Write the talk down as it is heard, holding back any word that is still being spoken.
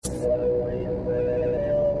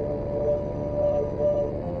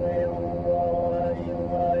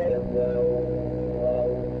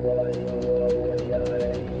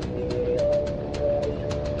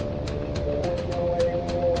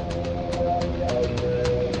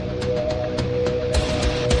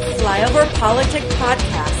Flyover Politic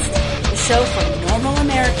Podcast, the show for normal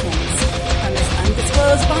Americans. From this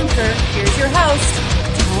undisclosed bunker, here's your host,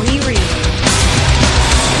 Tony Reed.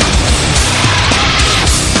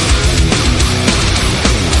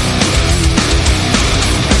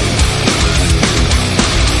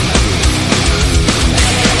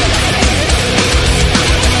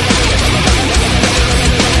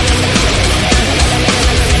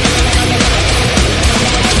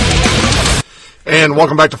 And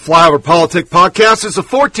welcome back to Flyover Politic Podcast. It's the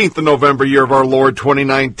 14th of November, year of our Lord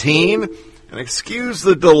 2019. And excuse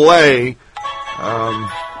the delay,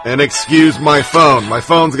 and excuse my phone. My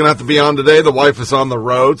phone's going to have to be on today. The wife is on the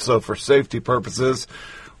road, so for safety purposes,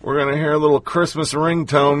 we're going to hear a little Christmas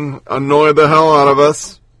ringtone annoy the hell out of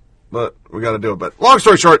us. But we got to do it. But long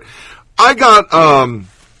story short, I got an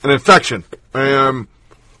infection.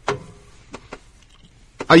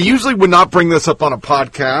 I usually would not bring this up on a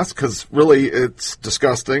podcast because really it's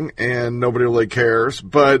disgusting and nobody really cares.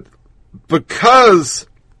 But because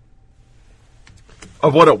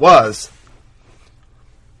of what it was,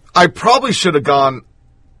 I probably should have gone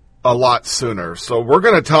a lot sooner. So we're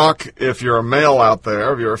going to talk, if you're a male out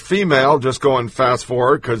there, if you're a female, just go and fast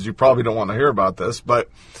forward because you probably don't want to hear about this. But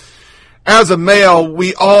as a male,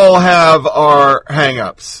 we all have our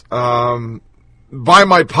hang-ups. By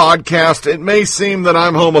my podcast, it may seem that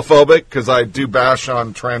I'm homophobic because I do bash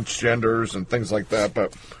on transgenders and things like that,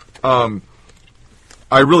 but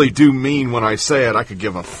I really do mean when I say it. I could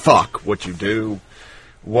give a fuck what you do,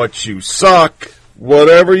 what you suck,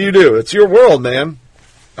 whatever you do. It's your world, man.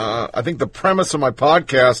 I think the premise of my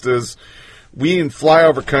podcast is we in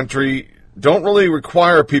flyover country don't really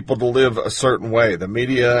require people to live a certain way. The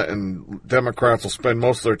media and Democrats will spend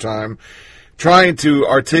most of their time trying to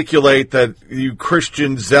articulate that you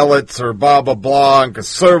Christian zealots or blah, blah, blah, and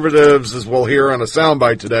conservatives, as we'll hear on a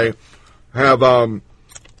soundbite today, have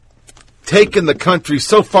taken the country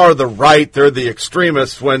so far to the right, they're the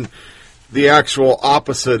extremists, when the actual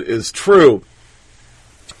opposite is true.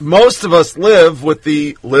 Most of us live with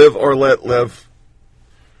the live or let live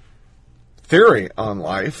theory on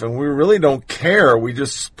life, and we really don't care. We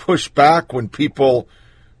just push back when people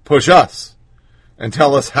push us and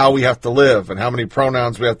tell us how we have to live and how many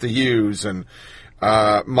pronouns we have to use. And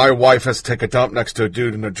my wife has to take a dump next to a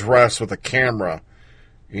dude in a dress with a camera.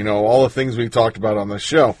 You know, all the things we've talked about on this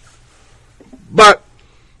show. But,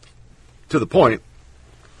 to the point,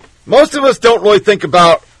 most of us don't really think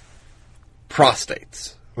about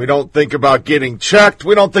prostates. We don't think about getting checked.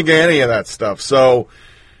 We don't think of any of that stuff. So,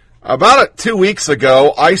 about 2 weeks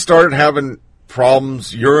ago, I started having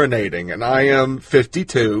problems urinating. And I am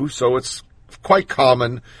 52, so it's quite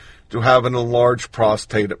common to have an enlarged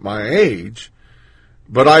prostate at my age,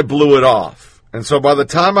 but I blew it off. And so by the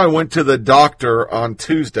time I went to the doctor on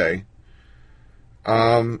Tuesday,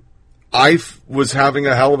 I was having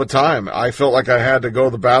a hell of a time. I felt like I had to go to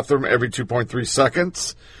the bathroom every 2.3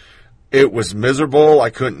 seconds. It was miserable.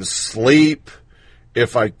 I couldn't sleep.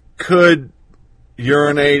 If I could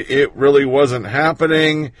urinate, it really wasn't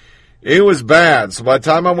happening. It was bad. So by the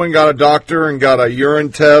time I went and got a doctor and got a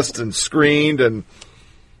urine test and screened and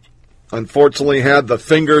unfortunately had the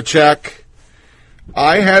finger check,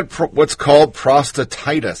 I had what's called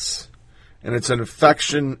prostatitis. And it's an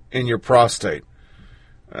infection in your prostate.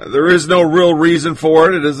 There is no real reason for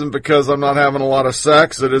it. It isn't because I'm not having a lot of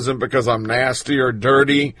sex. It isn't because I'm nasty or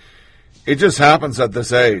dirty. It just happens at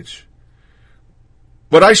this age.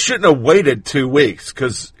 But I shouldn't have waited 2 weeks,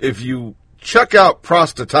 because if you check out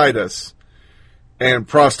prostatitis and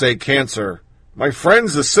prostate cancer, my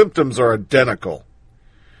friends, the symptoms are identical.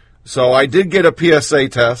 So I did get a PSA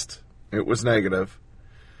test. It was negative.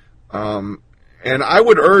 And I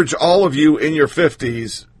would urge all of you in your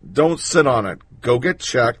 50s, don't sit on it. Go get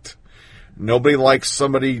checked. Nobody likes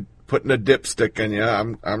somebody putting a dipstick in you.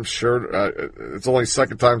 I'm sure it's only the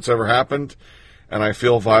second time it's ever happened, and I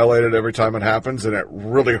feel violated every time it happens, and it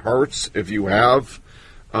really hurts if you have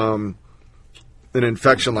an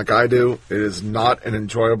infection like I do. It is not an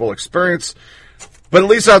enjoyable experience, but at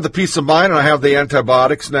least I have the peace of mind, and I have the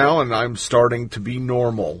antibiotics now, and I'm starting to be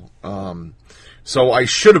normal. So I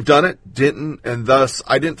should have done it, didn't, and thus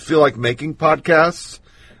I didn't feel like making podcasts.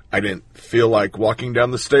 I didn't feel like walking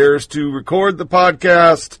down the stairs to record the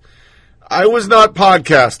podcast. I was not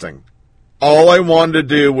podcasting. All I wanted to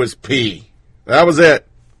do was pee. That was it.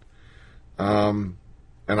 And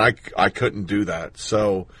I couldn't do that.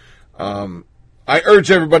 So I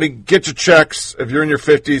urge everybody, get your checks. If you're in your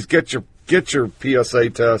 50s, get your PSA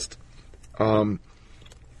test.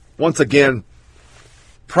 Once again,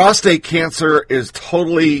 prostate cancer is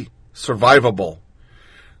totally survivable.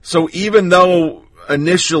 So even though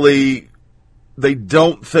initially they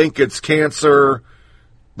don't think it's cancer,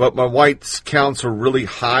 but my white counts are really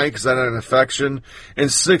high because I had an infection. In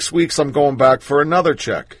 6 weeks, I'm going back for another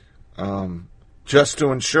check, just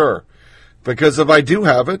to ensure. Because if I do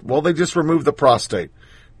have it, well, they just remove the prostate.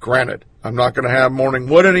 Granted, I'm not going to have morning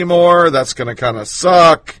wood anymore. That's going to kind of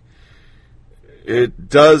suck. It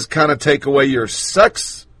does kind of take away your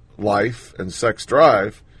sex life and sex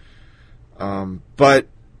drive. But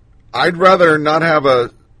I'd rather not have a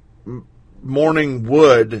morning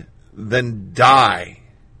wood than die.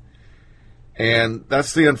 And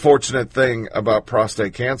that's the unfortunate thing about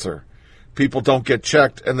prostate cancer. People don't get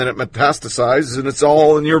checked, and then it metastasizes, and it's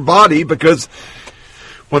all in your body because,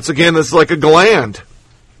 once again, it's like a gland.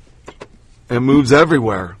 It moves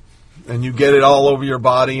everywhere, and you get it all over your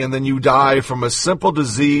body, and then you die from a simple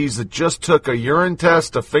disease that just took a urine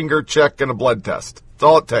test, a finger check, and a blood test. That's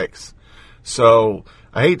all it takes. So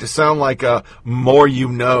I hate to sound like a more you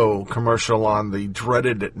know commercial on the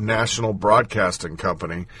dreaded National Broadcasting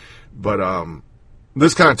Company, but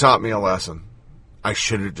this kind of taught me a lesson. I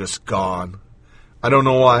should have just gone. I don't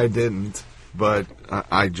know why I didn't, but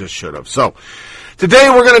I just should have. So today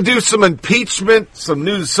we're going to do some impeachment, some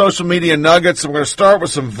new social media nuggets. We're going to start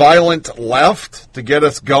with some violent left to get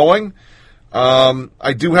us going.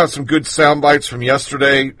 I do have some good sound bites from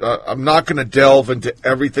yesterday. I'm not going to delve into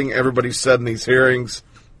everything everybody said in these hearings.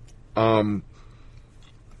 I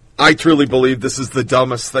truly believe this is the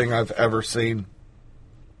dumbest thing I've ever seen.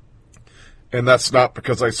 And that's not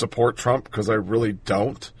because I support Trump, because I really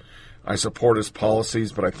don't. I support his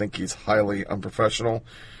policies, but I think he's highly unprofessional.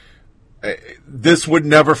 This would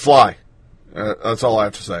never fly. That's all I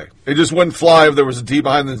have to say. It just wouldn't fly if there was a D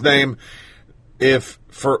behind his name. If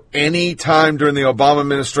for any time during the Obama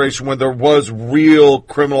administration when there was real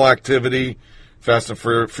criminal activity, Fast and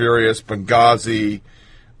Furious, Benghazi,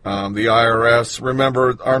 the IRS,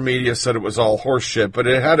 remember our media said it was all horseshit, but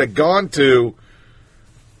it had gone to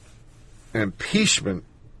impeachment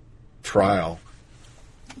trial,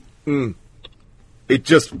 it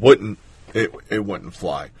just wouldn't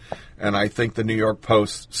fly. And I think the New York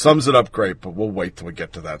Post sums it up great, but we'll wait till we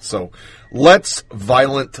get to that. So let's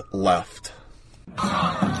violent left. Police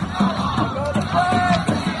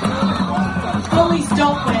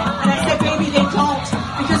don't win. And I said maybe they don't,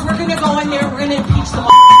 because we're going to go in there and we're going to impeach them.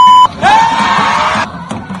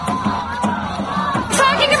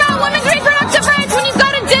 Talking about women's reproductive rights when you've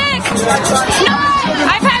got a dick. No,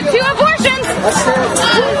 I've had 2 abortions.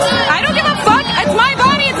 I don't give a fuck. It's my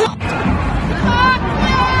body.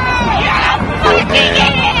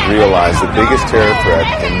 Realize the biggest terror threat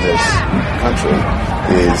in this country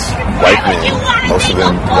is white men, most of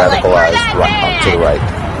them radicalized to the right.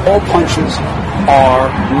 All punches are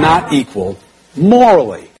not equal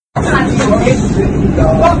morally. Fuck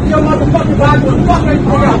your motherfucking body with fucking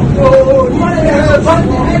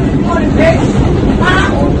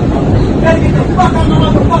better get the fuck out of my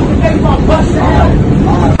motherfucking face while bust out.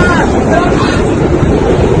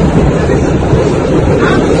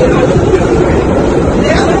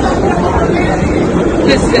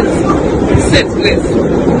 Sit, please.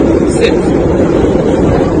 Sit.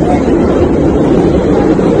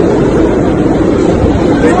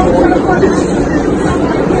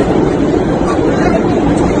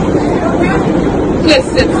 Please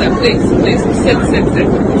sit, sir. Please.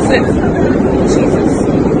 Sit. Jesus.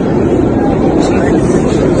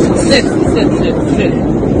 Sit.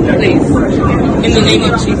 Please. In the name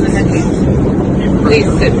of Jesus, please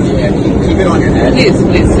sit. Keep it on your head.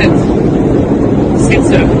 Please sit. Sit,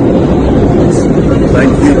 sir.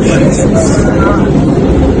 Thank you, Jesus.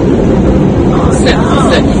 Sit.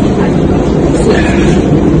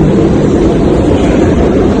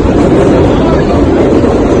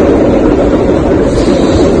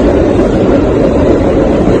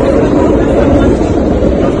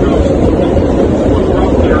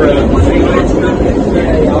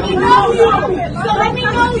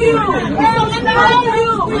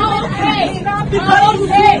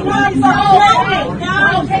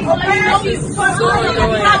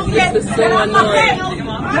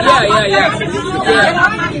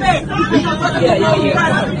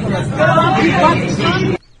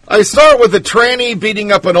 I start with a tranny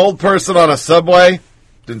beating up an old person on a subway.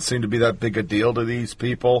 Didn't seem to be that big a deal to these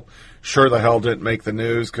people. Sure the hell didn't make the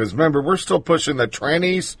news, because remember, we're still pushing the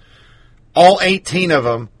trannies. All 18 of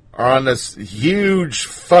them are on this huge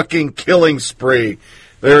fucking killing spree.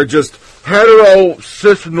 They're just hetero,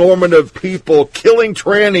 cis-normative people killing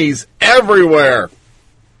trannies everywhere.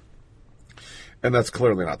 And that's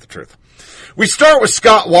clearly not the truth. We start with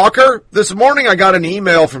Scott Walker. This morning I got an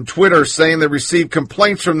email from Twitter saying they received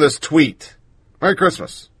complaints from this tweet. Merry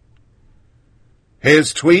Christmas.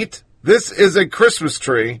 His tweet This is a Christmas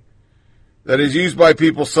tree that is used by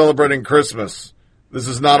people celebrating Christmas. This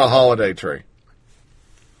is not a holiday tree.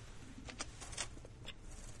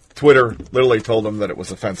 Twitter literally told them that it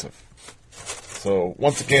was offensive. So,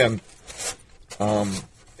 once again,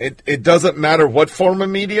 it doesn't matter what form of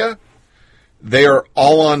media, they are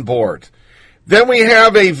all on board. Then we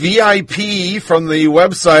have a VIP from the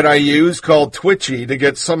website I use called Twitchy to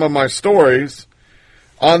get some of my stories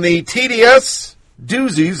on the TDS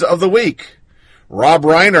doozies of the week. Rob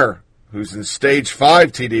Reiner, who's in stage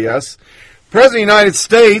 5 TDS, President of the United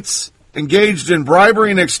States engaged in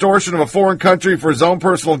bribery and extortion of a foreign country for his own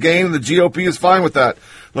personal gain, and the GOP is fine with that.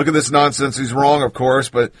 Look at this nonsense. He's wrong, of course,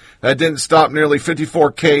 but that didn't stop nearly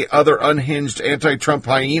 54K other unhinged anti-Trump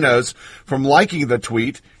hyenas from liking the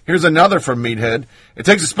tweet. Here's another from Meathead. It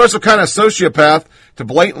takes a special kind of sociopath to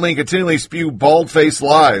blatantly and continually spew bald-faced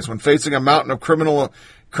lies. When facing a mountain of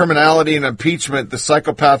criminality and impeachment, the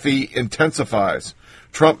psychopathy intensifies.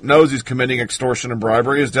 Trump knows he's committing extortion and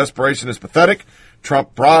bribery. His desperation is pathetic.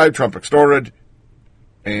 Trump bribed, Trump extorted.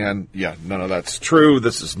 And, yeah, none of that's true.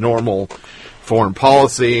 This is normal foreign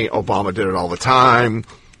policy. Obama did it all the time.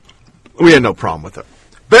 We had no problem with it.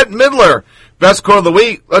 Bette Midler, best quote of the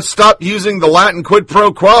week. Let's stop using the Latin quid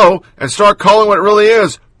pro quo and start calling what it really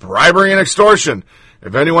is, bribery and extortion.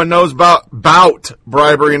 If anyone knows about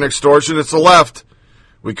bribery and extortion, it's the left.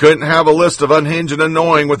 We couldn't have a list of unhinged and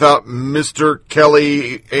annoying without Mr.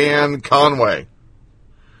 Kelly and Conway.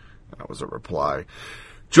 That was a reply.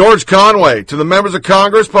 George Conway, to the members of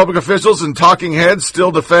Congress, public officials, and talking heads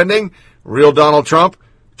still defending real Donald Trump,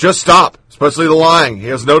 just stop, especially the lying. He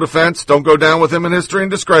has no defense. Don't go down with him in history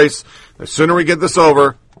and disgrace. The sooner we get this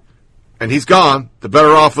over, and he's gone, the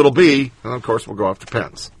better off it'll be. And, of course, we'll go after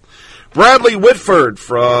Pence. Bradley Whitford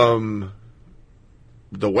from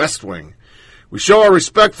the West Wing. We show our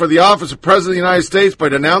respect for the office of President of the United States by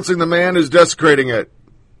denouncing the man who's desecrating it.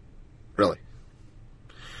 Really.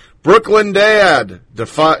 Brooklyn Dad,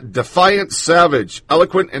 defiant, savage,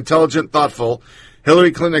 eloquent, intelligent, thoughtful.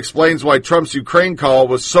 Hillary Clinton explains why Trump's Ukraine call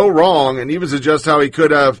was so wrong and even suggests how he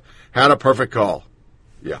could have had a perfect call.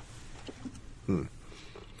 Yeah.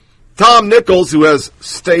 Tom Nichols, who has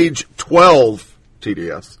stage 12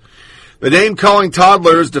 TDS. The name-calling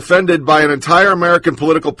toddler is defended by an entire American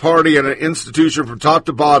political party and an institution from top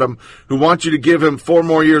to bottom who want you to give him 4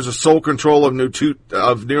 more years of sole control of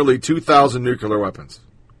nearly 2,000 nuclear weapons.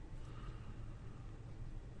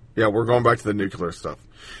 Yeah, we're going back to the nuclear stuff.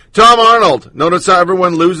 Tom Arnold, notice how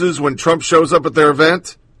everyone loses when Trump shows up at their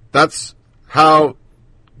event? That's how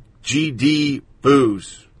GD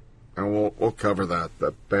boos. And we'll cover that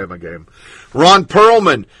Bama game. Ron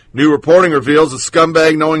Perlman, new reporting reveals a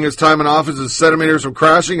scumbag knowing his time in office is centimeters from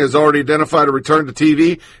crashing has already identified a return to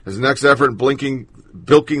TV as the next effort in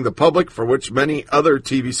bilking the public, for which many other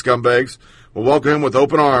TV scumbags will welcome him with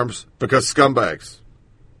open arms because scumbags.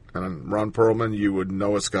 And Ron Perlman, you would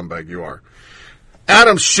know a scumbag you are.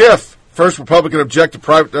 Adam Schiff, first Republican to object to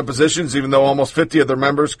private depositions, even though almost 50 of their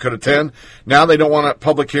members could attend. Now they don't want a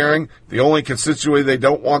public hearing. The only constituency they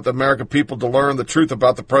don't want the American people to learn the truth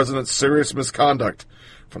about the president's serious misconduct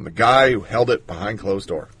from the guy who held it behind closed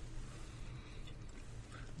door.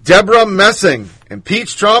 Deborah Messing,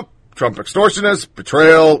 impeach Trump, Trump extortionist,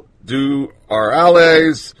 betrayal, do our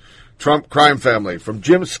allies, Trump crime family. From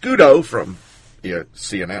Jim Scudo from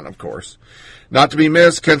CNN, of course. Not to be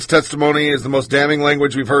missed, Kent's testimony is the most damning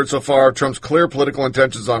language we've heard so far of Trump's clear political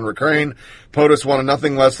intentions on Ukraine. POTUS wanted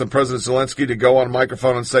nothing less than President Zelensky to go on a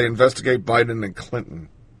microphone and say, investigate Biden and Clinton.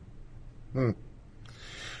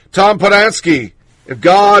 Tom Podansky, if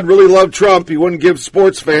God really loved Trump, he wouldn't give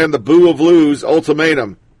sports fan the boo of lose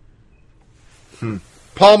ultimatum.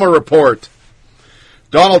 Palmer Report.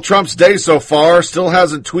 Donald Trump's day so far, still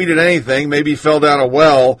hasn't tweeted anything. Maybe he fell down a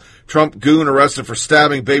well. Trump goon arrested for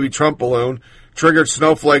stabbing baby Trump balloon. Triggered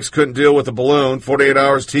snowflakes couldn't deal with the balloon. 48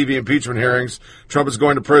 hours TV impeachment hearings. Trump is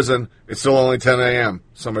going to prison. It's still only 10 a.m.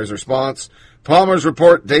 Somebody's response. Palmer's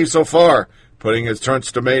report, day so far. Putting his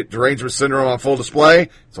derangement syndrome on full display.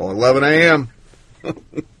 It's only 11 a.m.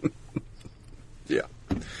 Yeah.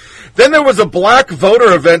 Then there was a black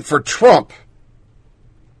voter event for Trump.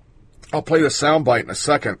 I'll play the soundbite in a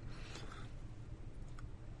second.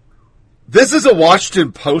 This is a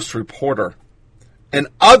Washington Post reporter and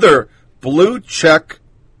other blue check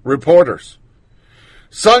reporters.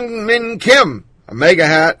 Sung Min Kim, a mega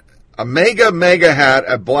hat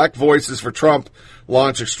at Black Voices for Trump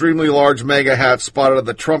launch, extremely large mega hat spotted at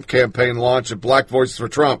the Trump campaign launch at Black Voices for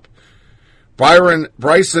Trump.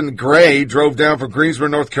 Bryson Gray drove down from Greensboro,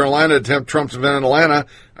 North Carolina to attempt Trump's event in Atlanta.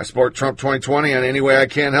 I support Trump 2020, and any way I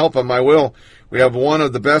can help him, I will. We have one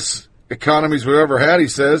of the best economies we've ever had, he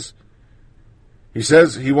says. He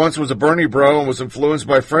says he once was a Bernie bro and was influenced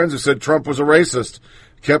by friends who said Trump was a racist.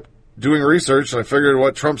 Kept doing research, and I figured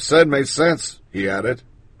what Trump said made sense, he added.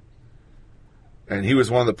 And he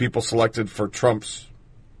was one of the people selected for Trump's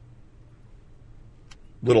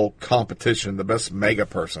little competition, the best mega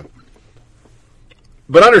person.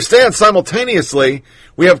 But understand, simultaneously,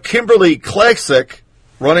 we have Kimberly Klacik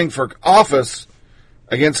running for office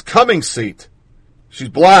against Cummings' seat. She's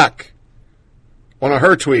black. One of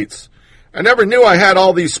her tweets. I never knew I had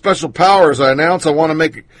all these special powers. I announced I want to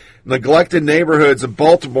make neglected neighborhoods of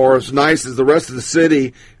Baltimore as nice as the rest of the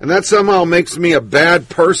city, and that somehow makes me a bad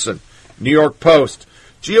person. New York Post.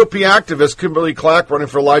 GOP activist Kimberly Klacik running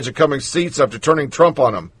for Elijah Cummings' seats after turning Trump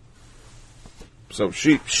on him. So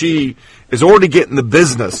she is already getting the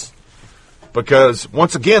business because,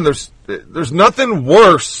 once again, there's nothing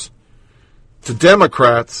worse to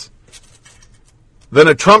Democrats than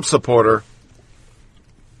a Trump supporter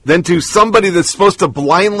than to somebody that's supposed to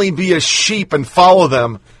blindly be a sheep and follow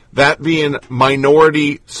them, that being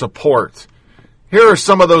minority support. Here are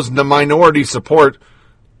some of those minority support.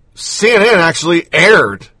 CNN actually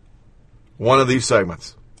aired one of these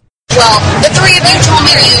segments. Well, the three of you told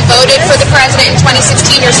me that you voted for the president in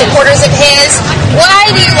 2016. You're supporters of his. Why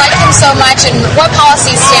do you like him so much, and what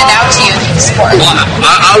policies stand out to you that you support? Well,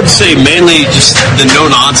 I would say mainly just the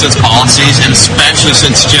no-nonsense policies, and especially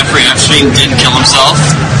since Jeffrey Epstein didn't kill himself.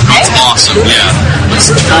 It's awesome, yeah.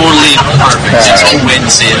 It's totally perfect. Just wait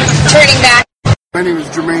and see it. Turning back. My name is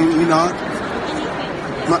Jermaine Enoch.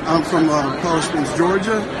 I'm from Powder Springs,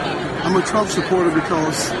 Georgia. I'm a Trump supporter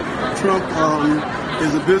because Trump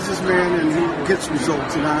is a businessman and he gets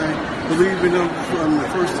results, and I believe in him from the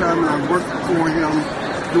first time I worked for him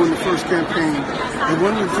during the first campaign. And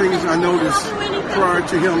one of the things I noticed prior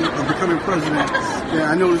to him becoming president,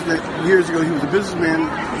 I noticed that years ago he was a businessman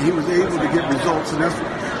and he was able to get results, and that's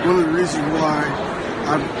one of the reasons why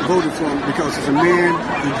I voted for him, because he's a man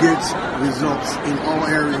who gets results in all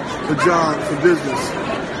areas, for job, for business,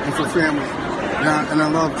 and for family. And I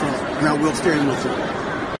love Trump, and I will stand with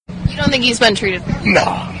him. You don't think he's been treated fair? No,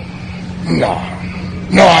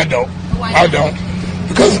 I don't. Why I don't.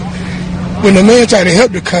 Because when the man trying to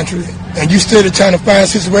help the country, and you still trying to find a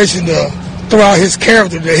situation to throw out his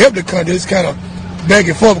character to help the country, it's kind of back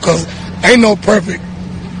and forth, because ain't no perfect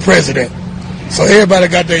president. So everybody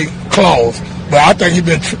got their claws. But I think he's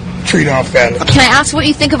been treated unfairly. Can I ask what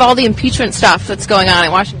you think of all the impeachment stuff that's going on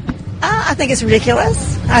in Washington? I think it's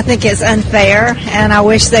ridiculous. I think it's unfair, and I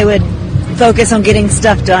wish they would focus on getting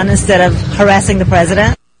stuff done instead of harassing the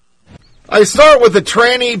president. I start with a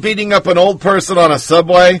tranny beating up an old person on a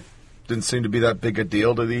subway. Didn't seem to be that big a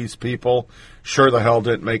deal to these people. Sure the hell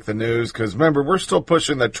didn't make the news, because remember, we're still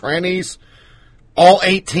pushing the trannies. All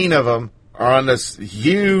 18 of them are on this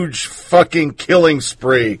huge fucking killing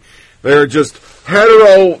spree. They're just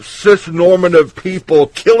hetero, cis-normative people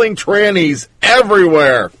killing trannies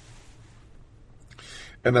everywhere.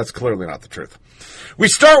 And that's clearly not the truth. We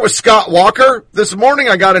start with Scott Walker. This morning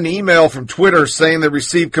I got an email from Twitter saying they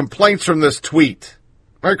received complaints from this tweet.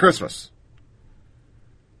 Merry Christmas.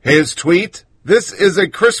 His tweet: this is a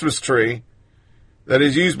Christmas tree that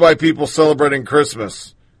is used by people celebrating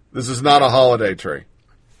Christmas. This is not a holiday tree.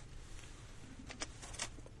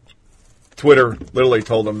 Twitter literally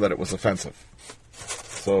told them that it was offensive.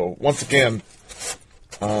 So, once again,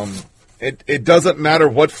 it doesn't matter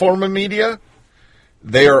what form of media,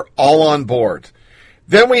 they are all on board.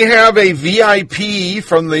 Then we have a VIP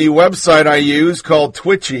from the website I use called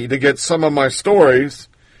Twitchy to get some of my stories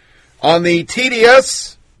on the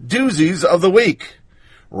TDS doozies of the week.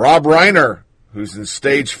 Rob Reiner, who's in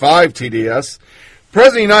stage 5 TDS, President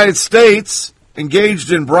of the United States,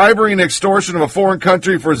 engaged in bribery and extortion of a foreign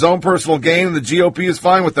country for his own personal gain, and the GOP is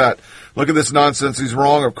fine with that. Look at this nonsense. He's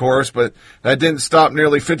wrong, of course, but that didn't stop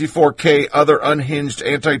nearly 54K other unhinged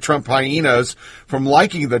anti-Trump hyenas from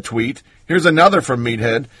liking the tweet. Here's another from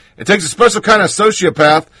Meathead. It takes a special kind of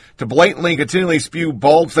sociopath to blatantly and continually spew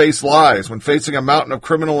bald-faced lies. When facing a mountain of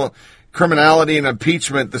criminality and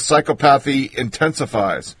impeachment, the psychopathy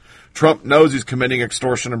intensifies. Trump knows he's committing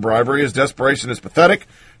extortion and bribery. His desperation is pathetic.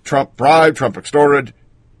 Trump bribed, Trump extorted,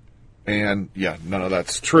 and yeah, none of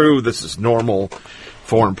that's true. This is normal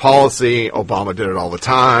foreign policy. Obama did it all the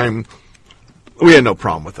time. We had no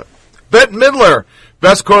problem with it. Bette Midler,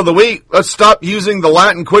 best quote of the week: let's stop using the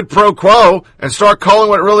Latin quid pro quo and start calling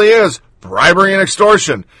what it really is: bribery and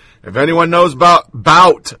extortion. If anyone knows about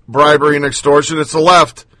bribery and extortion, it's the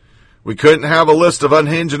left. We couldn't have a list of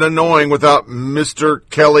unhinged and annoying without Mr.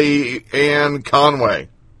 Kellyanne Conway.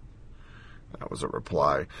 That was a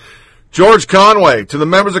reply. George Conway, to the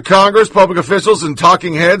members of Congress, public officials, and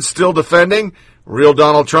talking heads still defending real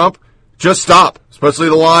Donald Trump. Just stop, especially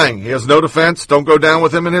the lying. He has no defense. Don't go down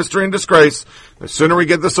with him in history and disgrace. The sooner we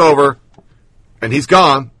get this over and he's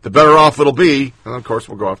gone, the better off it'll be. And, of course,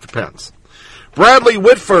 we'll go after Pence. Bradley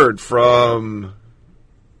Whitford from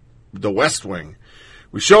The West Wing.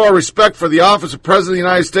 We show our respect for the office of President of the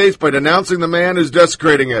United States by denouncing the man who's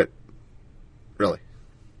desecrating it. Really.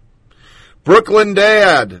 Brooklyn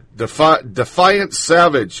Dad, defiant,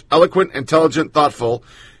 savage, eloquent, intelligent, thoughtful.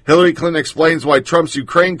 Hillary Clinton explains why Trump's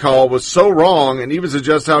Ukraine call was so wrong and even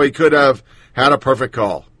suggests how he could have had a perfect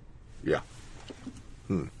call. Yeah.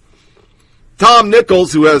 Tom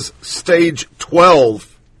Nichols, who has stage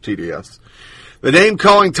 12 TDS. The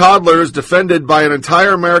name-calling toddler is defended by an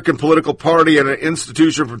entire American political party and an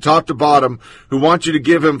institution from top to bottom who want you to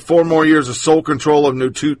give him 4 more years of sole control of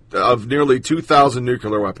nearly 2,000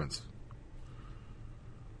 nuclear weapons.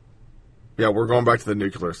 Yeah, we're going back to the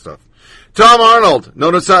nuclear stuff. Tom Arnold.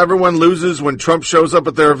 Notice how everyone loses when Trump shows up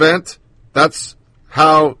at their event? That's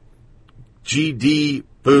how GD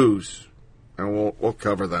boos. And we'll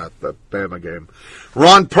cover that Bama game.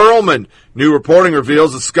 Ron Perlman. New reporting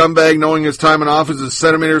reveals the scumbag, knowing his time in office is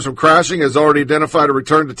centimeters from crashing, has already identified a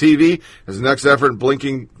return to TV as the next effort in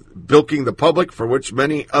bilking the public, for which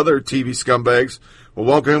many other TV scumbags will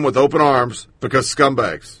welcome him with open arms because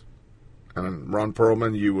scumbags. And Ron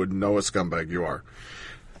Perlman, you would know a scumbag you are.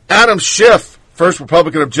 Adam Schiff, first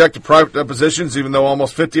Republican object to private depositions, even though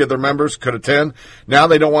almost 50 of their members could attend. Now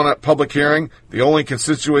they don't want a public hearing. The only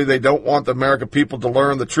constituency they don't want the American people to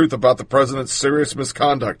learn the truth about the president's serious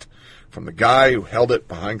misconduct from the guy who held it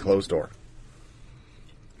behind closed door.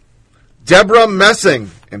 Deborah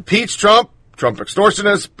Messing, impeach Trump, Trump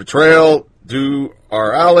extortionist, betrayal due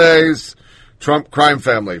our allies, Trump crime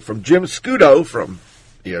family. From Jim Scudo from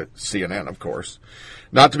CNN, of course.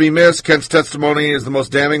 Not to be missed, Kent's testimony is the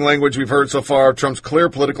most damning language we've heard so far of Trump's clear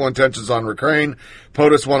political intentions on Ukraine.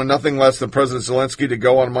 POTUS wanted nothing less than President Zelensky to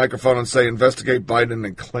go on a microphone and say, investigate Biden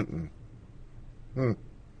and Clinton.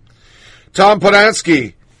 Tom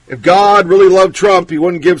Podansky, if God really loved Trump, he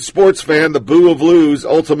wouldn't give sports fan the boo of lose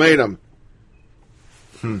ultimatum.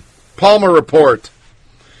 Palmer report.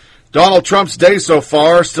 Donald Trump's day so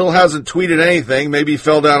far, still hasn't tweeted anything. Maybe he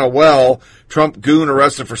fell down a well. Trump goon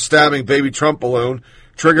arrested for stabbing baby Trump balloon.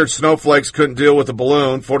 Triggered snowflakes couldn't deal with the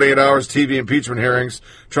balloon. 48 hours TV impeachment hearings.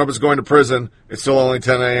 Trump is going to prison. It's still only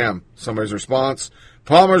 10 a.m. Somebody's response.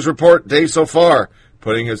 Palmer's report, day so far.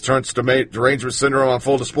 Putting his Trump's derangement syndrome on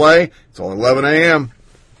full display. It's only 11 a.m.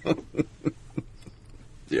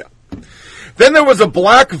 Yeah. Then there was a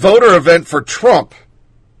black voter event for Trump.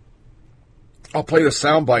 I'll play the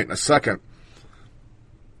soundbite in a second.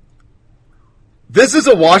 This is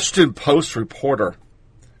a Washington Post reporter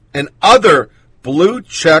and other blue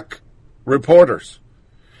check reporters.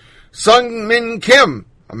 Sung Min Kim,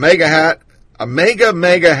 a mega hat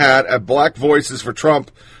at Black Voices for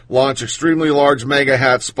Trump launch, extremely large mega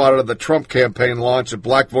hat spotted at the Trump campaign launch at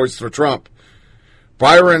Black Voices for Trump.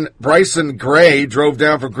 Bryson Gray drove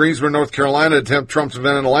down from Greensboro, North Carolina to attempt Trump's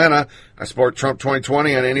event in Atlanta. I support Trump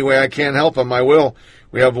 2020, and any way I can help him, I will.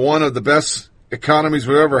 We have one of the best economies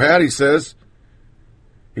we've ever had, he says.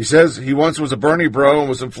 He says he once was a Bernie bro and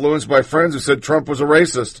was influenced by friends who said Trump was a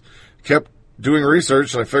racist. Kept doing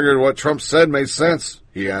research, and I figured what Trump said made sense,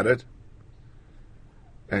 he added.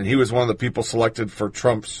 And he was one of the people selected for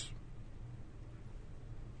Trump's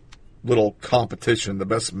little competition, the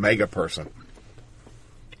best mega person.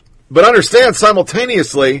 But understand,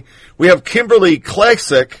 simultaneously, we have Kimberly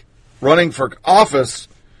Klacik running for office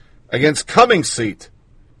against Cummings' seat.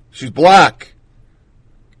 She's black.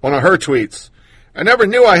 One of her tweets. I never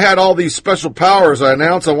knew I had all these special powers. I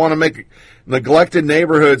announced I want to make neglected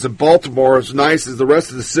neighborhoods in Baltimore as nice as the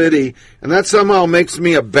rest of the city, and that somehow makes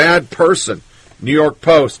me a bad person. New York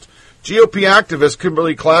Post. GOP activist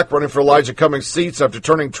Kimberly Klacik running for Elijah Cummings' seats after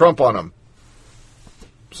turning Trump on him.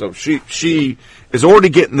 So she is already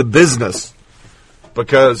getting the business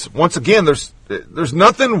because, once again, there's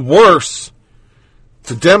nothing worse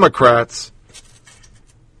to Democrats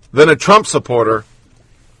than a Trump supporter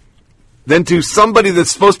than to somebody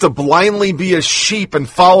that's supposed to blindly be a sheep and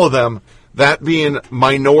follow them, that being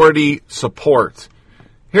minority support.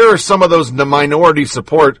 Here are some of those minority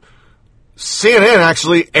support. CNN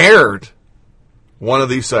actually aired one of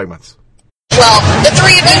these segments. Well, the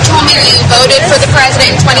three of you told me that you voted for the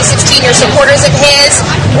president in 2016. You're supporters of his.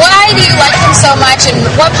 Why do you like him so much, and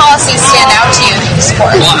what policies stand out to you that you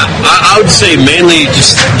support? Well, I would say mainly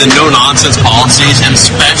just the no-nonsense policies, and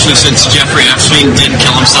especially since Jeffrey Epstein didn't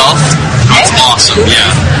kill himself. It's awesome,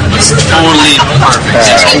 yeah. It's totally perfect.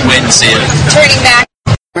 Just wait and see it. Turning back.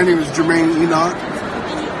 My name is Jermaine Enoch.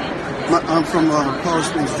 I'm from Powder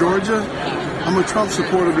Springs, Georgia. I'm a Trump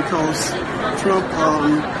supporter because Trump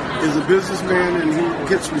is a businessman and he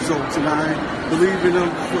gets results, and I believe in him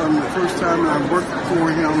from the first time I worked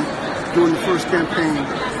for him during the first campaign.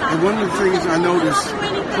 And one of the things I noticed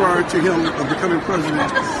prior to him becoming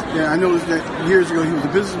president, I noticed that years ago he was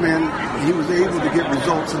a businessman and he was able to get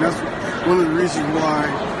results, and that's one of the reasons why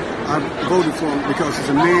I voted for him, because he's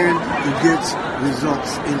a man who gets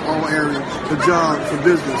results in all areas, for job, for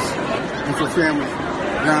business, and for family.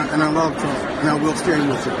 And I love Trump, and I will stand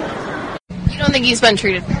with him. You don't think he's been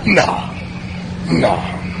treated? No,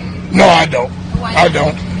 I don't. I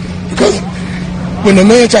don't. Because when the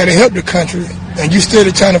man tried to help the country, and you still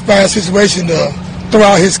trying to find a situation to throw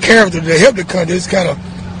out his character to help the country, it's kind of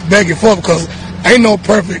back and forth, because ain't no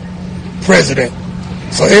perfect president.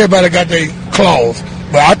 So everybody got their claws.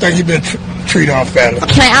 But I think he's been treated unfairly.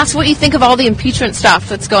 Can I ask what you think of all the impeachment stuff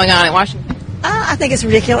that's going on in Washington? I think it's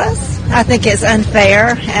ridiculous. I think it's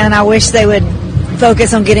unfair, and I wish they would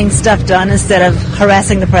focus on getting stuff done instead of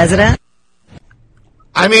harassing the president.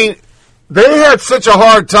 I mean, they had such a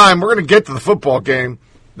hard time. We're going to get to the football game.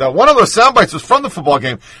 That one of those sound bites was from the football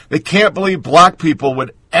game. They can't believe black people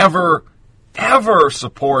would ever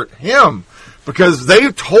support him, because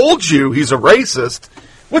they told you he's a racist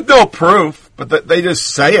with no proof, but they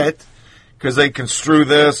just say it because they construe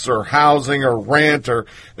this or housing or rent, or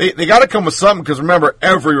they got to come with something, because remember,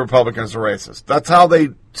 every Republican is a racist. That's how they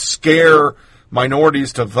scare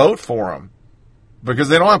minorities to vote for them, because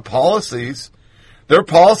they don't have policies. Their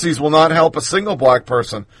policies will not help a single black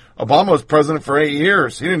person. Obama was president for 8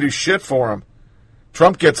 years. He didn't do shit for him.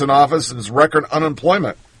 Trump gets in office and it's record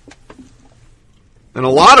unemployment. And a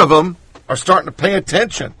lot of them are starting to pay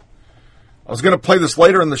attention. I was going to play this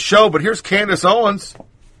later in the show, but here's Candace Owens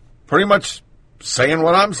pretty much saying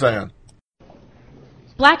what I'm saying.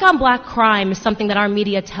 Black on black crime is something that our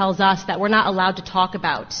media tells us that we're not allowed to talk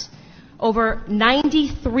about. Over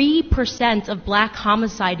 93% of black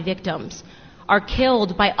homicide victims are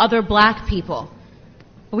killed by other black people.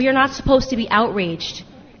 We are not supposed to be outraged,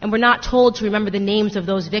 and we're not told to remember the names of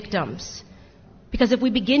those victims. Because if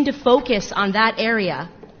we begin to focus on that area,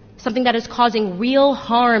 something that is causing real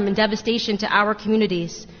harm and devastation to our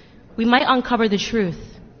communities, we might uncover the truth.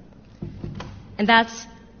 And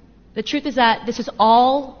the truth is that this is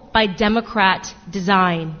all by Democrat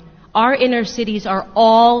design. Our inner cities are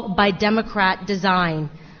all by Democrat design.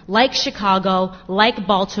 Like Chicago, like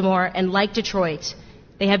Baltimore, and like Detroit,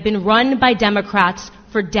 they have been run by Democrats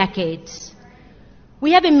for decades.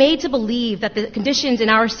 We have been made to believe that the conditions in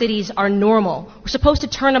our cities are normal. We're supposed to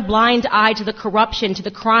turn a blind eye to the corruption, to the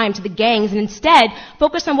crime, to the gangs, and instead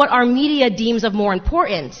focus on what our media deems of more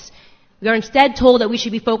importance. We are instead told that we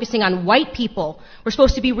should be focusing on white people. We're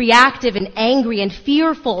supposed to be reactive and angry and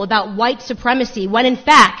fearful about white supremacy, when in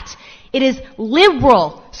fact, it is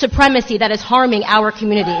liberal supremacy that is harming our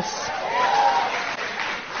communities.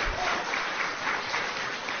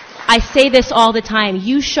 I say this all the time.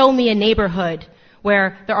 You show me a neighborhood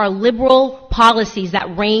where there are liberal policies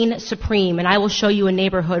that reign supreme, and I will show you a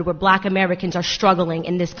neighborhood where black Americans are struggling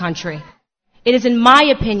in this country. It is, in my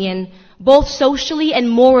opinion, both socially and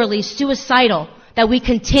morally suicidal that we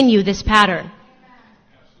continue this pattern.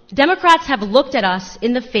 Democrats have looked at us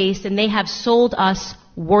in the face and they have sold us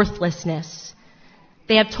worthlessness.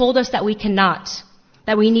 They have told us that we cannot,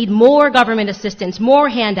 that we need more government assistance, more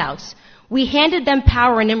handouts. We handed them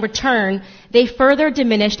power, and in return, they further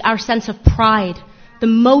diminished our sense of pride, the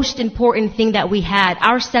most important thing that we had,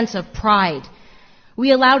 our sense of pride.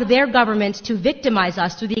 We allowed their government to victimize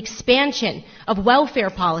us through the expansion of welfare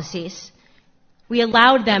policies. We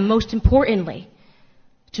allowed them, most importantly,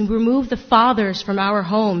 to remove the fathers from our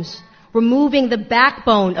homes, removing the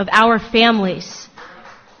backbone of our families.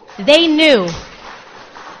 They knew,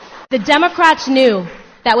 the Democrats knew,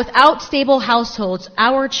 that without stable households,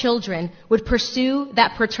 our children would pursue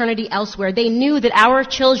that paternity elsewhere. They knew that our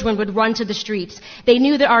children would run to the streets. They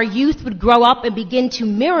knew that our youth would grow up and begin to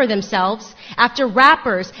mirror themselves after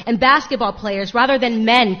rappers and basketball players rather than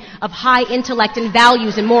men of high intellect and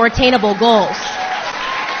values and more attainable goals.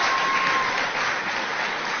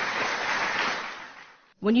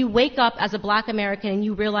 When you wake up as a black American and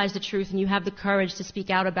you realize the truth and you have the courage to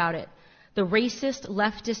speak out about it, the racist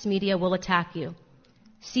leftist media will attack you.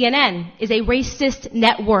 CNN is a racist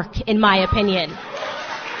network, in my opinion.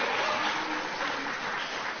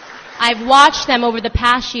 I've watched them over the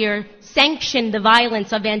past year sanction the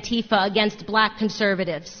violence of Antifa against black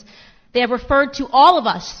conservatives. They have referred to all of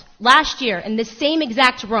us last year in this same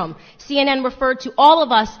exact room. CNN referred to all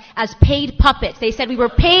of us as paid puppets. They said we were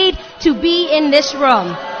paid to be in this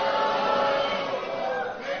room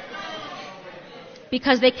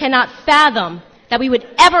because they cannot fathom that we would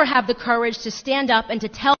ever have the courage to stand up and to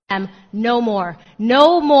tell them no more.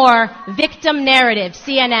 No more victim narrative,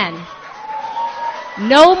 CNN.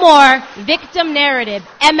 No more victim narrative,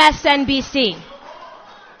 MSNBC.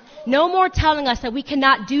 No more telling us that we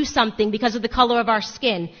cannot do something because of the color of our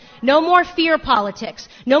skin. No more fear politics.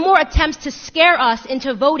 No more attempts to scare us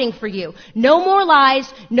into voting for you. No more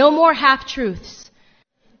lies. No more half-truths.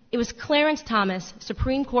 It was Clarence Thomas,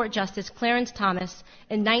 Supreme Court Justice Clarence Thomas,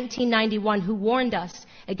 in 1991 who warned us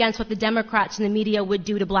against what the Democrats and the media would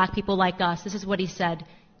do to black people like us. This is what he said,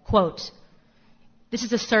 quote, "This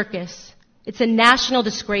is a circus. It's a national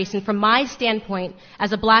disgrace, and from my standpoint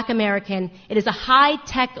as a black American, it is a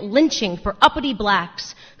high-tech lynching for uppity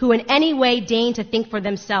blacks who in any way deign to think for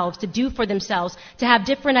themselves, to do for themselves, to have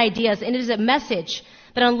different ideas, and it is a message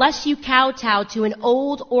that unless you kowtow to an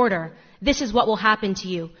old order, this is what will happen to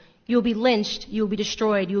you. You will be lynched, you will be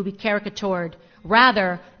destroyed, you will be caricatured,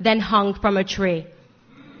 rather than hung from a tree."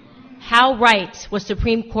 How right was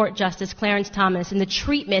Supreme Court Justice Clarence Thomas in the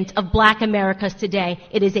treatment of black Americans today?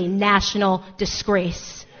 It is a national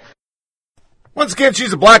disgrace. Once again,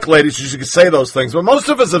 she's a black lady, so she can say those things. But most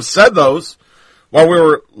of us have said those while we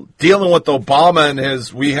were dealing with Obama and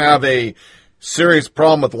his, we have a serious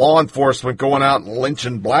problem with law enforcement going out and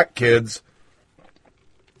lynching black kids.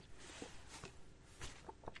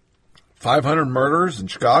 500 murders in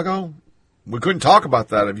Chicago? We couldn't talk about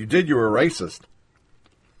that. If you did, you were a racist.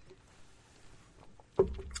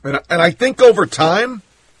 And I think over time,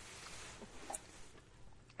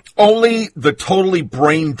 only the totally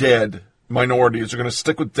brain-dead minorities are going to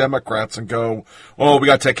stick with Democrats and go, oh, we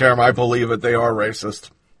got to take care of them. I believe it. They are racist.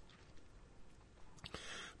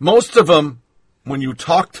 Most of them, when you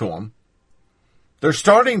talk to them, they're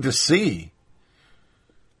starting to see.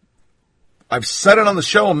 I've said it on the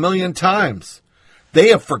show a million times. They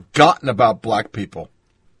have forgotten about black people.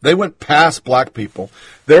 They went past black people.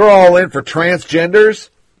 They're all in for transgenders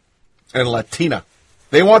and Latina.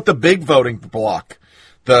 They want the big voting bloc,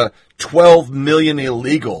 the 12 million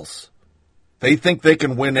illegals. They think they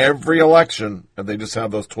can win every election, and they just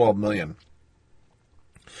have those 12 million.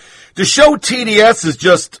 To show TDS is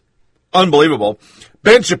just unbelievable.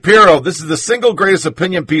 Ben Shapiro, this is the single greatest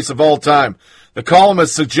opinion piece of all time. The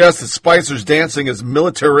columnist suggests that Spicer's dancing is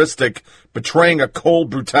militaristic, betraying a cold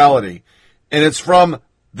brutality. And it's from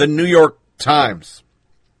the New York Times.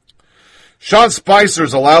 Sean Spicer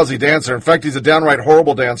is a lousy dancer. In fact, he's a downright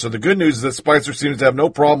horrible dancer. The good news is that Spicer seems to have no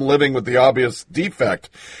problem living with the obvious defect.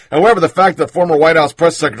 However, the fact that former White House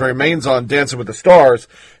press secretary remains on Dancing with the Stars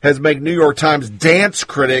has made New York Times dance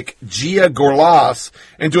critic Gia Gorlas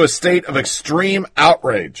into a state of extreme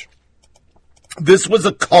outrage. This was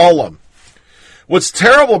a column. What's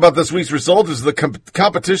terrible about this week's result is the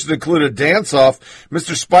competition included a dance-off.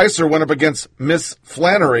 Mr. Spicer went up against Miss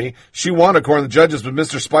Flannery. She won, according to the judges, but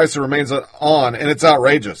Mr. Spicer remains on, and it's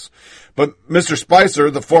outrageous. But Mr.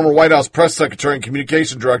 Spicer, the former White House press secretary and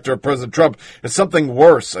communication director of President Trump, is something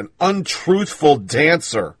worse, an untruthful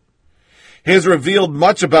dancer. He has revealed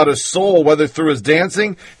much about his soul, whether through his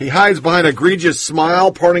dancing. He hides behind an egregious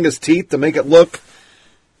smile, parting his teeth to make it look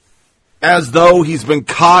as though he's been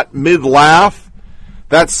caught mid-laugh.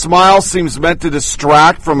 That smile seems meant to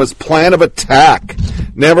distract from his plan of attack,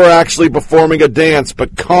 never actually performing a dance,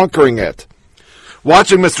 but conquering it.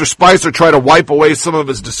 Watching Mr. Spicer try to wipe away some of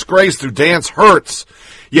his disgrace through dance hurts,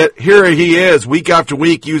 yet here he is, week after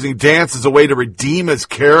week, using dance as a way to redeem his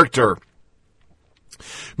character.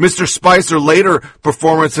 Mr. Spicer's later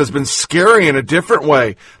performance has been scary in a different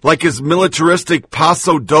way, like his militaristic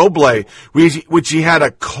Paso Doble, which he had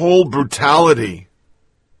a cold brutality.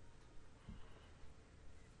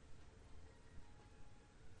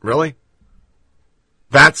 Really?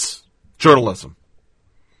 That's journalism.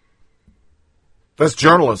 That's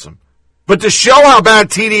journalism. But to show how bad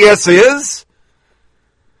TDS is,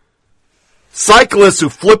 cyclists who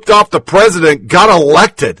flipped off the president got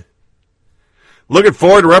elected. Looking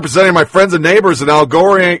forward to representing my friends and neighbors in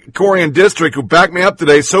Algorian District who backed me up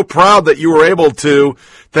today. So proud that you were able to.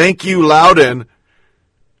 Thank you, Loudon.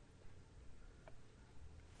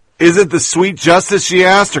 Is it the sweet justice, she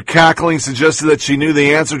asked? Her cackling suggested that she knew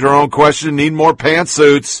the answer to her own question. Need more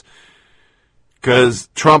pantsuits because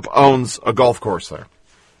Trump owns a golf course there.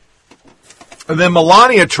 And then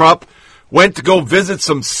Melania Trump went to go visit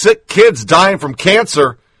some sick kids dying from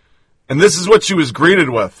cancer, and this is what she was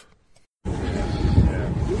greeted with.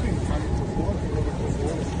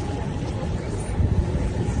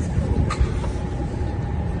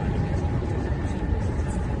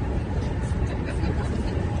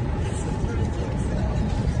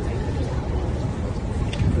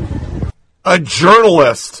 A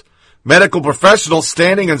journalist Medical professionals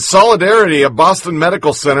standing in solidarity at Boston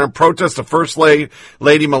Medical Center in protest of First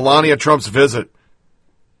Lady Melania Trump's visit.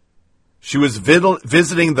 She was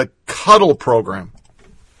visiting the Cuddle program.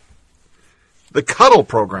 The Cuddle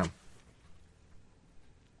program.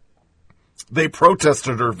 They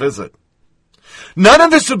protested her visit. None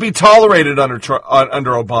of this would be tolerated under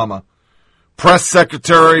Obama. Press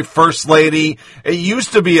secretary, first lady. It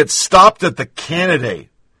used to be it stopped at the candidate.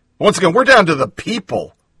 Once again, we're down to the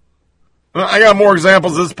people. I got more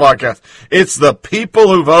examples of this podcast. It's the people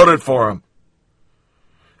who voted for him.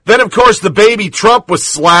 Then, of course, the baby Trump was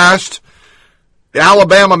slashed. The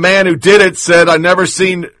Alabama man who did it said, "I've never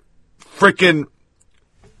seen frickin'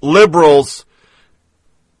 liberals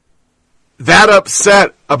that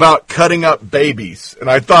upset about cutting up babies." And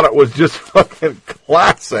I thought it was just fucking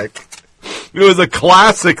classic. It was a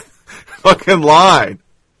classic fucking line.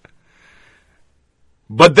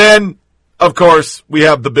 But then, of course, we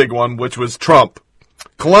have the big one, which was Trump.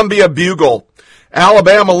 Columbia Bugle.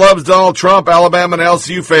 Alabama loves Donald Trump. Alabama and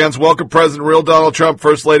LSU fans welcome President real Donald Trump,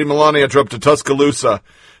 First Lady Melania Trump to Tuscaloosa.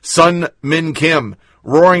 Sun Min Kim.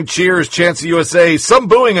 Roaring cheers, chants the USA. Some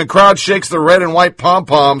booing and crowd shakes their red and white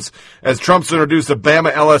pom-poms as Trump's introduced a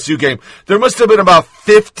Bama-LSU game. There must have been about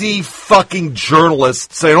 50 fucking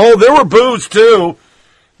journalists saying, "Oh, there were boos too.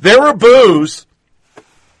 There were boos."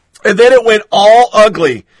 And then it went all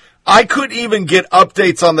ugly. I couldn't even get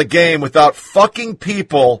updates on the game without fucking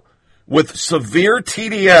people with severe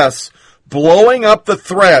TDS blowing up the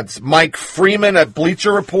threads. Mike Freeman at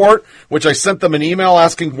Bleacher Report, which I sent them an email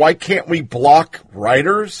asking, why can't we block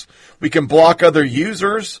writers? We can block other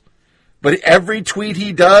users. But every tweet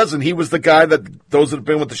he does, and he was the guy that those that have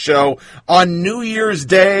been with the show, on New Year's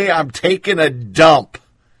Day, I'm taking a dump.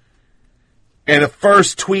 And the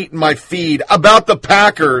first tweet in my feed about the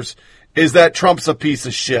Packers is that Trump's a piece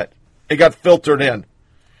of shit. It got filtered in.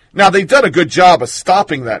 Now, they've done a good job of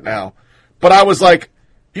stopping that now. But I was like,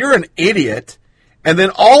 you're an idiot. And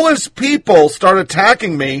then all his people start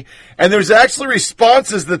attacking me, and there's actually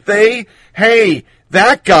responses that hey,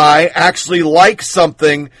 that guy actually liked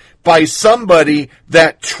something by somebody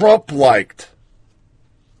that Trump liked.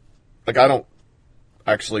 Like, I don't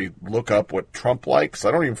actually look up what Trump likes.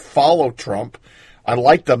 I don't even follow Trump. I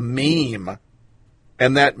liked a meme.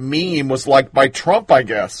 And that meme was liked by Trump, I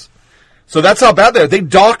guess. So that's how bad they are. They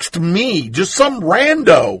doxed me, just some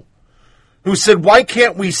rando, who said, why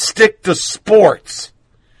can't we stick to sports?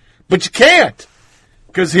 But you can't,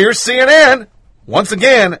 because here's CNN, once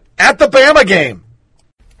again, at the Bama game.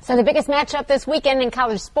 So the biggest matchup this weekend in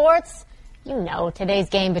college sports, you know, today's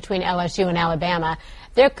game between LSU and Alabama.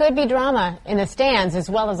 There could be drama in the stands as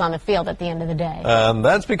well as on the field at the end of the day.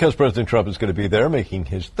 That's because President Trump is going to be there making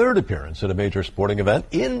his third appearance at a major sporting event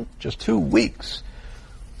in just 2 weeks.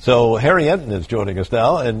 So Harry Enton is joining us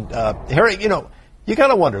now. And Harry, you know, you got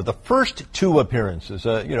to wonder, the first 2 appearances,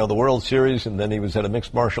 the World Series, and then he was at a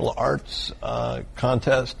mixed martial arts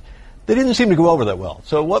contest, they didn't seem to go over that well.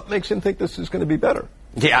 So what makes him think this is going to be better?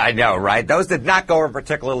 Yeah, I know, right? Those did not go over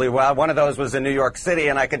particularly well. One of those was in New York City,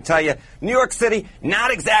 and I can tell you, New York City,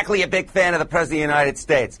 not exactly a big fan of the President of the United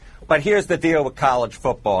States. But here's the deal with college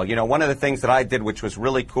football. You know, one of the things that I did, which was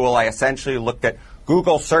really cool, I essentially looked at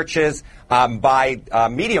Google searches by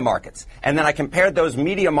media markets. And then I compared those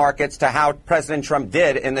media markets to how President Trump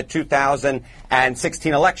did in the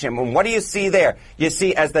 2016 election. And what do you see there? You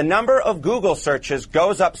see, as the number of Google searches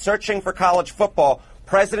goes up searching for college football,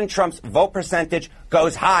 President Trump's vote percentage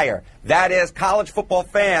goes higher. That is, college football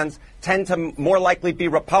fans tend to more likely be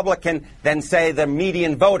Republican than, say, the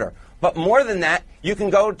median voter. But more than that, you can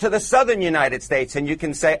go to the southern United States and you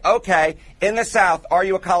can say, okay, in the South, are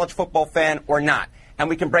you a college football fan or not? And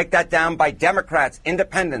we can break that down by Democrats,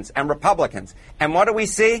 independents, and Republicans. And what do we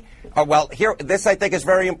see? Well, here, this I think is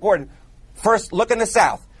very important. First, look in the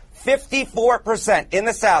South. 54% in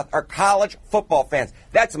the South are college football fans.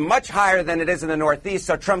 That's much higher than it is in the Northeast.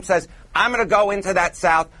 So Trump says, I'm going to go into that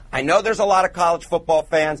South. I know there's a lot of college football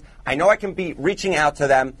fans. I know I can be reaching out to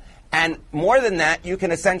them. And more than that, you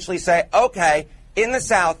can essentially say, okay, in the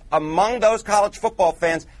South, among those college football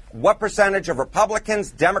fans, what percentage of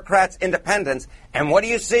Republicans, Democrats, independents? And what do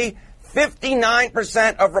you see?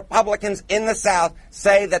 59% of Republicans in the South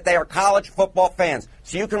say that they are college football fans.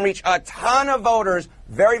 So you can reach a ton of voters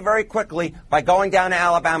very, very quickly by going down to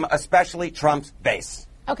Alabama, especially Trump's base.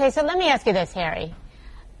 Okay, so let me ask you this, Harry.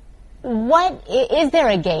 What is there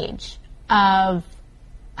a gauge of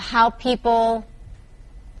how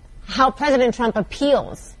President Trump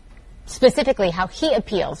appeals, specifically how he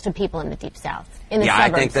appeals to people in the Deep South? In the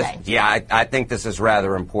suburbs, I think this is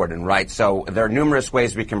rather important, right? So there are numerous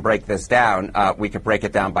ways we can break this down. We could break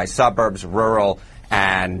it down by suburbs, rural,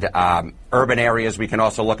 and urban areas. We can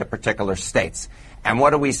also look at particular states. And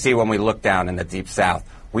what do we see when we look down in the Deep South?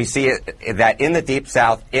 We see that in the Deep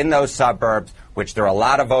South, in those suburbs, which there are a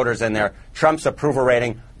lot of voters in there, Trump's approval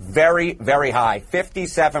rating very, very high,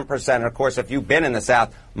 57%. And, of course, if you've been in the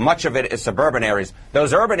South, much of it is suburban areas.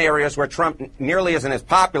 Those urban areas where Trump nearly isn't as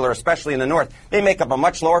popular, especially in the North, they make up a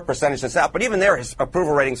much lower percentage in the South. But even there, his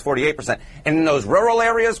approval rating is 48%. And in those rural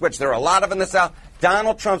areas, which there are a lot of in the South,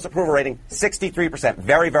 Donald Trump's approval rating, 63%.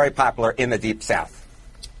 Very, very popular in the Deep South.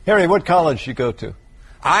 Harry, what college did you go to?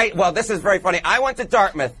 Well, this is very funny. I went to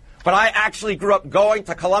Dartmouth, but I actually grew up going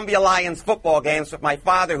to Columbia Lions football games with my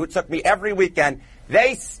father, who took me every weekend.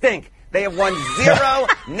 They stink. They have won 0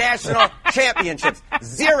 national championships.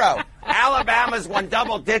 0. Alabama's won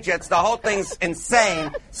double digits. The whole thing's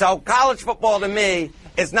insane. So college football to me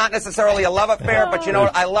is not necessarily a love affair, but you know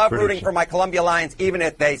what? I love rooting for my Columbia Lions, even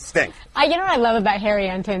if they stink. You know what I love about Harry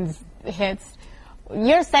Enton's hits?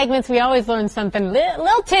 Your segments, we always learn something,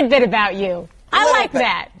 little tidbit about you. I like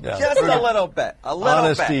that. Yeah. Just a little bit. A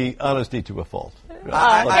little bit. Honesty to a fault.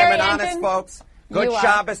 I'm Harry an honest, Enton, folks. Good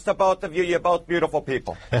Shabbos to both of you. You're both beautiful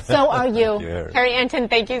people. So are you. Harry. Harry Enton,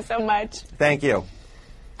 thank you so much. Thank you.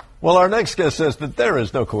 Well, our next guest says that there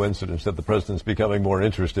is no coincidence that the president's becoming more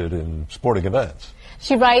interested in sporting events.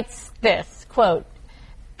 She writes this, quote,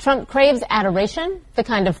 Trump craves adoration, the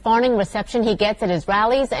kind of fawning reception he gets at his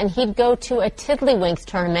rallies, and he'd go to a Tiddlywinks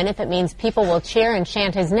tournament if it means people will cheer and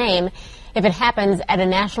chant his name, if it happens at a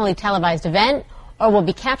nationally televised event, or will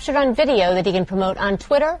be captured on video that he can promote on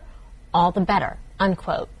Twitter, all the better,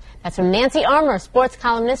 unquote. That's from Nancy Armour, sports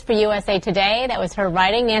columnist for USA Today. That was her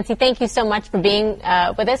writing. Nancy, thank you so much for being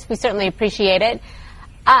with us. We certainly appreciate it.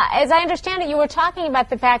 As I understand it, you were talking about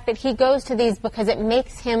the fact that he goes to these because it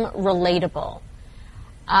makes him relatable.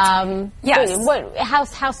 Yes.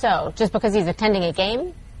 How so? Just because he's attending a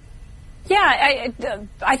game? Yeah,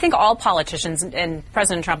 I think all politicians, and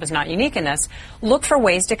President Trump is not unique in this, look for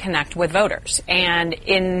ways to connect with voters. And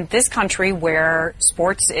in this country where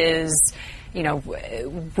sports is,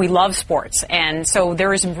 we love sports. And so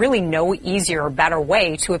there is really no easier or better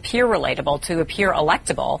way to appear relatable, to appear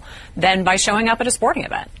electable, than by showing up at a sporting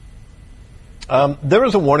event. There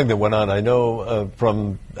was a warning that went on, I know,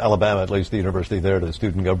 from Alabama, at least the university there, to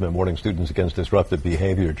student government warning students against disruptive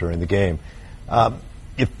behavior during the game.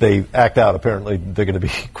 If they act out, apparently they're going to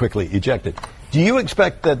be quickly ejected. Do you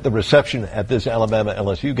expect that the reception at this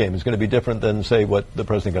Alabama-LSU game is going to be different than, say, what the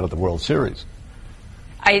president got at the World Series?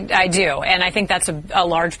 I do, and I think that's a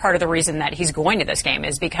large part of the reason that he's going to this game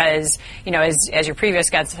is because, as your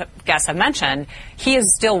previous guests have mentioned, he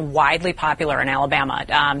is still widely popular in Alabama.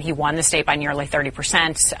 He won the state by nearly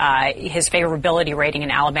 30%. His favorability rating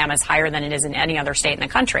in Alabama is higher than it is in any other state in the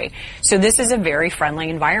country. So this is a very friendly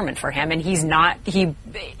environment for him, and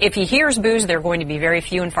if he hears boos, they're going to be very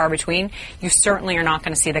few and far between. You certainly are not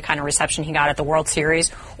going to see the kind of reception he got at the World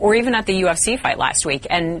Series or even at the UFC fight last week,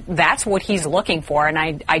 and that's what he's looking for, and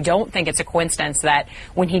I don't think it's a coincidence that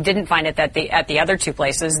when he didn't find it at the other two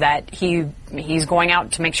places that he's going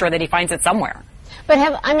out to make sure that he finds it somewhere.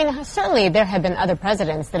 But certainly there have been other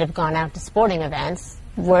presidents that have gone out to sporting events.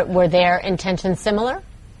 Were their intentions similar?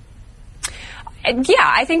 Yeah,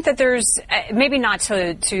 I think that there's maybe not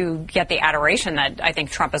to get the adoration that I think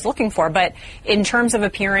Trump is looking for, but in terms of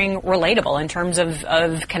appearing relatable, in terms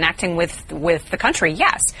of connecting with the country,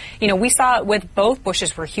 yes. We saw it with both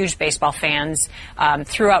Bushes were huge baseball fans,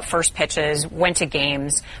 threw out first pitches, went to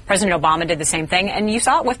games. President Obama did the same thing, and you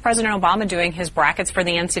saw it with President Obama doing his brackets for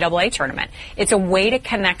the NCAA tournament. It's a way to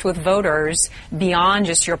connect with voters beyond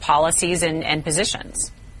just your policies and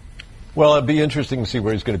positions. Well, it'd be interesting to see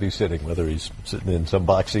where he's going to be sitting, whether he's sitting in some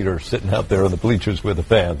box seat or sitting out there on the bleachers with the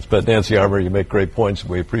fans. But Nancy Armour, you make great points, and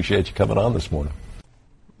we appreciate you coming on this morning.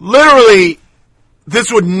 Literally,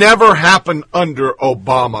 this would never happen under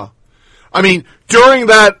Obama. I mean, during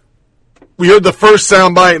that, we heard the first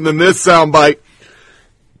soundbite and then this soundbite.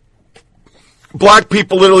 Black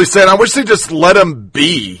people literally saying, I wish they just let him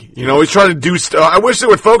be. He's trying to do stuff. I wish they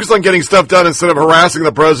would focus on getting stuff done instead of harassing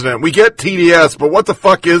the president. We get TDS, but what the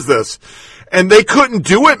fuck is this? And they couldn't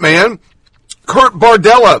do it, man. Kurt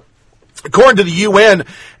Bardella, according to the UN,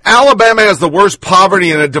 Alabama has the worst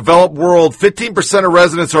poverty in a developed world. 15% of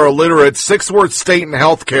residents are illiterate. 6th worst state in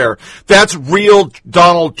health care. That's real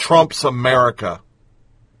Donald Trump's America.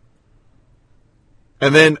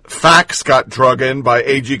 And then facts got drug in by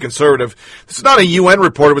AG Conservative. This is not a UN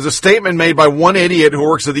report. It was a statement made by one idiot who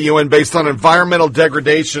works at the UN based on environmental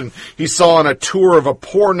degradation he saw on a tour of a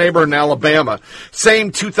poor neighbor in Alabama. Same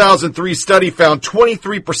 2003 study found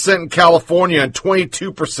 23% in California and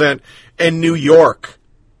 22% in New York.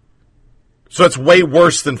 So it's way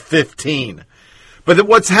worse than 15. But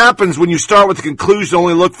what happens when you start with the conclusion,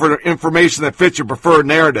 only look for information that fits your preferred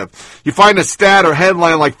narrative. You find a stat or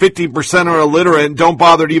headline like 50% are illiterate and don't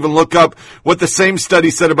bother to even look up what the same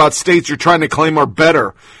study said about states you're trying to claim are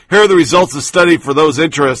better. Here are the results of the study for those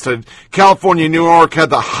interested. California and New York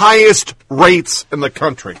had the highest rates in the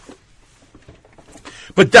country.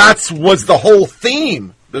 But that was the whole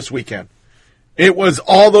theme this weekend. It was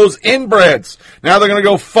all those inbreds. Now they're going to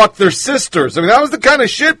go fuck their sisters. I mean, that was the kind of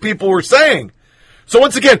shit people were saying. So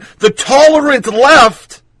once again, the tolerant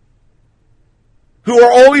left, who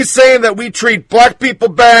are always saying that we treat black people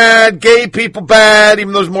bad, gay people bad,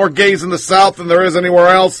 even though there's more gays in the South than there is anywhere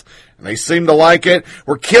else, and they seem to like it.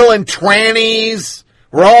 We're killing trannies.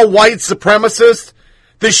 We're all white supremacists.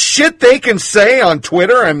 The shit they can say on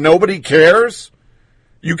Twitter and nobody cares,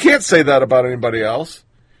 you can't say that about anybody else.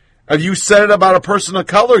 If you said it about a person of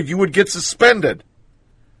color, you would get suspended.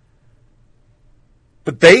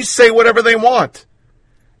 But they say whatever they want.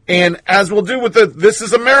 And as we'll do with This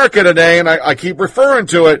Is America today, and I keep referring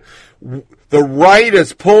to it, the right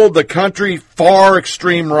has pulled the country far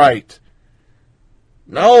extreme right.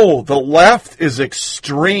 No, the left is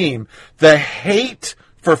extreme. The hate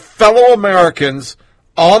for fellow Americans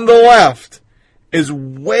on the left is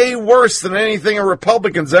way worse than anything a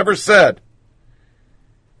Republican's ever said.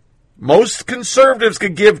 Most conservatives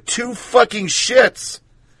could give two fucking shits.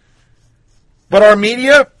 But our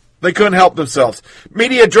media, they couldn't help themselves.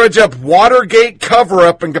 Media dredge up Watergate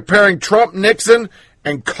cover-up and comparing Trump, Nixon,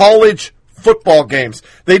 and college football games.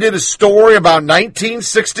 They did a story about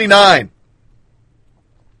 1969.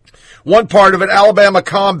 One part of it, Alabama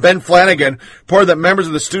comm Ben Flanagan, reported that members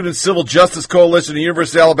of the Student Civil Justice Coalition at the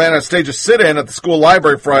University of Alabama staged a sit-in at the school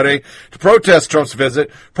library Friday to protest Trump's visit.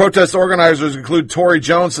 Protest organizers include Tory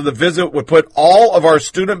Jones, so the visit would put all of our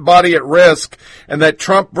student body at risk, and that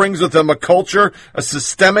Trump brings with him a culture of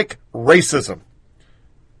systemic racism.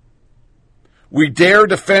 We dare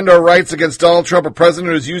defend our rights against Donald Trump, a president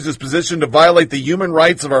who has used his position to violate the human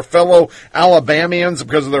rights of our fellow Alabamians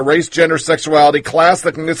because of their race, gender, sexuality, class,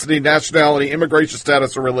 ethnicity, nationality, immigration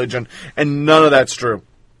status, or religion. And none of that's true.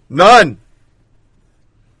 None.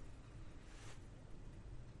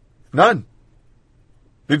 None.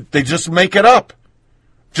 They just make it up.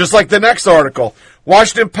 Just like the next article.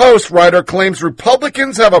 Washington Post writer claims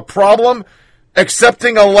Republicans have a problem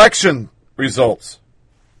accepting election results.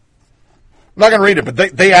 I'm not going to read it,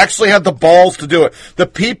 but they actually have the balls to do it. The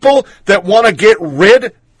people that want to get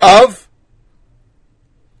rid of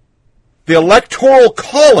the Electoral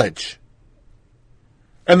College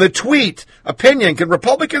and the tweet, opinion, can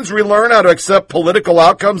Republicans relearn how to accept political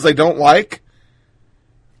outcomes they don't like?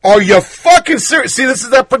 Are you fucking serious? See, this is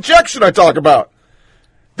that projection I talk about.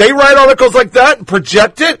 They write articles like that and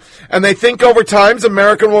project it, and they think over time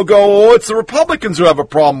American will go, oh, it's the Republicans who have a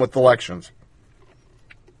problem with elections.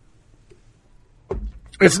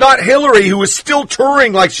 It's not Hillary, who is still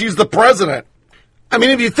touring like she's the president. I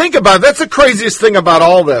mean, if you think about it, that's the craziest thing about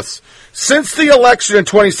all this. Since the election in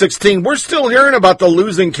 2016, we're still hearing about the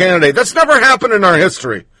losing candidate. That's never happened in our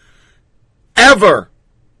history. Ever.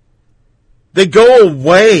 They go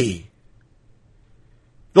away.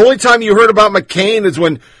 The only time you heard about McCain is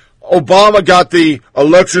when Obama got the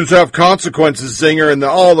elections have consequences zinger and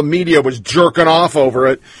all the media was jerking off over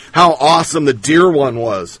it, how awesome the deer one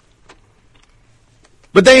was.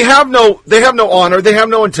 But they have no honor. They have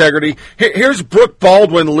no integrity. Here's Brooke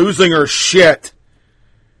Baldwin losing her shit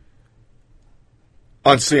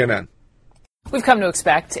on CNN. We've come to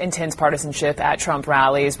expect intense partisanship at Trump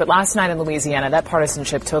rallies, but last night in Louisiana, that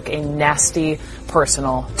partisanship took a nasty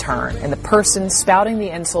personal turn. And the person spouting the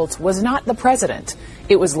insults was not the president.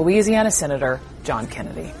 It was Louisiana Senator John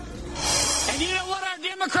Kennedy. And you know what our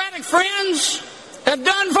Democratic friends have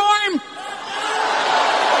done for him?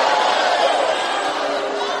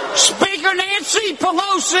 Speaker Nancy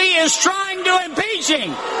Pelosi is trying to impeach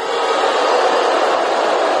him.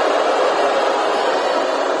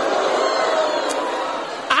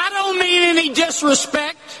 I don't mean any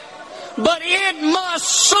disrespect, but it must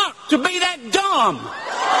suck to be that dumb.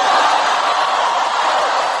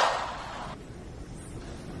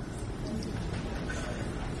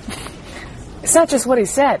 It's not just what he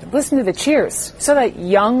said. Listen to the cheers. So that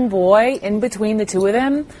young boy in between the two of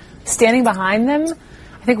them, standing behind them,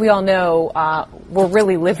 I think we all know we're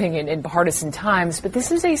really living in partisan times, but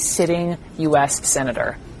this is a sitting U.S.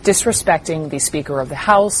 senator disrespecting the Speaker of the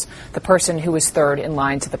House, the person who is third in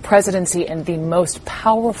line to the presidency, and the most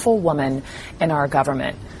powerful woman in our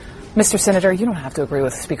government. Mr. Senator, you don't have to agree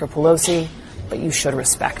with Speaker Pelosi, but you should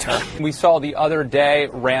respect her. We saw the other day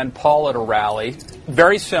Rand Paul at a rally,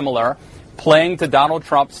 very similar, playing to Donald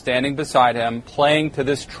Trump standing beside him, playing to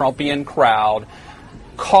this Trumpian crowd.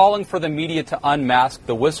 calling for the media to unmask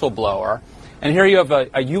the whistleblower. And here you have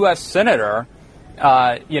a U.S. senator,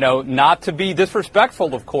 not to be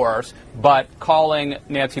disrespectful, of course, but calling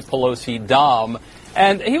Nancy Pelosi dumb.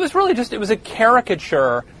 And he was really it was a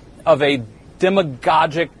caricature of a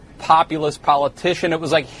demagogic populist politician. It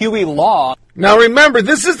was like Huey Long. Now remember,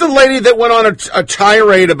 this is the lady that went on a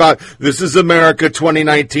tirade about this is America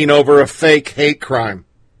 2019 over a fake hate crime.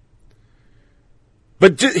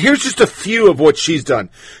 But here's just a few of what she's done.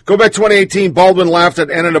 Go back to 2018, Baldwin laughed at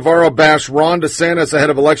Ana Navarro bash Ron DeSantis ahead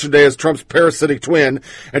of Election Day as Trump's parasitic twin,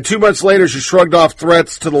 and 2 months later she shrugged off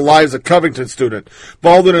threats to the lives of Covington student.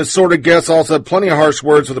 Baldwin and assorted guests also had plenty of harsh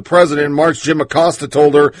words with the president. In March, Jim Acosta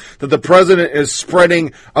told her that the president is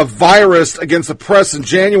spreading a virus against the press. In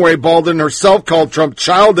January, Baldwin herself called Trump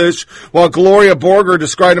childish, while Gloria Borger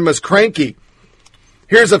described him as cranky.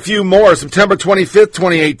 Here's a few more. September 25th,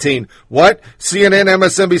 2018. What? CNN,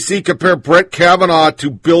 MSNBC compare Brett Kavanaugh to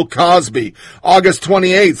Bill Cosby. August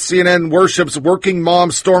 28th, CNN worships working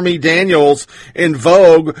mom Stormy Daniels in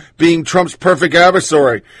Vogue being Trump's perfect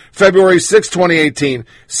adversary. February 6, 2018.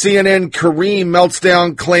 CNN Kareem melts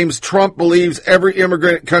down, claims Trump believes every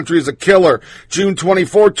immigrant country is a killer. June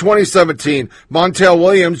 24, 2017. Montel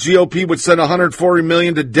Williams, GOP would send $140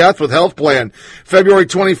 million to death with health plan. February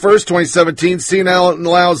 21st, 2017. CNN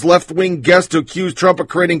allows left-wing guests to accuse Trump of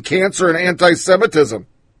creating cancer and anti-Semitism.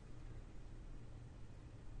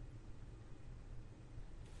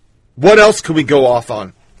 What else could we go off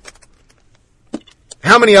on?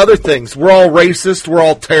 How many other things? We're all racist. We're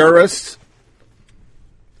all terrorists.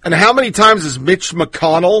 And how many times has Mitch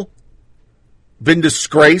McConnell been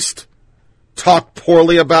disgraced, talked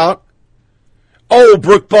poorly about? Oh,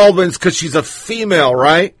 Brooke Baldwin's because she's a female,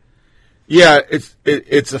 right? Yeah,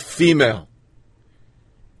 it's a female.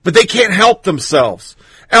 But they can't help themselves.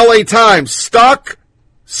 LA Times,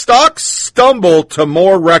 stocks stumble to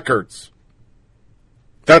more records.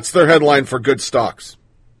 That's their headline for good stocks.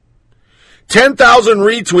 10,000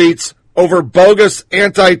 retweets over bogus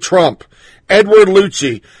anti-Trump. Edward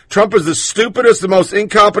Lucci. Trump is the stupidest, the most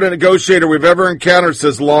incompetent negotiator we've ever encountered,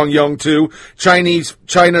 says Long Yong Tu,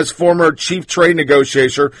 China's former chief trade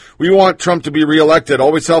negotiator. We want Trump to be reelected.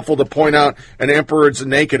 Always helpful to point out an emperor's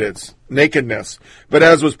nakedness. But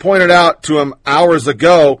as was pointed out to him hours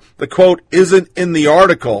ago, the quote isn't in the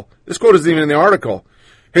article. This quote isn't even in the article.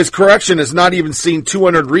 His correction has not even seen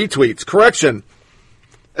 200 retweets. Correction.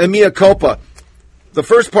 And mea culpa. The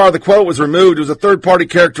first part of the quote was removed. It was a third-party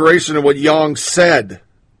characterization of what Yang said.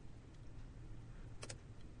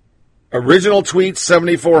 Original tweet,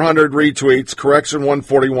 7,400 retweets. Correction,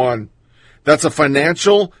 141. That's a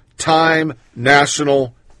Financial Times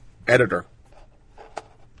national editor.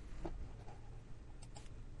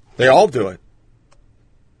 They all do it.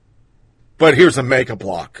 But here's a mega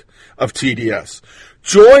block of TDS.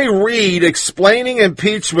 Joy Reid explaining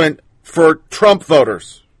impeachment for Trump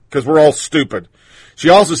voters, because we're all stupid. She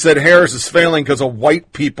also said Harris is failing because of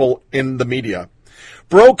white people in the media.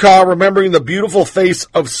 Brokaw remembering the beautiful face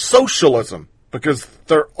of socialism, because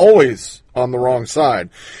they're always on the wrong side.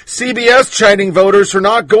 CBS chiding voters for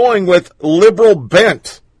not going with liberal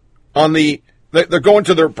bent on they're going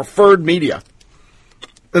to their preferred media.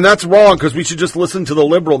 And that's wrong, because we should just listen to the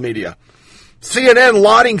liberal media. CNN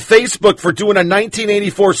lauding Facebook for doing a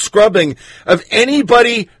 1984 scrubbing of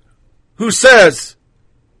anybody who says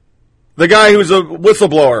the guy who's a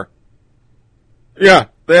whistleblower. Yeah,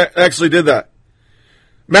 they actually did that.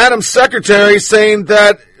 Madam Secretary saying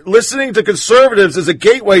that listening to conservatives is a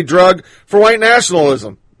gateway drug for white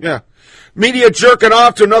nationalism. Yeah. Media jerking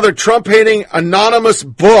off to another Trump-hating anonymous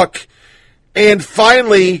book. And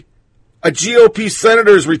finally, a GOP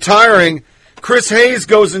senator is retiring. Chris Hayes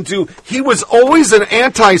goes into, he was always an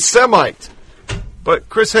anti-Semite. But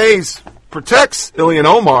Chris Hayes protects Ilhan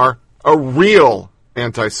Omar, a real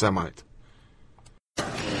anti-Semite.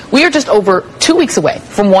 We are just over 2 weeks away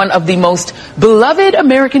from one of the most beloved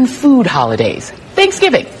American food holidays,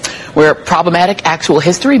 Thanksgiving, where problematic actual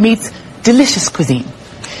history meets delicious cuisine.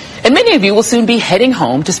 And many of you will soon be heading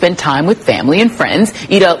home to spend time with family and friends,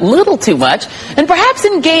 eat a little too much, and perhaps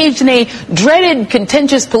engage in a dreaded,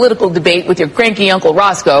 contentious political debate with your cranky Uncle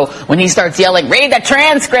Roscoe when he starts yelling, "Read the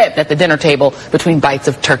transcript," at the dinner table between bites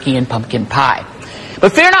of turkey and pumpkin pie.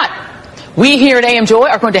 But fear not. We here at AM Joy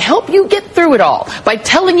are going to help you get through it all by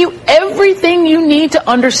telling you everything you need to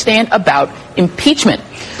understand about impeachment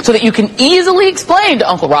so that you can easily explain to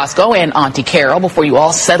Uncle Roscoe and Auntie Carol before you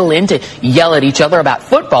all settle in to yell at each other about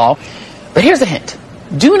football. But here's a hint.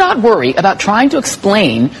 Do not worry about trying to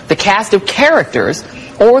explain the cast of characters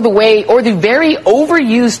or the very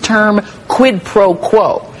overused term quid pro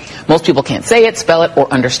quo. Most people can't say it, spell it,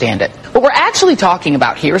 or understand it. What we're actually talking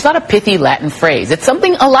about here is not a pithy Latin phrase. It's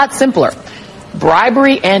something a lot simpler.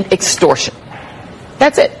 Bribery and extortion.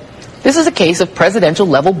 That's it. This is a case of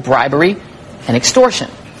presidential-level bribery and extortion.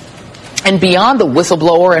 And beyond the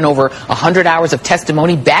whistleblower and over 100 hours of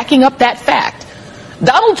testimony backing up that fact,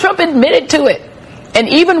 Donald Trump admitted to it and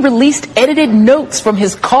even released edited notes from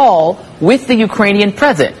his call with the Ukrainian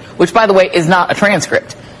president, which, by the way, is not a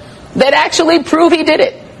transcript, that actually prove he did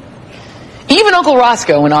it. Even Uncle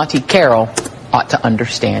Roscoe and Auntie Carol ought to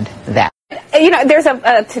understand that. You know, there's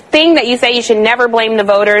a thing that you say you should never blame the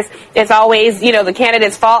voters. It's always, you know, the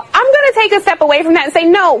candidate's fault. I'm going to take a step away from that and say,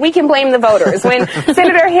 no, we can blame the voters. When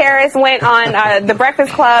Senator Harris went on The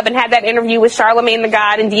Breakfast Club and had that interview with Charlamagne the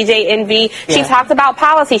God and DJ Envy, she talked about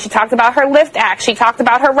policy. She talked about her LIFT Act. She talked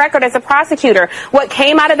about her record as a prosecutor. What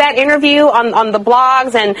came out of that interview on the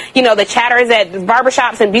blogs and, you know, the chatters at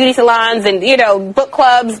barbershops and beauty salons and, you know, book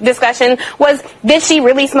clubs discussion was, did she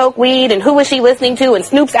really smoke weed and who was she listening to? And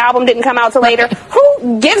Snoop's album didn't come out till later.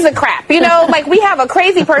 Who gives a crap? You know, like, we have a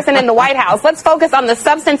crazy person in the White House. Let's focus on the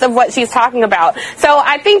substance of what she's talking about. So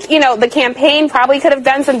I think, you know, the campaign probably could have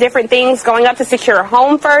done some different things going up to secure a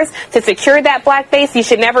home first, to secure that black base. You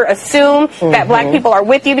should never assume that black people are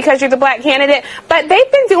with you because you're the black candidate. But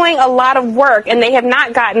they've been doing a lot of work, and they have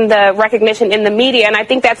not gotten the recognition in the media. And I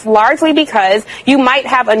think that's largely because you might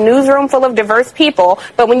have a newsroom full of diverse people,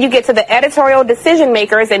 but when you get to the editorial decision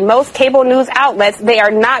makers in most cable news outlets, they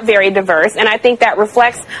are not very diverse. And I think that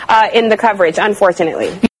reflects in the coverage,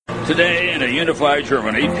 unfortunately. Today, in a unified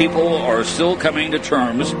Germany, people are still coming to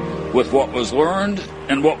terms with what was learned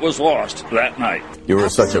and what was lost that night. You were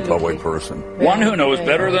such a public person. One who knows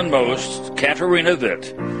better than most, Katharina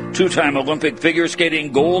Witt, two-time Olympic figure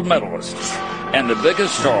skating gold medalist, and the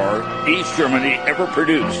biggest star East Germany ever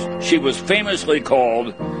produced. She was famously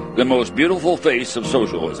called the most beautiful face of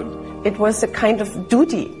socialism. It was a kind of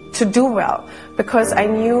duty to do well, because I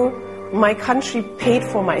knew my country paid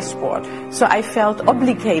for my sport. So I felt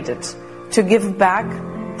obligated to give back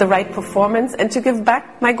the right performance and to give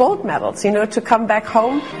back my gold medals, you know, to come back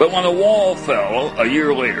home. But when the wall fell a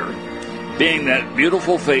year later, being that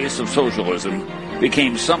beautiful face of socialism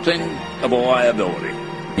became something of a liability.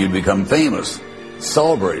 You'd become famous,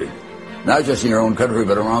 celebrated, not just in your own country,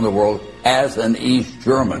 but around the world as an East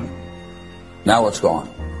German. Now it's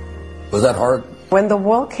gone. Was that hard? When the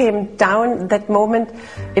wall came down, that moment,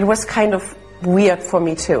 it was kind of weird for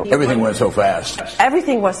me too. Everything went so fast.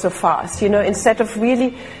 Everything was so fast, you know, instead of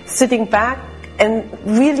really sitting back and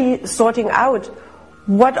really sorting out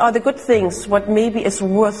what are the good things, what maybe is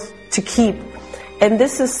worth to keep. And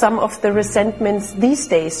this is some of the resentments these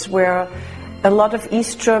days, where a lot of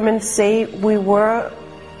East Germans say we were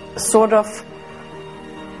sort of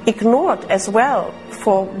ignored as well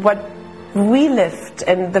for what we lived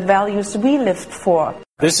and the values we lived for.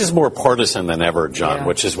 This is more partisan than ever, John,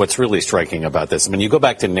 which is what's really striking about this. I mean, you go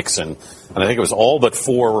back to Nixon, and I think it was all but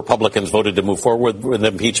 4 Republicans voted to move forward with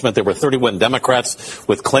impeachment. There were 31 Democrats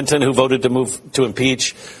with Clinton who voted to move to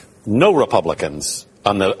impeach. No Republicans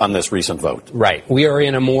on this recent vote. Right. We are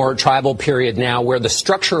in a more tribal period now where the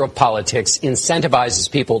structure of politics incentivizes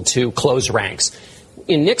people to close ranks.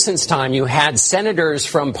 In Nixon's time, you had senators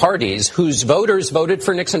from parties whose voters voted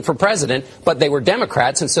for Nixon for president, but they were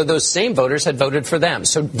Democrats, and so those same voters had voted for them.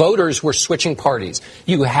 So voters were switching parties.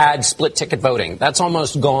 You had split-ticket voting. That's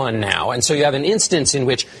almost gone now. And so you have an instance in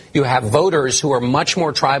which you have voters who are much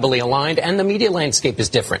more tribally aligned, and the media landscape is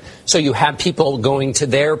different. So you have people going to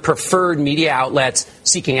their preferred media outlets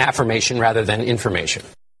seeking affirmation rather than information.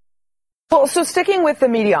 Well, so sticking with the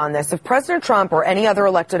media on this, if President Trump or any other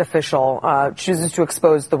elected official chooses to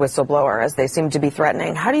expose the whistleblower, as they seem to be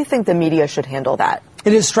threatening, how do you think the media should handle that?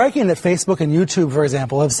 It is striking that Facebook and YouTube, for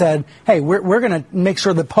example, have said, hey, we're going to make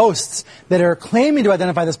sure the posts that are claiming to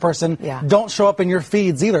identify this person don't show up in your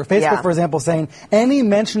feeds either. Facebook, for example, saying any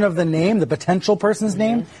mention of the name, the potential person's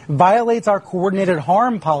name, violates our coordinated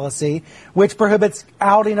harm policy, which prohibits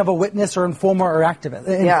outing of a witness or informant or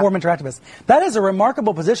activist. That is a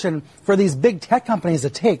remarkable position for these big tech companies to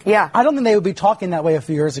take. I don't think they would be talking that way a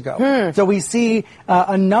few years ago. So we see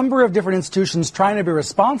a number of different institutions trying to be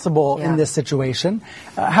responsible in this situation.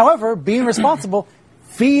 However, being responsible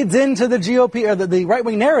feeds into the GOP or the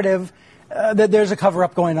right-wing narrative that there's a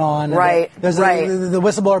cover-up going on. Right. The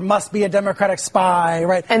whistleblower must be a Democratic spy.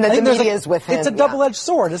 Right. And that the media is with him. It's a double-edged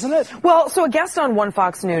sword, isn't it? Well, so a guest on one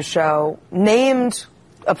Fox News show named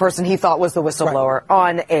a person he thought was the whistleblower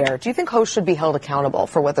on air. Do you think hosts should be held accountable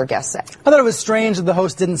for what their guests say? I thought it was strange that the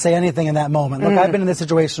host didn't say anything in that moment. Look, I've been in this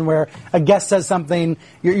situation where a guest says something,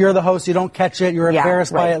 you're the host, you don't catch it, you're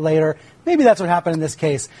embarrassed by it later. Maybe that's what happened in this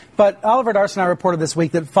case. But Oliver Darcy and I reported this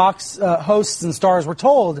week that Fox hosts and stars were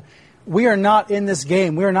told, we are not in this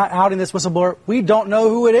game. We are not outing this whistleblower. We don't know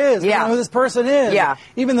who it is. We don't know who this person is.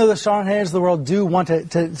 Even though the Sean Hannitys of the world do want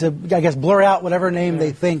to I guess, blur out whatever name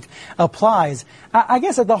they think applies. I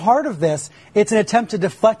guess at the heart of this, it's an attempt to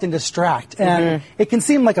deflect and distract. And it can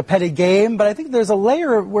seem like a petty game, but I think there's a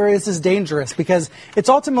layer where this is dangerous because it's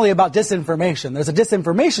ultimately about disinformation. There's a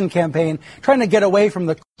disinformation campaign trying to get away from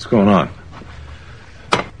the... What's going on?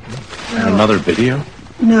 Another video?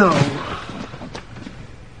 No.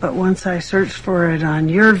 But once I searched for it on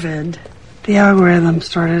your vid, the algorithm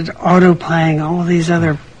started auto-playing all these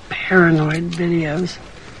other paranoid videos.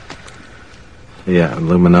 Yeah,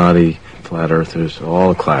 Illuminati, Flat Earthers, all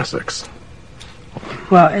the classics.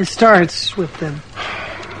 Well, it starts with the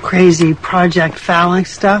crazy Project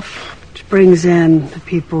Phalanx stuff, which brings in the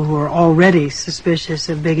people who are already suspicious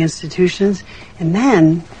of big institutions, and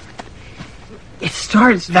then it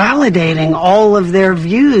starts validating all of their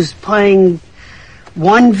views, playing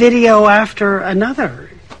one video after another.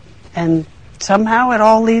 And somehow it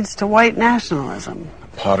all leads to white nationalism.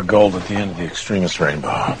 A pot of gold at the end of the extremist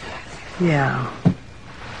rainbow. Yeah.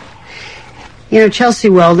 You know, Chelsea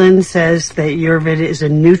Weldon says that YourVid is a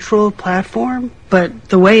neutral platform, but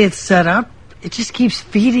the way it's set up, it just keeps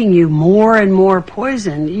feeding you more and more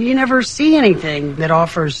poison. You never see anything that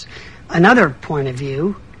offers another point of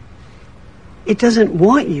view. It doesn't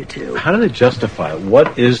want you to. How do they justify it?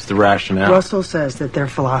 What is the rationale? Russell says that their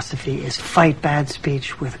philosophy is fight bad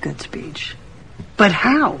speech with good speech. But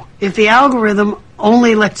how? If the algorithm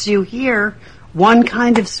only lets you hear one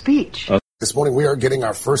kind of speech. This morning we are getting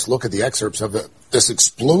our first look at the excerpts of this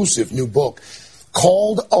explosive new book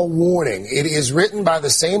called A Warning. It is written by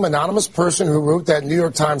the same anonymous person who wrote that New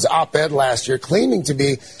York Times op-ed last year claiming to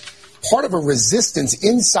be part of a resistance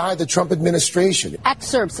inside the Trump administration.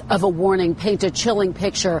 Excerpts of A Warning paint a chilling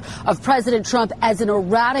picture of President Trump as an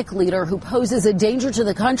erratic leader who poses a danger to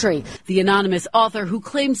the country. The anonymous author, who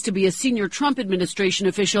claims to be a senior Trump administration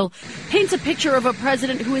official, paints a picture of a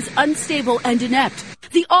president who is unstable and inept.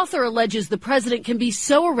 The author alleges the president can be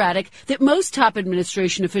so erratic that most top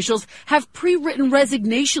administration officials have pre-written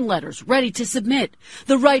resignation letters ready to submit.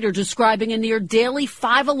 The writer describing a near daily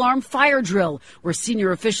 5-alarm fire drill where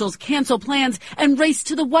senior officials cancel plans and race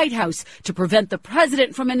to the White House to prevent the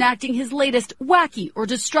president from enacting his latest wacky or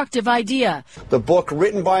destructive idea. The book,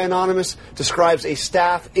 written by Anonymous, describes a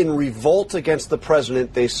staff in revolt against the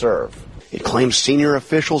president they serve. It claims senior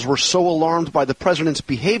officials were so alarmed by the president's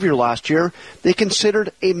behavior last year, they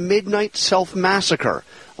considered a midnight self-massacre,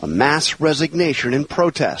 a mass resignation in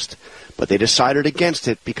protest. But they decided against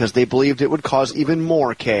it because they believed it would cause even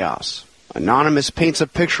more chaos. Anonymous paints a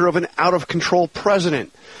picture of an out-of-control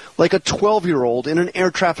president, like a 12-year-old in an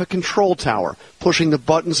air traffic control tower, pushing the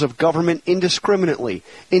buttons of government indiscriminately,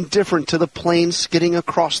 indifferent to the planes skidding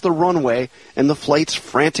across the runway and the flights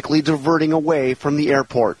frantically diverting away from the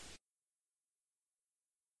airport.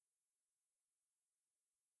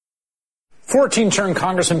 14-term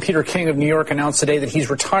Congressman Peter King of New York announced today that he's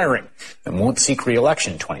retiring and won't seek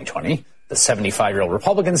re-election in 2020. The 75-year-old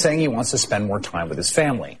Republican saying he wants to spend more time with his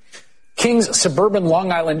family. King's suburban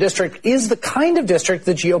Long Island district is the kind of district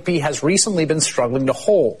the GOP has recently been struggling to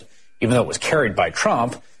hold. Even though it was carried by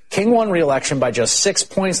Trump, King won re-election by just 6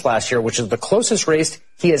 points last year, which is the closest race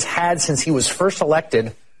he has had since he was first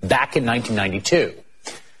elected back in 1992.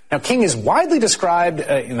 Now, King is widely described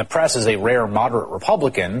in the press as a rare moderate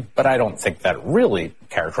Republican, but I don't think that really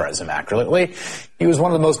characterizes him accurately. He was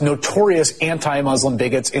one of the most notorious anti-Muslim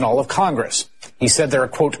bigots in all of Congress. He said there are,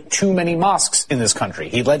 quote, too many mosques in this country.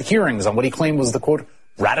 He led hearings on what he claimed was the, quote,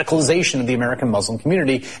 radicalization of the American Muslim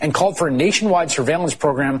community and called for a nationwide surveillance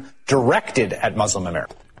program directed at Muslim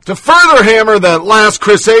Americans. To further hammer that last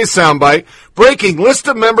Chris Hayes soundbite, breaking list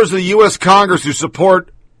of members of the U.S. Congress who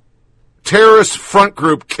support terrorist front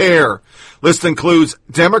group CARE. List includes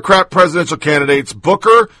Democrat presidential candidates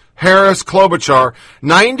Booker, Harris, Klobuchar.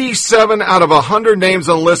 97 out of 100 names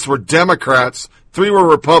on the list were Democrats. 3 were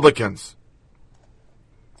Republicans.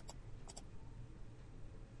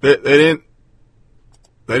 They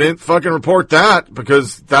didn't fucking report that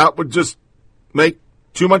because that would just make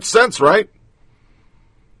too much sense, right?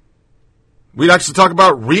 We'd actually talk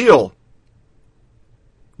about real.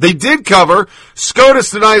 They did cover SCOTUS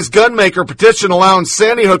denies gunmaker petition allowing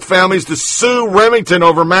Sandy Hook families to sue Remington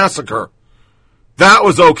over massacre. That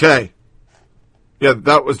was okay. Yeah,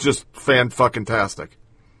 that was just fan-fucking-tastic.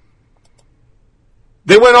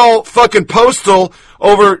 They went all fucking postal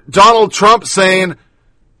over Donald Trump saying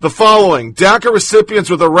the following: DACA recipients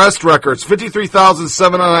with arrest records,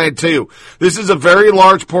 53,792. This is a very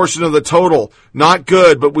large portion of the total. Not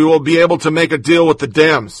good, but we will be able to make a deal with the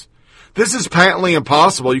Dems. This is patently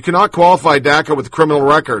impossible. You cannot qualify DACA with criminal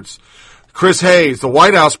records. Chris Hayes, the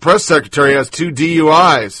White House press secretary, has 2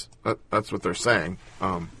 DUIs. That's what they're saying.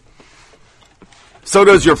 So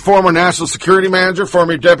does your former national security manager,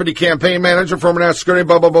 former deputy campaign manager, former national security,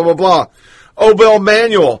 blah, blah, blah, blah, blah. Obel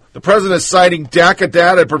Manuel, the president is citing DACA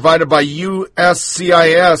data provided by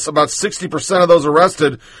USCIS. About 60% of those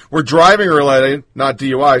arrested were driving related, not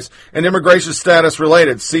DUIs, and immigration status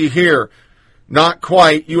related. See here. Not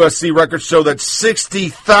quite. USC records show that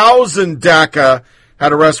 60,000 DACA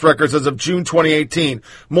had arrest records as of June 2018.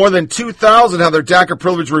 More than 2,000 had their DACA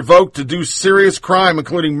privilege revoked to do serious crime,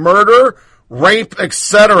 including murder, rape,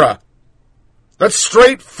 etc. That's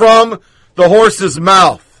straight from the horse's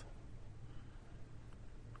mouth.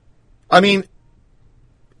 I mean,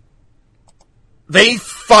 they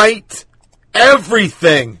fight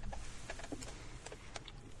everything.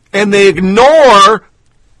 And they ignore,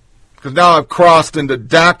 because now I've crossed into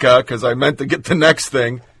DACA because I meant to get the next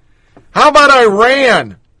thing. How about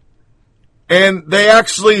Iran? And they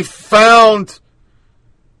actually found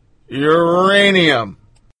uranium.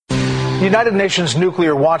 The United Nations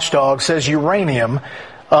nuclear watchdog says uranium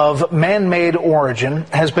of man-made origin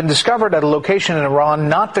has been discovered at a location in Iran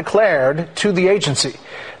not declared to the agency.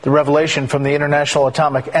 The revelation from the International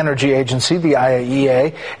Atomic Energy Agency, the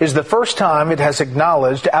IAEA, is the first time it has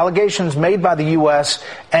acknowledged allegations made by the U.S.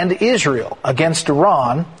 and Israel against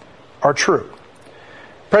Iran are true.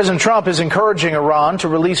 President Trump is encouraging Iran to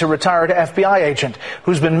release a retired FBI agent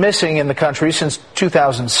who's been missing in the country since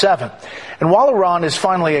 2007. And while Iran is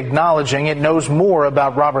finally acknowledging it knows more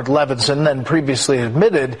about Robert Levinson than previously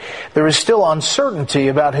admitted, there is still uncertainty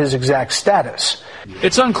about his exact status.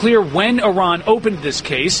 It's unclear when Iran opened this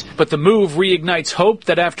case, but the move reignites hope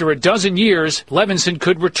that after a dozen years, Levinson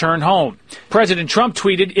could return home. President Trump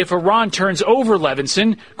tweeted if Iran turns over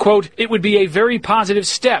Levinson, quote, it would be a very positive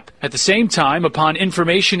step. At the same time, upon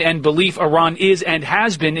information and belief Iran is and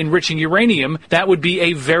has been enriching uranium, that would be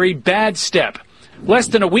a very bad step. Less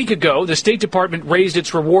than a week ago, the State Department raised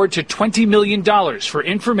its reward to $20 million for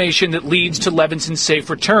information that leads to Levinson's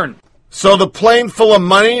safe return. So the plane full of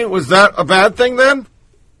money, was that a bad thing then?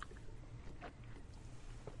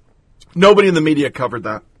 Nobody in the media covered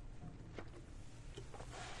that.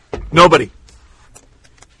 Nobody.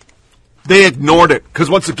 They ignored it.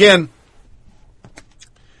 Because once again,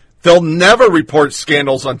 they'll never report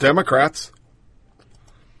scandals on Democrats.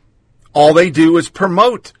 All they do is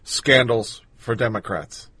promote scandals for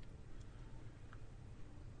Democrats.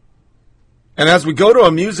 And as we go to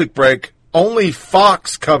a music break, only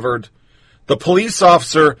Fox covered the police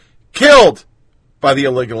officer killed by the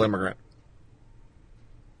illegal immigrant.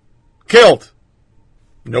 Killed.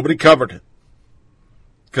 Nobody covered it.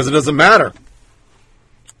 Because it doesn't matter.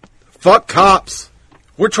 Fuck cops.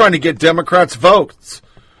 We're trying to get Democrats' votes.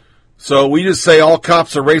 So we just say all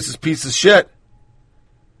cops are racist pieces of shit.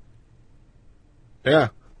 Yeah.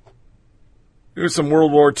 Here's some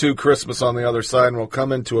World War II Christmas on the other side, and we'll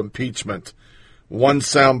come into impeachment. One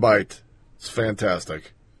soundbite. It's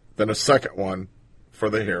fantastic. Then a second one for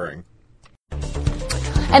the hearing.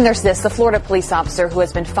 And there's this. The Florida police officer who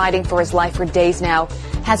has been fighting for his life for days now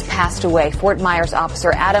has passed away. Fort Myers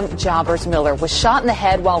officer Adam Jobbers Miller was shot in the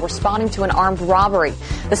head while responding to an armed robbery.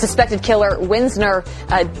 The suspected killer, Winsner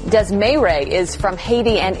Desmarais, is from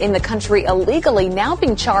Haiti and in the country illegally, now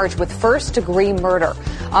being charged with first-degree murder.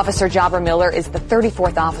 Officer Jobber Miller is the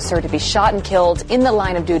 34th officer to be shot and killed in the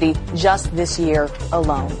line of duty just this year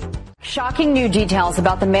alone. Shocking new details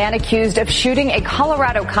about the man accused of shooting a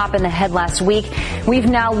Colorado cop in the head last week. We've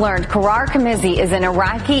now learned Karar Kamizi is an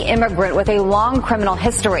Iraqi immigrant with a long criminal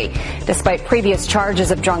history. Despite previous charges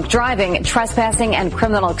of drunk driving, trespassing, and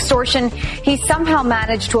criminal extortion, he somehow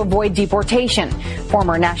managed to avoid deportation.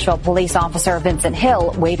 Former Nashville police officer Vincent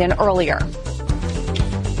Hill weighed in earlier.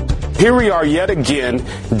 Here we are yet again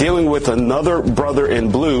dealing with another brother in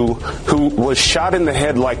blue who was shot in the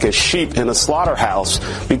head like a sheep in a slaughterhouse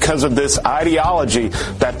because of this ideology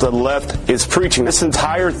that the left is preaching. This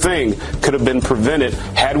entire thing could have been prevented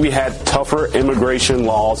had we had tougher immigration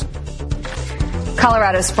laws.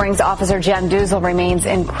 Colorado Springs officer Jem Duzel remains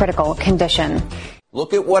in critical condition.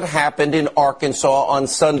 Look at what happened in Arkansas on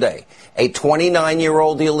Sunday. A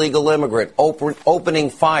 29-year-old illegal immigrant opening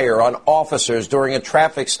fire on officers during a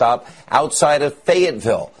traffic stop outside of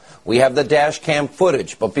Fayetteville. We have the dash cam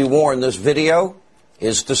footage, but be warned, this video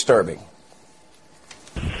is disturbing.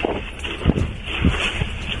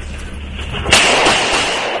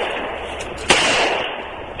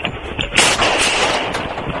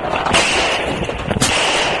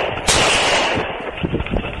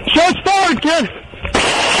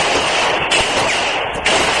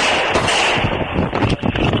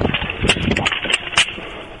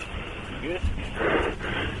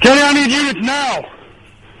 need units now.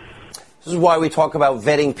 This is why we talk about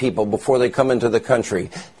vetting people before they come into the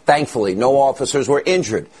country. Thankfully, no officers were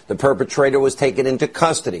injured. The perpetrator was taken into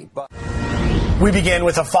custody. We begin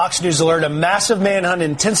with a Fox News alert. A massive manhunt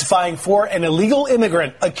intensifying for an illegal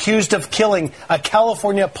immigrant accused of killing a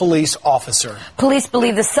California police officer. Police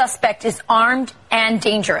believe the suspect is armed and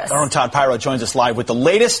dangerous. Our own Todd Pyro joins us live with the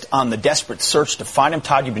latest on the desperate search to find him.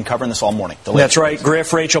 Todd, you've been covering this all morning. That's right,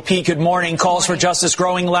 Griff, Rachel, Pete, good morning. Calls for justice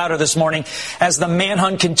growing louder this morning as the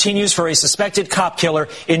manhunt continues for a suspected cop killer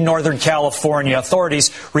in Northern California. Authorities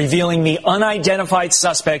revealing the unidentified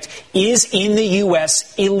suspect is in the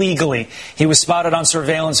U.S. illegally. He was spotted on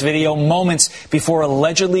surveillance video moments before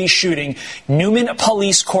allegedly shooting Newman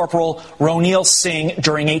Police Corporal Ronil Singh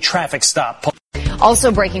during a traffic stop.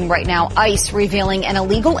 Also breaking right now, ICE revealing an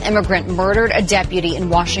illegal immigrant murdered a deputy in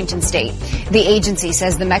Washington state. The agency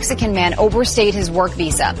says the Mexican man overstayed his work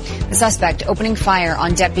visa. The suspect opening fire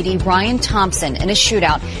on Deputy Ryan Thompson in a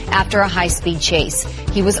shootout after a high-speed chase.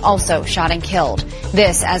 He was also shot and killed.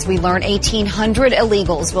 This, as we learn, 1,800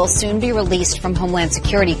 illegals will soon be released from Homeland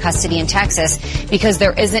Security custody in Texas because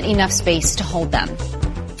there isn't enough space to hold them.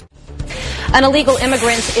 An illegal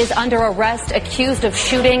immigrant is under arrest accused of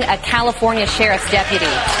shooting a California sheriff's deputy.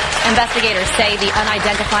 Investigators say the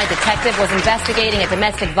unidentified detective was investigating a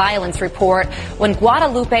domestic violence report when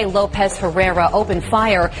Guadalupe Lopez Herrera opened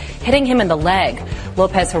fire, hitting him in the leg.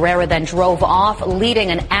 Lopez Herrera then drove off,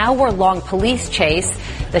 leading an hour-long police chase.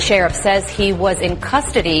 The sheriff says he was in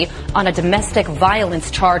custody on a domestic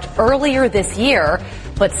violence charge earlier this year,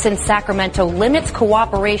 but since Sacramento limits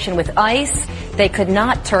cooperation with ICE, they could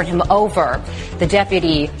not turn him over. The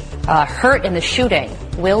deputy hurt in the shooting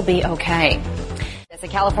will be okay. The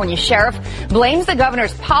California sheriff blames the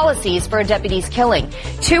governor's policies for a deputy's killing.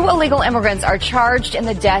 2 illegal immigrants are charged in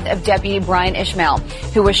the death of Deputy Brian Ishmael,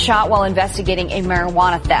 who was shot while investigating a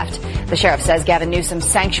marijuana theft. The sheriff says Gavin Newsom's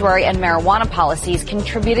sanctuary and marijuana policies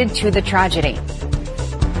contributed to the tragedy.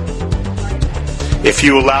 If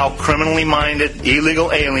you allow criminally minded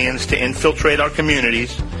illegal aliens to infiltrate our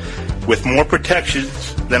communities with more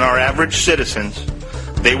protections than our average citizens,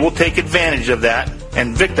 they will take advantage of that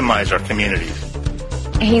and victimize our communities.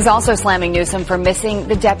 He's also slamming Newsom for missing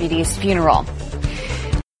the deputy's funeral.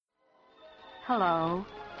 Hello,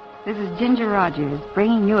 this is Ginger Rogers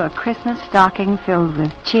bringing you a Christmas stocking filled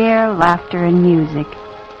with cheer, laughter, and music.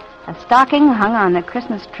 A stocking hung on the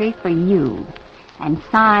Christmas tree for you and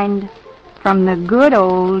signed from the good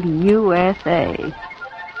old USA.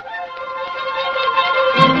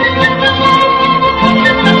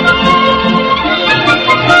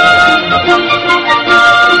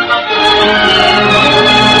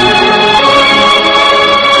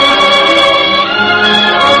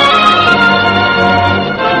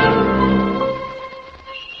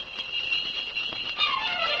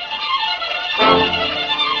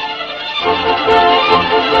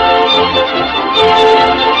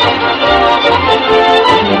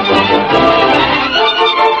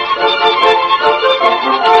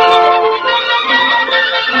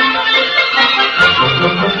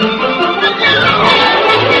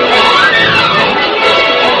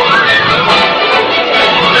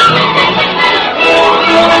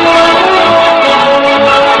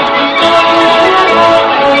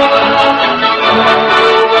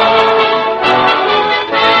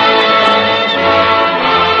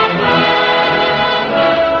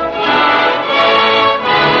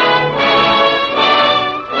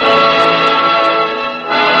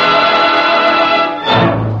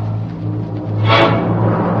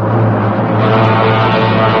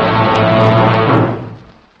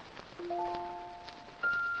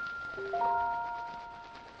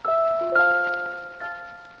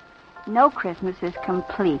 No Christmas is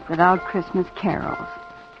complete without Christmas carols.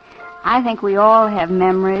 I think we all have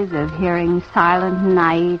memories of hearing Silent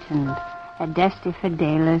Night and Adeste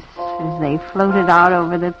Fidelis as they floated out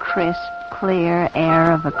over the crisp, clear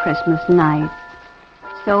air of a Christmas night.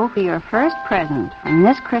 So for your first present from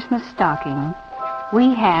this Christmas stocking,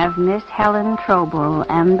 we have Miss Helen Trobel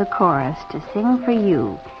and the chorus to sing for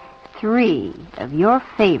you 3 of your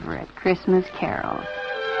favorite Christmas carols.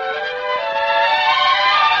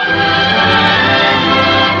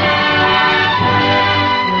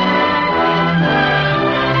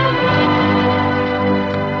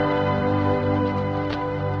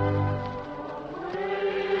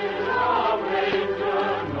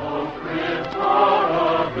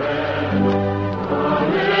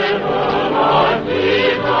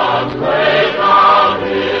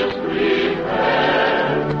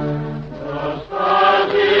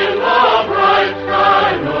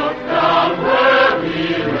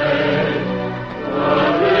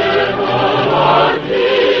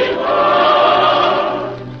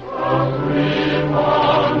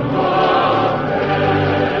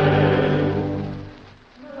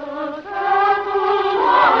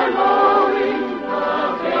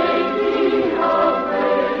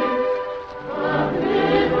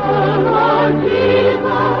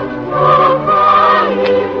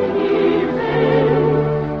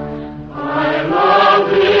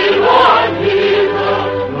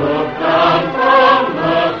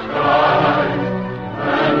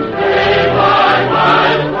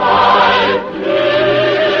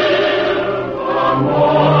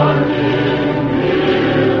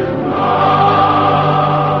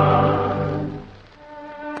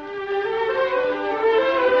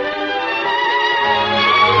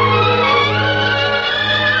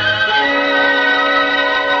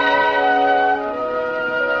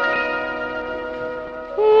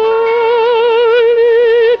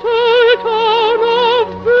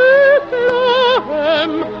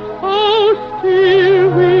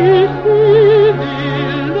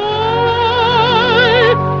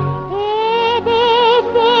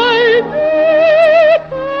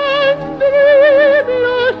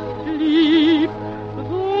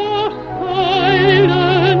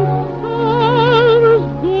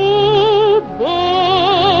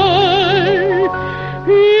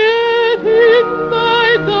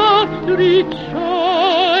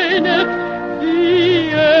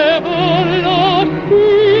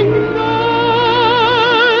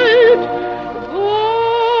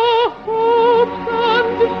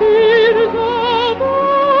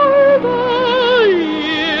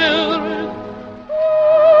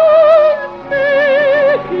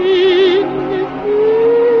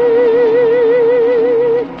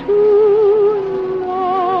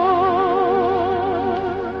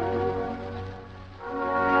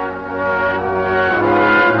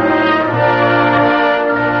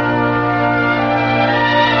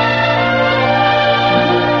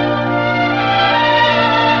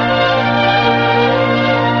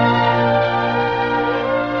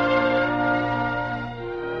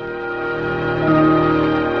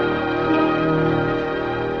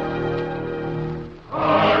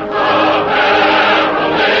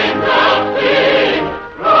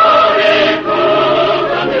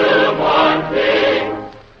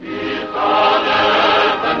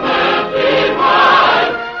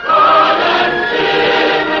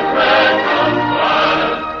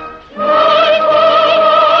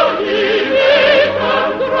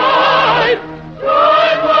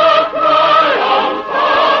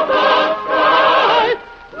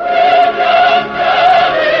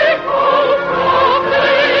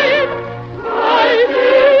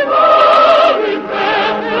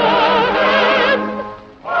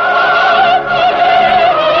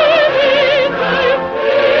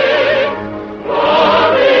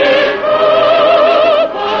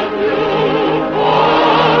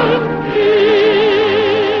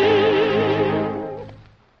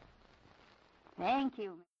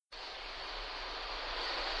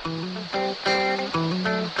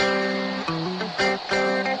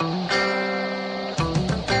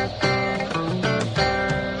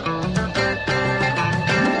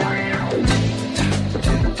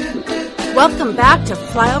 Welcome back to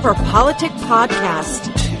Flyover Politic Podcast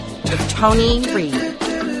with Tony Reed.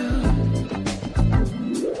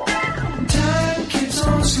 Time keeps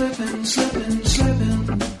on slipping, slipping,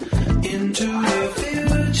 slipping into the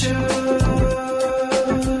future.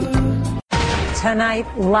 Tonight,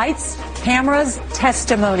 lights, cameras,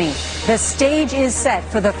 testimony. The stage is set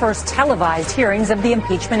for the first televised hearings of the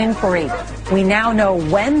impeachment inquiry. We now know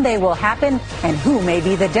when they will happen and who may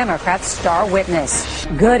be the Democrats' star witness.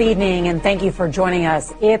 Good evening, and thank you for joining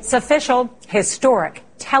us. It's official, historic,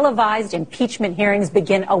 televised impeachment hearings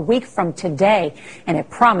begin a week from today, and it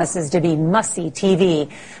promises to be must-see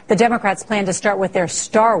TV. The Democrats plan to start with their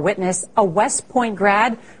star witness, a West Point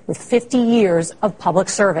grad with 50 years of public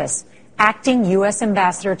service. Acting U.S.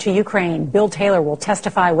 Ambassador to Ukraine, Bill Taylor, will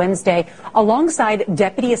testify Wednesday alongside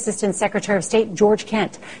Deputy Assistant Secretary of State George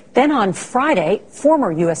Kent. Then on Friday,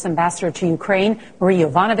 former U.S. Ambassador to Ukraine, Marie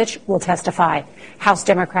Yovanovitch, will testify. House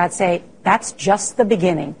Democrats say that's just the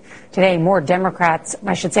beginning. Today, more of the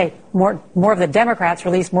Democrats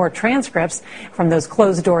released more transcripts from those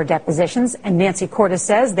closed-door depositions, and Nancy Cordes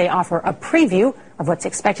says they offer a preview of what's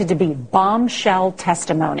expected to be bombshell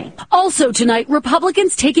testimony. Also tonight,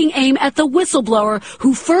 Republicans taking aim at the whistleblower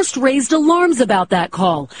who first raised alarms about that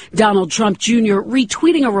call. Donald Trump Jr.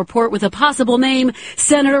 retweeting a report with a possible name,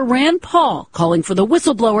 Senator Rand Paul, calling for the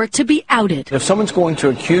whistleblower to be outed. If someone's going to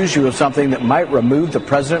accuse you of something that might remove the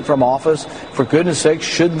president from office, for goodness sake,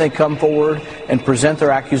 shouldn't they come forward and present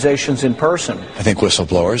their accusations in person? I think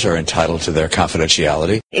whistleblowers are entitled to their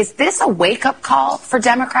confidentiality. Is this a wake-up call for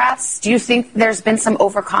Democrats? Do you think there's been some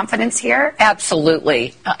overconfidence here?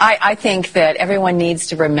 Absolutely. I think that everyone needs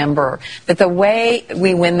to remember that the way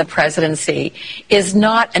we win the presidency is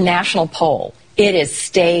not a national poll. It is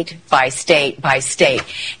state by state by state.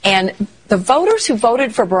 And the voters who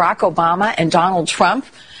voted for Barack Obama and Donald Trump,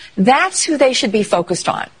 that's who they should be focused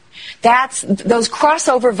on. That's those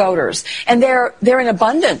crossover voters, and they're in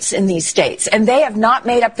abundance in these states, and they have not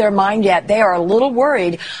made up their mind yet. They are a little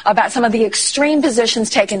worried about some of the extreme positions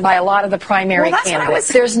taken by a lot of the primary candidates.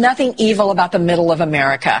 There's nothing evil about the middle of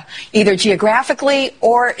America, either geographically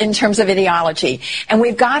or in terms of ideology, and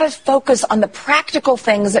we've got to focus on the practical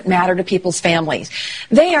things that matter to people's families.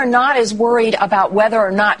 They are not as worried about whether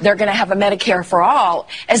or not they're going to have a Medicare for all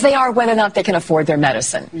as they are whether or not they can afford their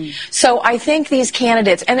medicine. So I think these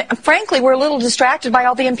candidates, and frankly, we're a little distracted by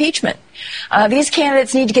all the impeachment. These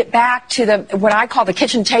candidates need to get back to what I call the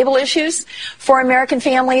kitchen table issues for American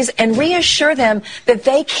families and reassure them that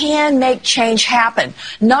they can make change happen.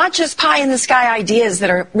 Not just pie-in-the-sky ideas that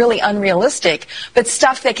are really unrealistic, but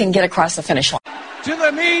stuff that can get across the finish line. To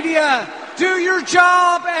the media, do your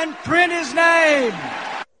job and print his name.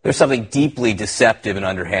 There's something deeply deceptive and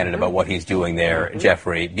underhanded about what he's doing there,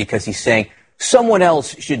 Jeffrey, because he's saying someone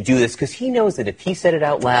else should do this because he knows that if he said it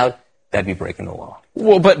out loud, that'd be breaking the law.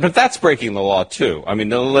 Well, but that's breaking the law too. I mean,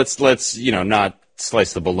 let's not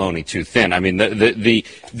slice the bologna too thin. I mean,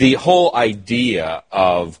 the whole idea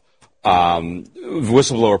of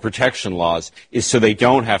whistleblower protection laws is so they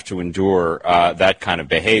don't have to endure that kind of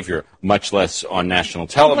behavior, much less on national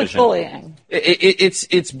television. Public bullying.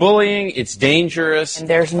 It's bullying. It's dangerous. And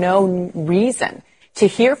there's no reason to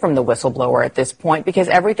hear from the whistleblower at this point, because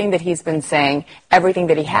everything that he's been saying, everything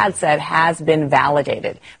that he had said has been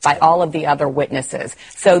validated by all of the other witnesses.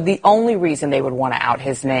 So the only reason they would want to out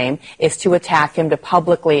his name is to attack him, to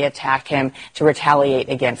publicly attack him, to retaliate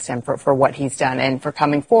against him for what he's done and for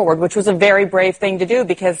coming forward, which was a very brave thing to do,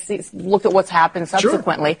 because look at what's happened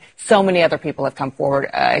subsequently. Sure. So many other people have come forward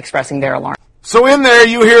expressing their alarm. So in there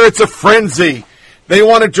you hear it's a frenzy. They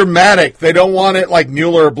want it dramatic. They don't want it like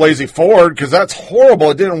Mueller or Blasey Ford, because that's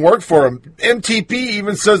horrible. It didn't work for them. MTP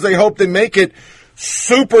even says they hope they make it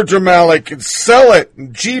super dramatic and sell it.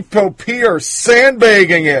 And GOP are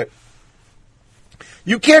sandbagging it.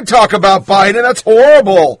 You can't talk about Biden. That's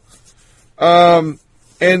horrible. And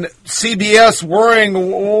CBS worrying,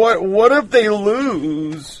 what if they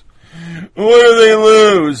lose? What if they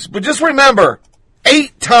lose? But just remember,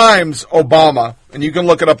 8 times Obama, and you can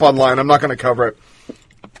look it up online. I'm not going to cover it.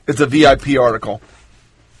 It's a VIP article.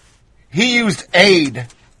 He used aid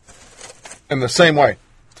in the same way,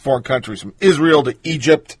 foreign countries, from Israel to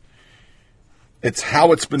Egypt. It's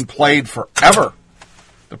how it's been played forever.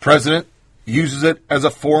 The president uses it as a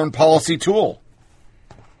foreign policy tool.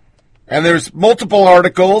 And there's multiple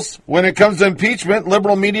articles. When it comes to impeachment,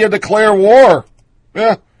 liberal media declare war.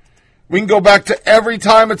 Yeah, we can go back to every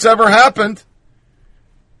time it's ever happened.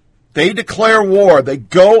 They declare war. They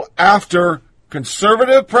go after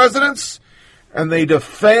conservative presidents, and they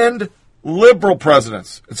defend liberal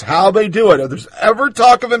presidents. It's how they do it. If there's ever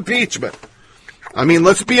talk of impeachment, I mean,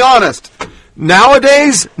 let's be honest.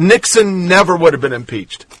 Nowadays, Nixon never would have been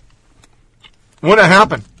impeached. Wouldn't have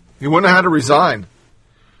happened. He wouldn't have had to resign.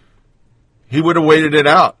 He would have waited it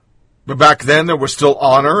out. But back then, there was still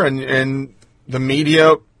honor, and the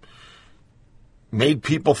media made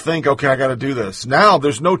people think, okay, I got to do this. Now,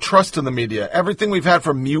 there's no trust in the media. Everything we've had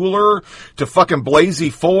from Mueller to fucking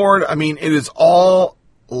Blasey Ford, I mean, it is all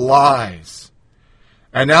lies.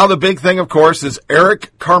 And now the big thing, of course, is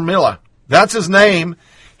Eric Carmilla. That's his name.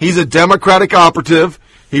 He's a Democratic operative.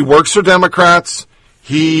 He works for Democrats.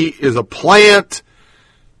 He is a plant.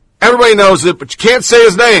 Everybody knows it, but you can't say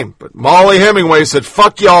his name. But Molly Hemingway said,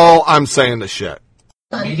 fuck y'all, I'm saying this shit.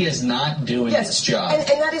 The media is not doing its job.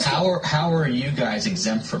 And that is how are you guys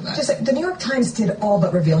exempt from that? Just, the New York Times did all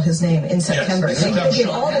but reveal his name in September. Yes, they gave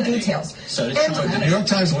all the details. So did the New York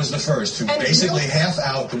Times was the first to basically half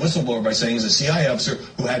out the whistleblower by saying he's a CIA officer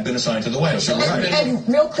who had been assigned to the White House. And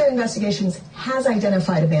Real Clear Investigations has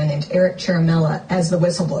identified a man named Eric Ciaramella as the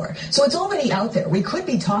whistleblower. So it's already out there. We could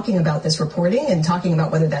be talking about this reporting and talking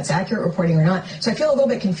about whether that's accurate reporting or not. So I feel a little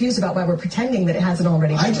bit confused about why we're pretending that it hasn't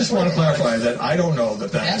already been I just want to clarify that I don't know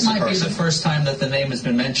that that might be the first time that the name has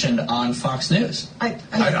been mentioned on Fox News. I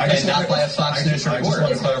just not by a Fox News reporter. I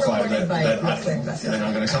just want to clarify that and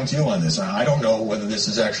I'm going to come to you on this. I don't know whether this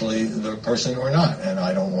is actually the person or not, and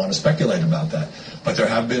I don't want to speculate about that. But there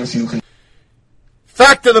have been a few.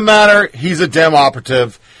 Fact of the matter, he's a Dem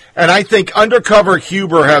operative, and I think Undercover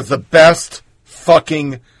Huber has the best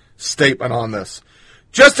fucking statement on this.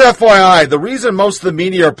 Just FYI, the reason most of the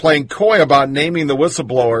media are playing coy about naming the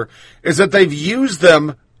whistleblower is that they've used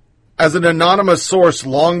them as an anonymous source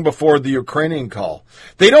long before the Ukrainian call.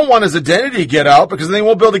 They don't want his identity to get out because they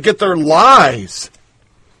won't be able to get their lies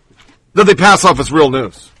that they pass off as real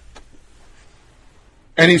news.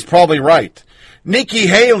 And he's probably right. Nikki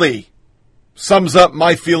Haley sums up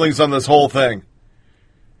my feelings on this whole thing.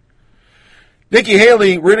 Nikki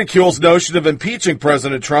Haley ridicules the notion of impeaching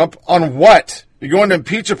President Trump on what? You're going to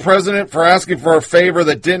impeach a president for asking for a favor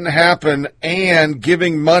that didn't happen and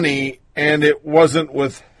giving money and it wasn't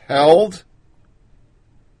withheld?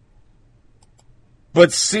 But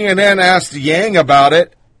CNN asked Yang about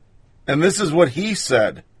it, and this is what he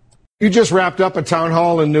said. You just wrapped up a town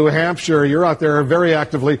hall in New Hampshire. You're out there very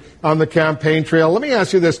actively on the campaign trail. Let me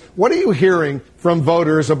ask you this. What are you hearing from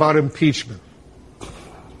voters about impeachment?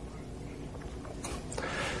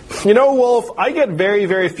 You know, Wolf, I get very,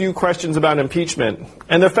 very few questions about impeachment.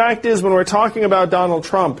 And the fact is, when we're talking about Donald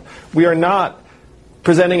Trump, we are not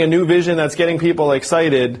presenting a new vision that's getting people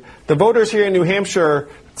excited. The voters here in New Hampshire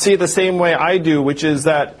see it the same way I do, which is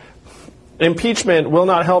that impeachment will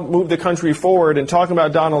not help move the country forward, and talking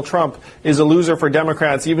about Donald Trump is a loser for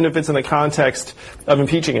Democrats, even if it's in the context of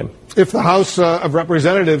impeaching him. If the House of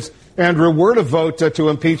Representatives, Andrew, were to vote to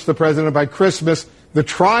impeach the president by Christmas, The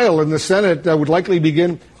trial in the Senate would likely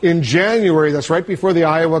begin in January. That's right before the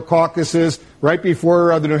Iowa caucuses, right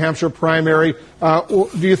before the New Hampshire primary.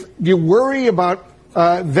 Do you worry about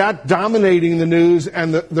that dominating the news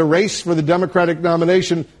and the race for the Democratic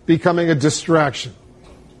nomination becoming a distraction?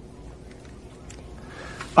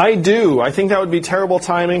 I do. I think that would be terrible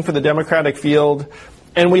timing for the Democratic field.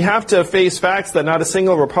 And we have to face facts that not a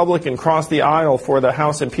single Republican crossed the aisle for the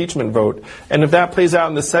House impeachment vote. And if that plays out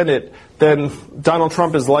in the Senate, then Donald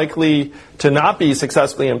Trump is likely to not be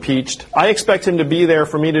successfully impeached. I expect him to be there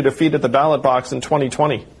for me to defeat at the ballot box in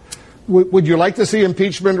 2020. Would you like to see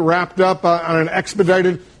impeachment wrapped up on an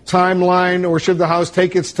expedited timeline, or should the House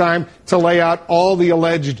take its time to lay out all the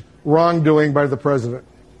alleged wrongdoing by the president?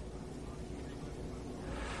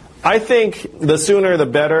 I think the sooner the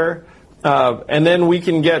better. And then we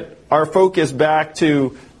can get our focus back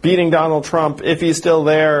to beating Donald Trump if he's still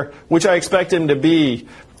there, which I expect him to be.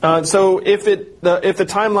 So if the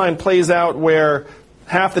timeline plays out where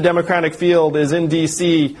half the Democratic field is in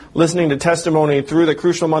D.C. listening to testimony through the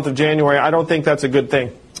crucial month of January, I don't think that's a good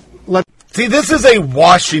thing. See, this is a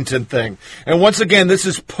Washington thing. And once again, this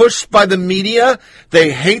is pushed by the media.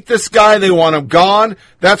 They hate this guy. They want him gone.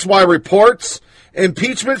 That's why reports.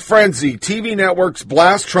 Impeachment frenzy. TV networks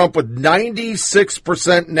blast Trump with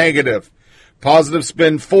 96% negative. Positive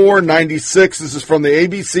spin 4, 96. This is from the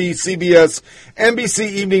ABC, CBS, NBC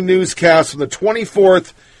Evening Newscast from the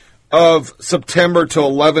 24th of September to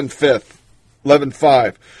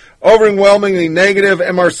 11/5. Overwhelmingly negative.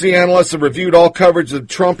 MRC analysts have reviewed all coverage of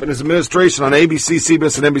Trump and his administration on ABC,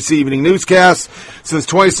 CBS, and NBC Evening Newscasts since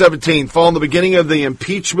 2017. Following the beginning of the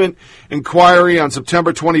impeachment inquiry on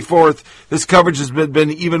September 24th, this coverage has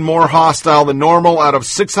been even more hostile than normal. Out of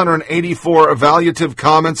 684 evaluative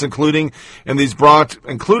comments included in these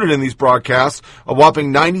broadcasts, a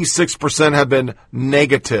whopping 96% have been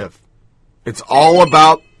negative. It's all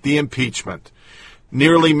about the impeachment.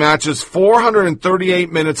 Nearly matches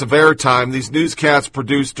 438 minutes of airtime these newscasts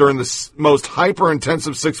produced during the most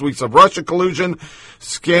hyper-intensive 6 weeks of Russia collusion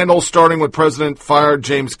scandal, starting with President-fired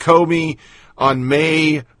James Comey on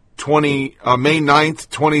May 9th,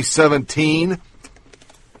 2017,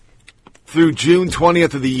 through June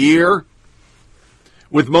 20th of the year.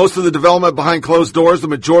 With most of the development behind closed doors, the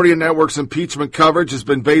majority of networks' impeachment coverage has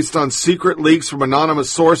been based on secret leaks from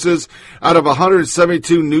anonymous sources. Out of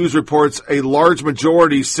 172 news reports, a large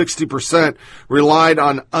majority, 60%, relied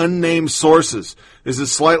on unnamed sources. This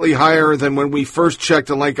is slightly higher than when we first checked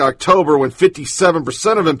in late October, when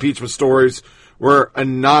 57% of impeachment stories were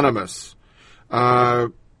anonymous.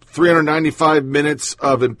 395 minutes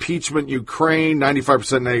of impeachment Ukraine,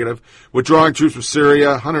 95% negative. Withdrawing troops from Syria,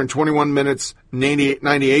 121 minutes,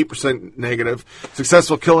 98% negative.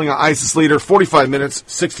 Successful killing an ISIS leader, 45 minutes,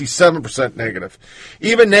 67% negative.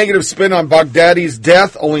 Even negative spin on Baghdadi's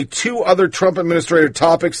death. Only 2 other Trump administrative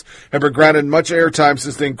topics have been granted much airtime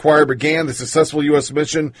since the inquiry began. The successful U.S.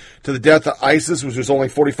 mission to the death of ISIS, which was only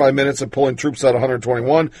 45 minutes, and pulling troops out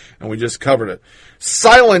 121, and we just covered it.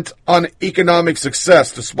 Silent on economic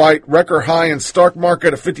success. Despite record high and stock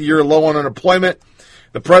market, a 50-year low on unemployment,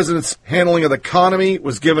 the president's handling of the economy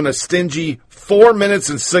was given a stingy 4 minutes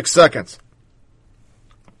and 6 seconds.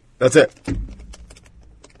 That's it.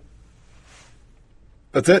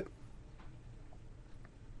 That's it.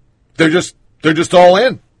 They're just all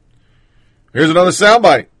in. Here's another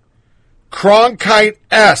soundbite.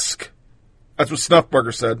 Cronkite-esque. That's what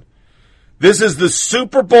Snuffburger said. This is the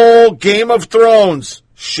Super Bowl Game of Thrones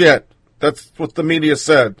shit. That's what the media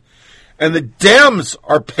said. And the Dems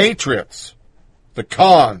are patriots. The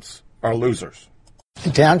cons are losers.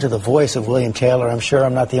 Down to the voice of William Taylor. I'm sure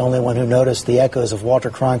I'm not the only one who noticed the echoes of Walter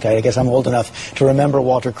Cronkite. I guess I'm old enough to remember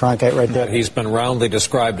Walter Cronkite right there. He's been roundly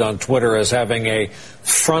described on Twitter as having a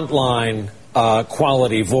frontline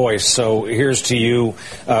quality voice. So here's to you,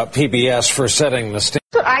 PBS, for setting the standard.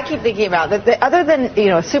 That's what I keep thinking about. That other than,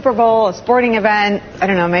 a Super Bowl, a sporting event, I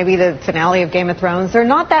don't know, maybe the finale of Game of Thrones, there are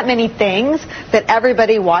not that many things that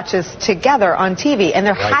everybody watches together on TV. And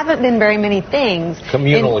there haven't been very many things.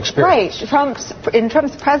 Communal experience. Right. In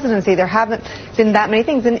Trump's presidency, there haven't been that many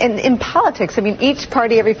things. And in politics, I mean, each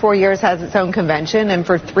party every 4 years has its own convention. And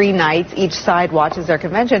for 3 nights, each side watches their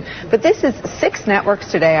convention. But this is 6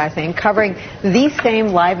 networks today, I think, covering the same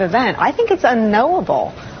live event. I think it's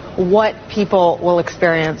unknowable what people will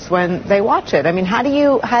experience when they watch it. I mean, how do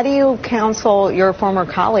you counsel your former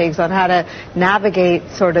colleagues on how to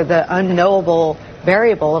navigate sort of the unknowable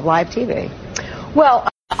variable of live TV? Well,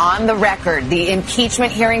 On the record, the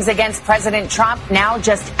impeachment hearings against President Trump now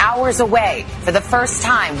just hours away. For the first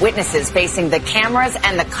time, witnesses facing the cameras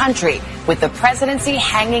and the country with the presidency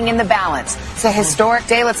hanging in the balance. It's a historic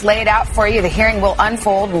day. Let's lay it out for you. The hearing will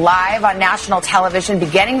unfold live on national television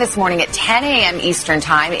beginning this morning at 10 a.m. Eastern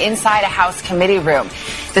Time inside a House committee room.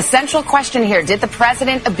 The central question here, did the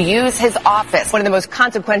president abuse his office? One of the most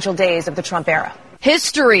consequential days of the Trump era.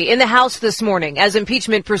 History in the House this morning as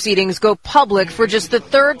impeachment proceedings go public for just the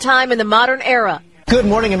third time in the modern era. Good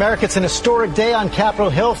morning, America. It's an historic day on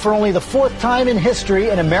Capitol Hill. For only the fourth time in history,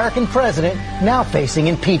 an American president now facing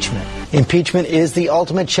impeachment. Impeachment is the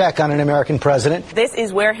ultimate check on an American president. This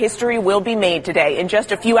is where history will be made today. In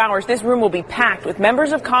just a few hours, this room will be packed with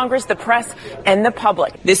members of Congress, the press, and the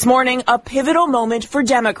public. This morning, a pivotal moment for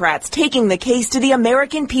Democrats taking the case to the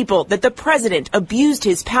American people that the president abused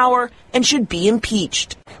his power and should be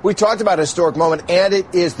impeached. We talked about a historic moment, and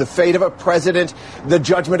it is the fate of a president, the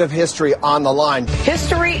judgment of history on the line.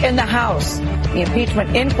 History in the House. The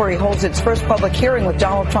impeachment inquiry holds its first public hearing with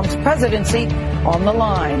Donald Trump's presidency on the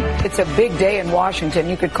line. It's a big day in Washington.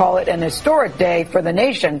 You could call it an historic day for the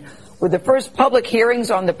nation, with the first public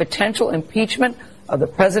hearings on the potential impeachment of the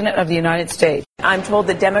President of the United States. I'm told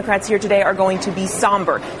that Democrats here today are going to be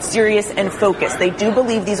somber, serious, and focused. They do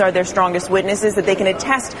believe these are their strongest witnesses, that they can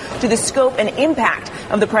attest to the scope and impact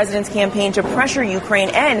of the president's campaign to pressure Ukraine.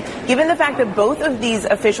 And given the fact that both of these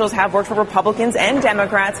officials have worked for Republicans and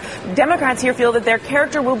Democrats here feel that their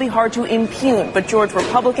character will be hard to impugn. But George,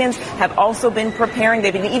 Republicans have also been preparing.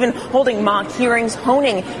 They've been even holding mock hearings,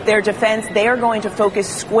 honing their defense. They are going to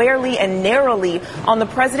focus squarely and narrowly on the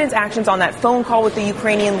president's actions on that phone call with the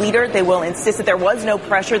Ukrainian leader. They will insist that there was no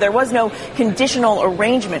pressure, there was no conditional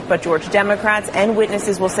arrangement. But George, Democrats and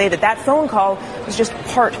witnesses will say that that phone call was just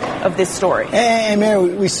part of this story. And Mayor,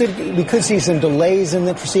 we could see some delays in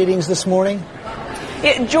the proceedings this morning.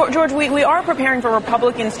 Yeah, George, we are preparing for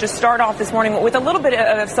Republicans to start off this morning with a little bit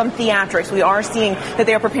of some theatrics. We are seeing that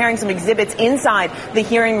they are preparing some exhibits inside the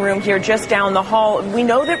hearing room here just down the hall. We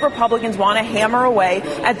know that Republicans want to hammer away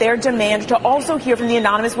at their demand to also hear from the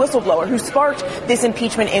anonymous whistleblower who sparked this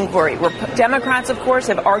impeachment inquiry. Democrats, of course,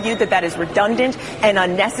 have argued that that is redundant and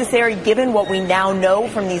unnecessary given what we now know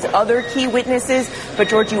from these other key witnesses. But,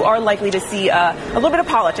 George, you are likely to see a little bit of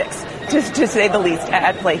politics, to say the least,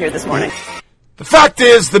 at play here this morning. The fact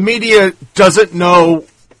is, the media doesn't know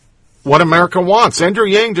what America wants. Andrew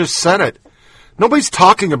Yang just said it. Nobody's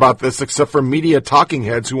talking about this except for media talking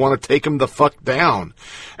heads who want to take him the fuck down.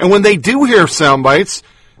 And when they do hear sound bites,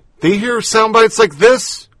 they hear sound bites like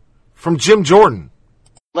this from Jim Jordan.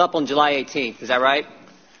 Up on July 18th, is that right?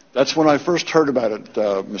 That's when I first heard about it,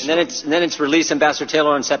 Mr. And then it's released, Ambassador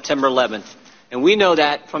Taylor, on September 11th. And we know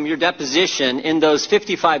that from your deposition, in those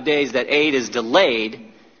 55 days that aid is delayed,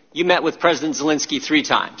 you met with President Zelensky 3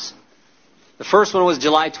 times. The first one was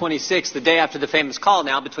July 26th, the day after the famous call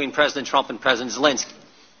now between President Trump and President Zelensky.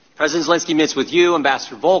 President Zelensky meets with you,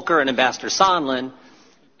 Ambassador Volker, and Ambassador Sondland.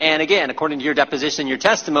 And again, according to your deposition and your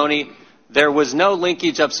testimony, there was no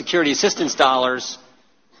linkage of security assistance dollars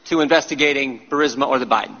to investigating Burisma or the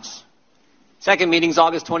Bidens. Second meeting is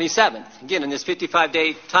August 27th. Again, in this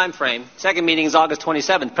 55-day time frame, second meeting is August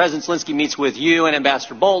 27th. President Zelensky meets with you and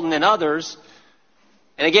Ambassador Bolton and others.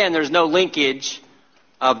 And again, there's no linkage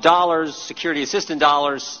of dollars, security assistance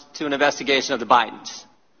dollars, to an investigation of the Bidens.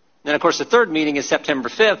 Then, of course, the third meeting is September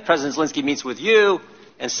 5th. President Zelensky meets with you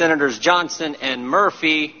and Senators Johnson and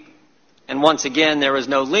Murphy. And once again, there was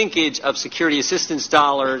no linkage of security assistance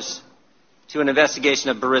dollars to an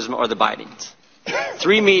investigation of Burisma or the Bidens.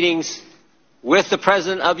 3 meetings with the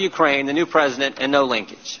president of Ukraine, the new president, and no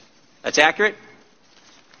linkage. That's accurate?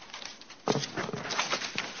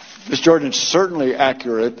 Mr. Jordan, it's certainly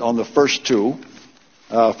accurate on the first two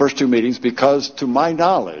meetings because, to my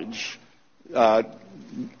knowledge, the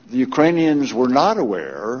Ukrainians were not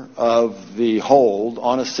aware of the hold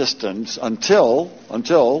on assistance until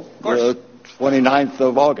the 29th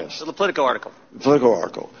of August. So the Politico article.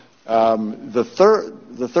 The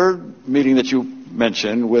third meeting that you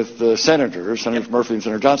mentioned with the Senators Murphy and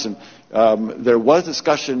Senator Johnson, there was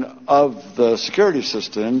discussion of the security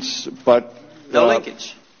assistance, but no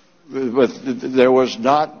linkage. But there was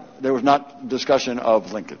not discussion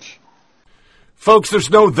of linkage. Folks, there's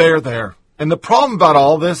no there. And the problem about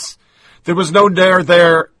all this, there was no dare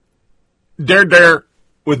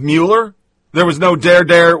with Mueller. There was no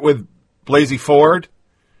dare with Blasey Ford.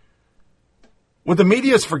 What the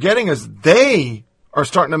media is forgetting is they are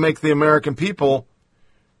starting to make the American people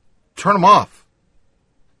turn them off.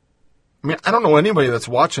 I mean, I don't know anybody that's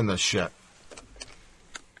watching this shit.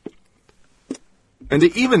 And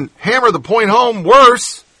to even hammer the point home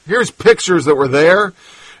worse, here's pictures that were there.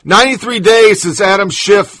 93 days since Adam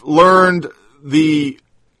Schiff learned the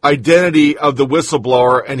identity of the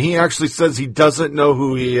whistleblower, and he actually says he doesn't know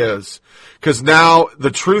who he is. Because now the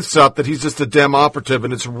truth's up that he's just a Dem operative,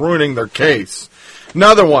 and it's ruining their case.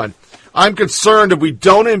 Another one. I'm concerned if we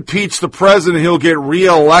don't impeach the president, he'll get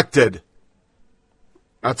reelected.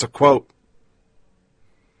 That's a quote.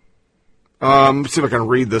 Let me see if I can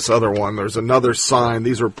read this other one. There's another sign.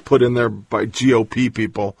 These were put in there by GOP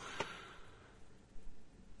people.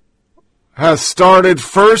 Has started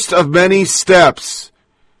first of many steps.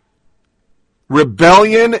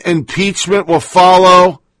 Rebellion, impeachment will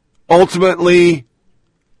follow, ultimately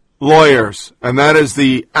lawyers. And that is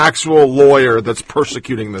the actual lawyer that's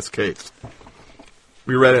persecuting this case.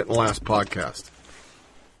 We read it in the last podcast.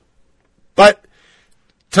 But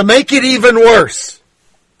to make it even worse,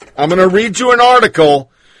 I'm going to read you an article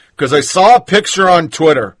because I saw a picture on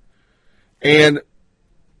Twitter. And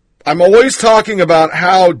I'm always talking about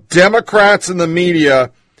how Democrats in the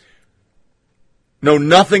media know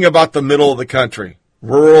nothing about the middle of the country.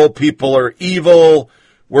 Rural people are evil.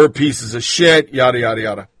 We're pieces of shit, yada, yada,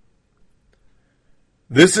 yada.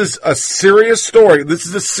 This is a serious story. This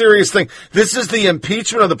is a serious thing. This is the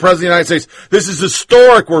impeachment of the President of the United States. This is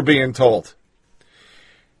historic, we're being told.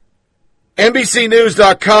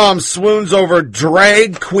 NBCNews.com swoons over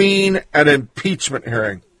drag queen at impeachment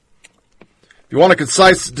hearing. If you want a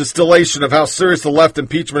concise distillation of how serious the left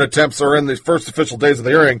impeachment attempts are in the first official days of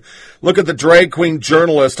the hearing, look at the drag queen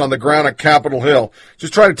journalist on the ground at Capitol Hill.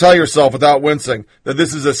 Just try to tell yourself without wincing that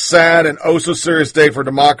this is a sad and oh-so-serious day for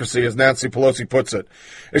democracy, as Nancy Pelosi puts it.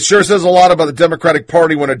 It sure says a lot about the Democratic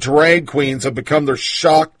Party when a drag queens have become their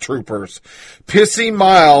shock troopers. Pissy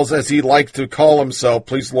Miles, as he likes to call himself,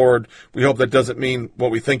 please Lord, we hope that doesn't mean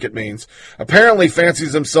what we think it means, apparently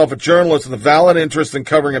fancies himself a journalist with a valid interest in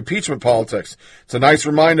covering impeachment politics. It's a nice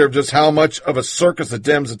reminder of just how much of a circus the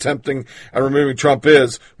Dems attempting at removing Trump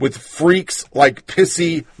is, with freaks like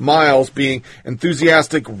Pissy Miles being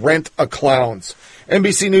enthusiastic rent-a-clowns.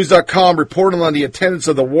 NBCNews.com reported on the attendance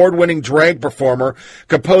of the award-winning drag performer,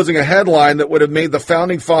 composing a headline that would have made the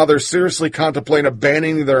Founding Fathers seriously contemplate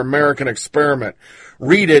abandoning their American experiment.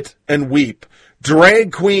 Read it and weep.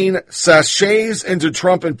 Drag queen sachets into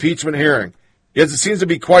Trump impeachment hearing. Yes, it seems to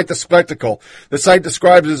be quite the spectacle. The site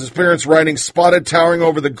describes his appearance riding spotted, towering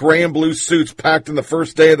over the gray and blue suits packed in the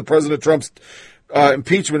first day of the President Trump's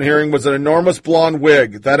impeachment hearing was an enormous blonde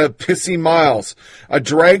wig, that of Pissy Miles, a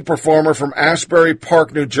drag performer from Ashbury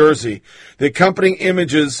Park, New Jersey. The accompanying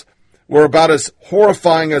images were about as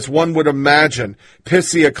horrifying as one would imagine.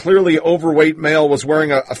 Pissy, a clearly overweight male, was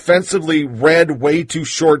wearing an offensively red, way too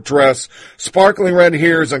short dress, sparkling red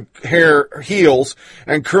heels,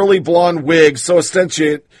 and curly blonde wig so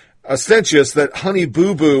ostentatious that Honey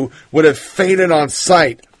Boo Boo would have fainted on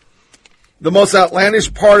sight. The most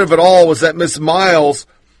outlandish part of it all was that Miss Miles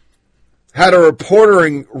had a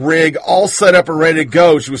reportering rig all set up and ready to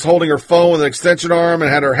go. She was holding her phone with an extension arm and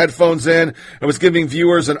had her headphones in and was giving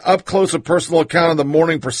viewers an up-close and personal account of the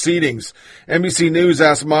morning proceedings. NBC News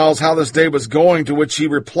asked Miles how this day was going, to which he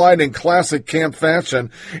replied in classic camp fashion,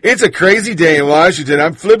 "It's a crazy day in Washington.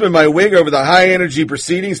 I'm flipping my wig over the high-energy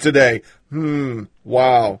proceedings today."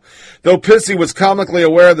 Wow. Though Pissy was comically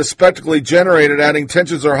aware of the spectacle he generated, adding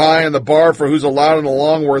tensions are high and the bar for who's allowed in the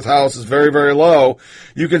Longworth house is very, very low,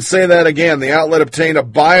 you can say that again. The outlet obtained a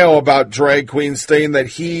bio about drag queen stating that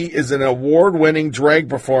he is an award-winning drag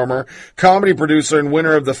performer, comedy producer, and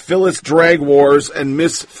winner of the Phyllis Drag Wars and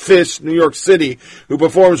Miss Fish New York City, who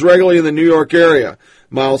performs regularly in the New York area.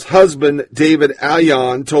 Miles' husband, David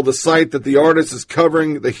Ayan, told the site that the artist is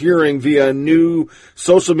covering the hearing via a new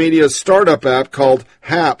social media startup app called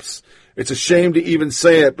Haps. It's a shame to even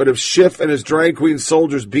say it, but if Schiff and his drag queen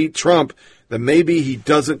soldiers beat Trump, then maybe he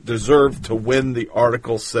doesn't deserve to win, the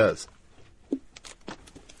article says.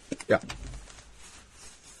 Yeah.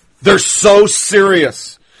 They're so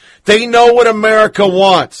serious. They know what America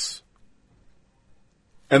wants.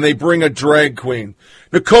 And they bring a drag queen.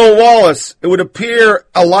 Nicole Wallace, it would appear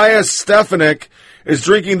Elias Stefanik is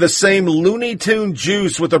drinking the same Looney Tune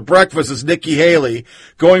juice with her breakfast as Nikki Haley,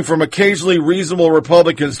 going from occasionally reasonable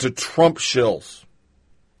Republicans to Trump shills.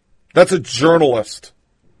 That's a journalist.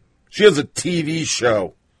 She has a TV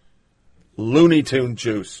show. Looney Tune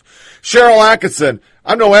juice. Cheryl Atkinson,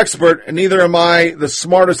 I'm no expert, and neither am I the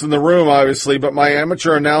smartest in the room, obviously, but my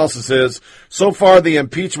amateur analysis is, so far the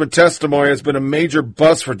impeachment testimony has been a major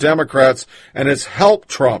bust for Democrats and has helped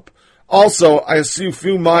Trump. Also, I assume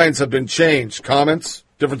few minds have been changed. Comments?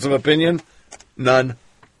 Difference of opinion? None.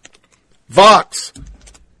 Vox.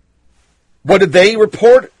 What did they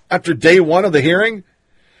report after day one of the hearing?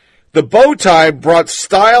 The bow tie brought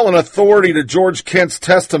style and authority to George Kent's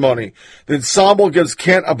testimony. The ensemble gives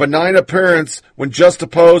Kent a benign appearance when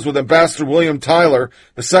juxtaposed with Ambassador William Tyler,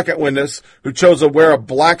 the second witness, who chose to wear a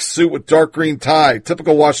black suit with dark green tie,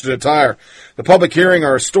 typical Washington attire. The public hearing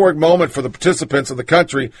are a historic moment for the participants of the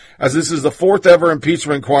country, as this is the fourth ever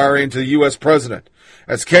impeachment inquiry into the U.S. president.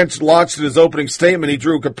 As Kent launched in his opening statement, he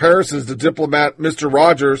drew comparisons to diplomat Mr.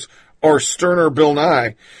 Rogers or sterner Bill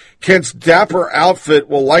Nye. Kent's dapper outfit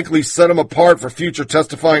will likely set him apart for future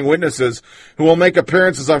testifying witnesses who will make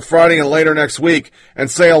appearances on Friday and later next week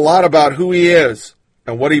and say a lot about who he is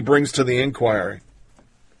and what he brings to the inquiry.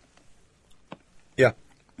 Yeah.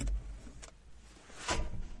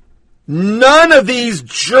 None of these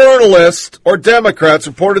journalists or Democrats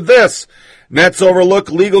reported this. Nets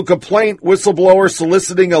overlook legal complaint, whistleblower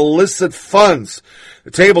soliciting illicit funds.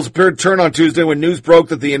 The tables appeared to turn on Tuesday when news broke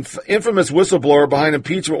that the infamous whistleblower behind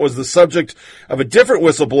impeachment was the subject of a different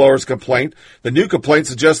whistleblower's complaint. The new complaint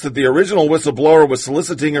suggests that the original whistleblower was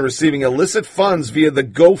soliciting and receiving illicit funds via the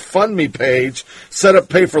GoFundMe page set up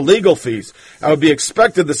to pay for legal fees. It would be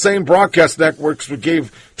expected the same broadcast networks would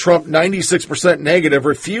give Trump 96% negative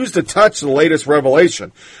refused to touch the latest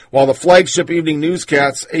revelation. While the flagship evening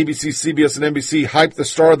newscasts, ABC, CBS, and NBC, hyped the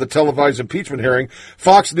star of the televised impeachment hearing,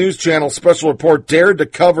 Fox News Channel's special report dared to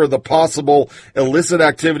cover the possible illicit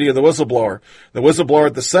activity of the whistleblower. The whistleblower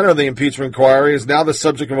at the center of the impeachment inquiry is now the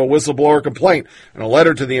subject of a whistleblower complaint. In a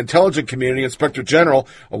letter to the intelligence community, Inspector General,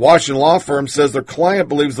 a Washington law firm, says their client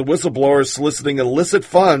believes the whistleblower is soliciting illicit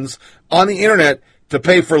funds on the internet to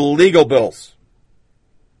pay for legal bills.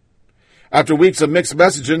 After weeks of mixed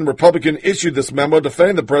messaging, Republican issued this memo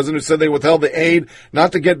defending the president, who said they withheld the aid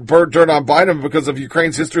not to get dirt on Biden because of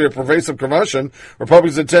Ukraine's history of pervasive corruption.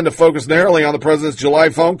 Republicans intend to focus narrowly on the president's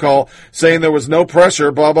July phone call, saying there was no pressure,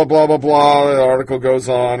 blah, blah, blah, blah, blah. The article goes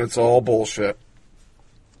on. It's all bullshit.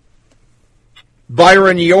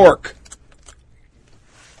 Byron York.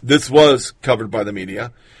 This was covered by the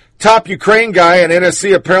media. Top Ukraine guy at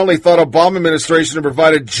NSC apparently thought Obama administration had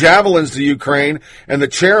provided javelins to Ukraine, and the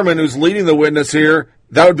chairman who's leading the witness here,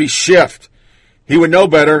 that would be Schiff. He would know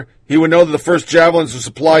better. He would know that the first javelins were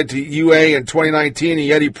supplied to UA in 2019, and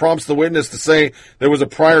yet he prompts the witness to say there was a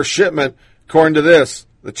prior shipment. According to this,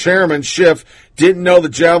 the chairman, Schiff, didn't know the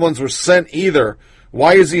javelins were sent either.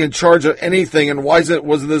 Why is he in charge of anything, and why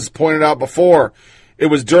wasn't this pointed out before? It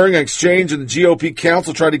was during an exchange, and the GOP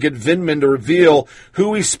counsel tried to get Vindman to reveal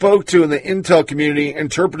who he spoke to in the intel community,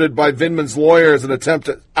 interpreted by Vindman's lawyer as an attempt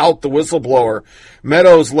to out the whistleblower.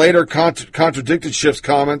 Meadows later contradicted Schiff's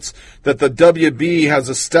comments that the WB has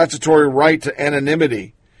a statutory right to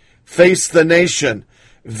anonymity. Face the Nation.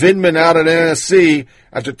 Vindman out at NSC.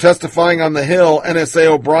 After testifying on the Hill, NSA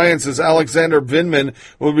O'Brien says Alexander Vindman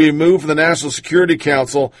will be removed from the National Security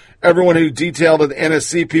Council. Everyone who detailed at the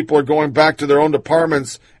NSC people are going back to their own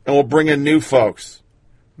departments and will bring in new folks.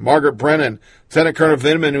 Margaret Brennan, Lieutenant Colonel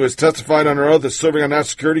Vindman, who has testified under oath as serving on National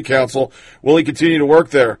Security Council, will he continue to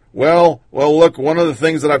work there? Well, look, one of the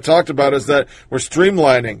things that I've talked about is that we're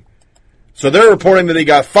streamlining. So they're reporting that he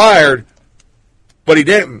got fired, but he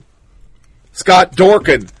didn't. Scott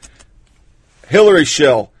Dorkin, Hillary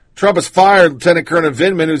shill. Trump has fired Lieutenant Colonel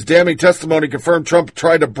Vindman, whose damning testimony confirmed Trump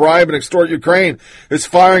tried to bribe and extort Ukraine. His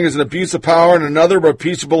firing is an abuse of power and another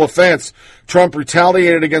impeachable offense. Trump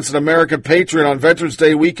retaliated against an American patriot on Veterans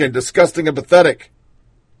Day weekend. Disgusting and pathetic.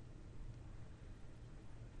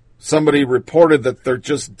 Somebody reported that they're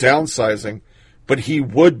just downsizing, but he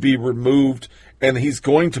would be removed and he's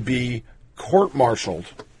going to be court-martialed.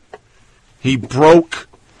 He broke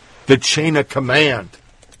the chain of command.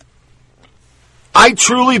 I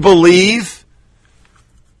truly believe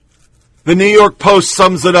the New York Post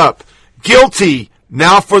sums it up. Guilty,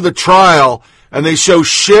 now for the trial, and they show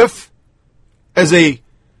Schiff as a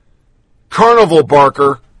carnival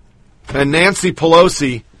barker and Nancy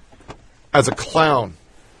Pelosi as a clown.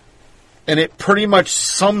 And it pretty much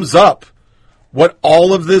sums up what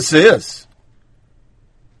all of this is.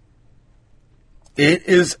 It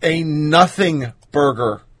is a nothing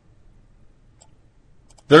burger.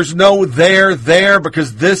 There's no there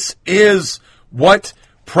because this is what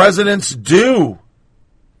presidents do.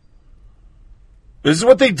 This is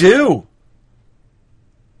what they do.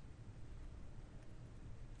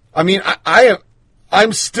 I mean,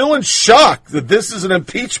 I'm still in shock that this is an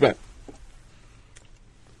impeachment.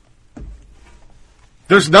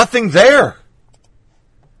 There's nothing there.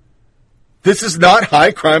 This is not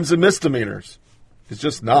high crimes and misdemeanors. It's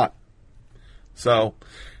just not. So,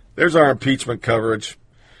 there's our impeachment coverage.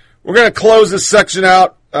 We're going to close this section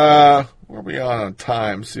out. Where are we on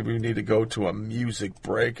time? See if we need to go to a music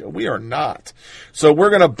break. We are not. So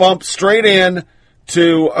we're going to bump straight in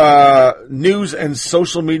to news and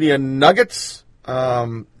social media nuggets.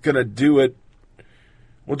 Gonna do it.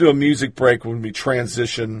 We'll do a music break when we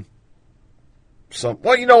transition.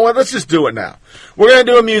 Well, you know what? Let's just do it now. We're going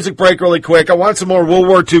to do a music break really quick. I want some more World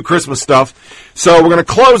War II Christmas stuff. So we're going to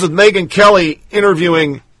close with Megyn Kelly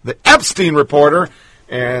interviewing the Epstein reporter.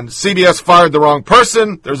 And CBS fired the wrong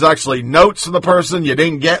person. There's actually notes from the person. You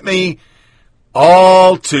didn't get me.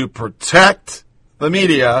 All to protect the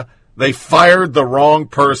media. They fired the wrong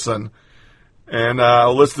person. And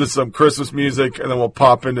I'll listen to some Christmas music, and then we'll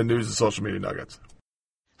pop into news and social media nuggets.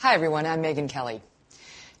 Hi, everyone. I'm Megyn Kelly.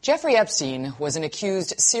 Jeffrey Epstein was an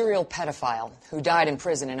accused serial pedophile who died in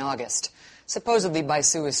prison in August. Supposedly by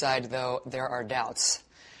suicide, though there are doubts.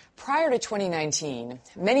 Prior to 2019,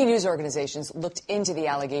 many news organizations looked into the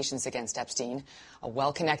allegations against Epstein, a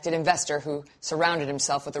well-connected investor who surrounded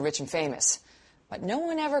himself with the rich and famous. But no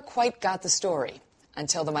one ever quite got the story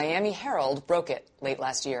until the Miami Herald broke it late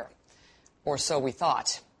last year. Or so we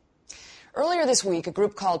thought. Earlier this week, a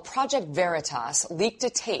group called Project Veritas leaked a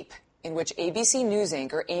tape in which ABC News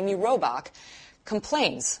anchor Amy Robach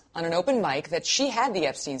complains on an open mic that she had the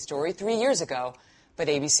Epstein story 3 years ago, but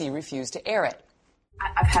ABC refused to air it.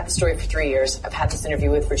 I've had the story for 3 years. I've had this interview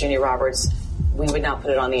with Virginia Roberts. We would not put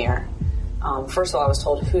it on the air. First of all, I was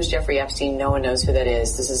told, who's Jeffrey Epstein? No one knows who that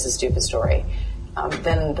is. This is a stupid story.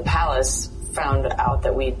 Then the palace found out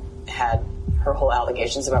that we had her whole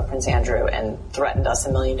allegations about Prince Andrew and threatened us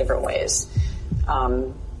a million different ways.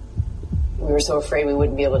 We were so afraid we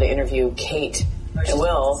wouldn't be able to interview Kate and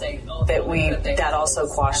Will that also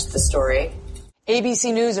quashed the story.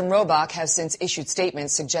 ABC News and Robach have since issued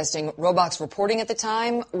statements suggesting Robach's reporting at the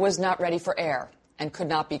time was not ready for air and could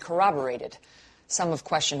not be corroborated. Some have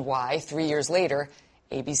questioned why, 3 years later,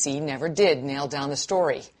 ABC never did nail down the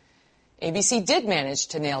story. ABC did manage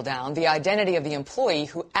to nail down the identity of the employee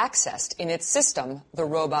who accessed in its system the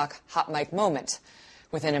Robach hot mic moment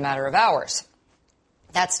within a matter of hours.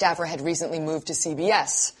 That staffer had recently moved to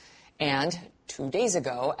CBS, and 2 days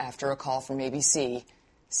ago, after a call from ABC,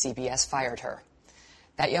 CBS fired her.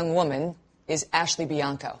 That young woman is Ashley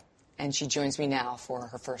Bianco, and she joins me now for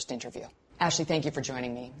her first interview. Ashley, thank you for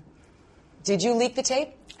joining me. Did you leak the tape?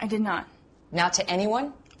 I did not. Not to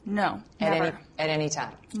anyone? No, never. At any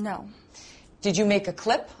time? No. Did you make a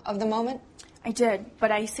clip of the moment? I did,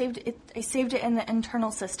 but I saved it in the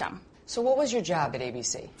internal system. So what was your job at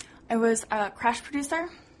ABC? I was a crash producer.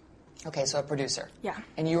 Okay, so a producer. Yeah.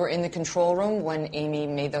 And you were in the control room when Amy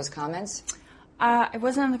made those comments? I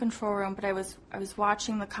wasn't in the control room, but I was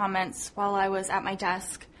watching the comments while I was at my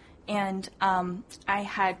desk, and I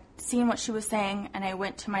had seen what she was saying, and I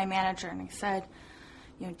went to my manager and I said,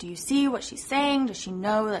 do you see what she's saying? Does she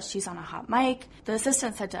know that she's on a hot mic? The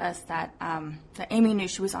assistant said to us that Amy knew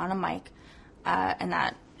she was on a mic and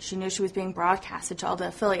that she knew she was being broadcasted to all the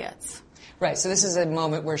affiliates. Right, so this is a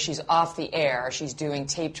moment where she's off the air, she's doing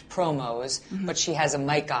taped promos, but she has a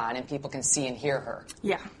mic on and people can see and hear her.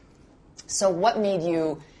 Yeah. So what made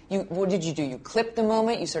what did you do? You clipped the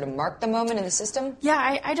moment? You sort of marked the moment in the system?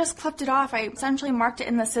 Yeah, I just clipped it off. I essentially marked it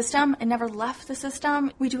in the system. It never left the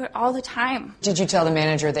system. We do it all the time. Did you tell the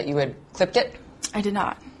manager that you had clipped it? I did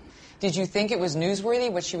not. Did you think it was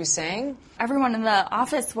newsworthy, what she was saying? Everyone in the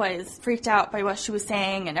office was freaked out by what she was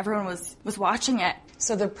saying, and everyone was watching it.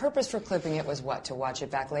 So the purpose for clipping it was what, to watch it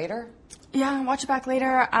back later? Yeah, watch it back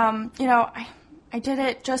later. I did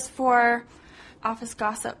it just for office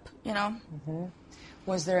gossip, Mm-hmm.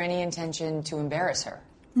 Was there any intention to embarrass her?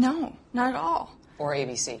 No, not at all. Or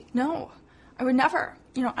ABC? No, I would never.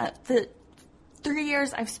 The 3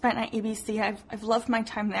 years I've spent at ABC, I've loved my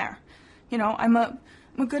time there. I'm a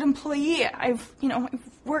good employee. I've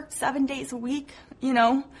worked 7 days a week.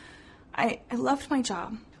 I loved my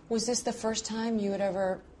job. Was this the first time you had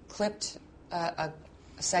ever clipped a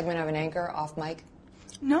segment of an anchor off mic?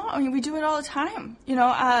 No, we do it all the time.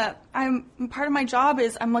 I'm part of my job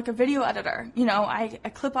is I'm like a video editor.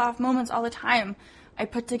 I clip off moments all the time. I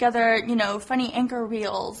put together, funny anchor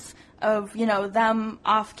reels of, them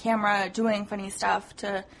off camera doing funny stuff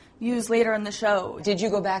to use later in the show. Did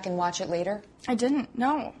you go back and watch it later? I didn't,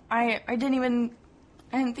 no. I didn't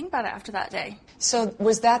think about it after that day. So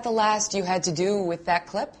was that the last you had to do with that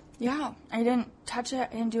clip? Yeah, I didn't touch it.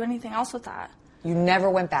 I didn't do anything else with that. You never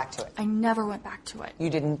went back to it? I never went back to it. You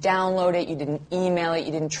didn't download it, you didn't email it,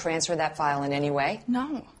 you didn't transfer that file in any way?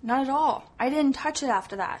 No, not at all. I didn't touch it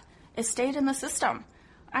after that. It stayed in the system.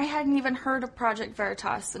 I hadn't even heard of Project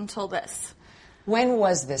Veritas until this. When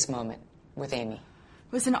was this moment with Amy?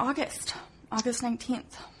 It was in August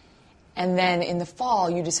 19th. And then in the fall,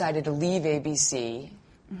 you decided to leave ABC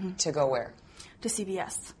to go where? To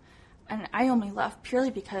CBS. And I only left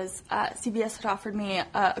purely because CBS had offered me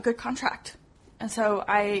a good contract. And so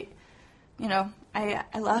I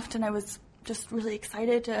left, and I was just really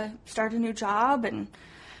excited to start a new job.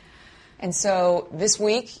 And so this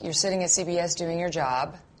week, you're sitting at CBS doing your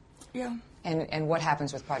job. Yeah. And what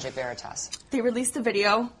happens with Project Veritas? They released a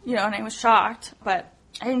video, and I was shocked, but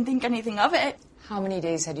I didn't think anything of it. How many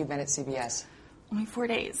days had you been at CBS? Only 4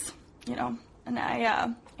 days, and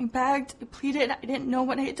I begged, I pleaded, I didn't know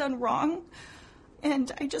what I had done wrong,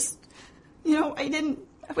 and I just, I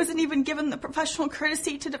wasn't even given the professional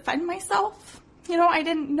courtesy to defend myself. I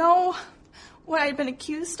didn't know what I'd been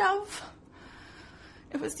accused of.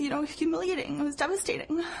 It was, humiliating, it was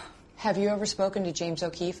devastating. Have you ever spoken to James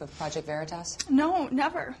O'Keefe of Project Veritas? No,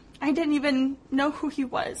 never. I didn't even know who he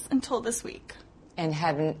was until this week. And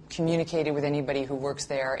hadn't communicated with anybody who works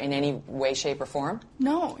there in any way, shape, or form?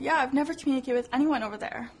 No, I've never communicated with anyone over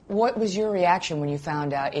there. What was your reaction when you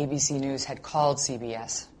found out ABC News had called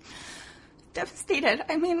CBS? Devastated.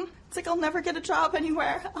 It's like I'll never get a job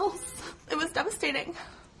anywhere else. It was devastating.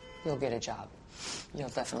 You'll get a job. You'll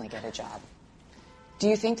definitely get a job. Do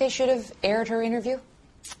you think they should have aired her interview?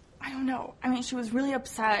 I don't know. She was really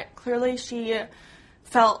upset. Clearly she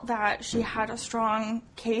felt that she had a strong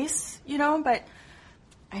case, but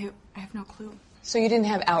I have no clue. So you didn't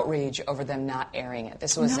have outrage over them not airing it?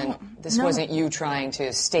 This wasn't you trying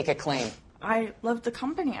to stake a claim? I loved the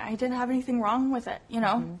company. I didn't have anything wrong with it,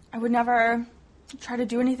 Mm-hmm. I would never try to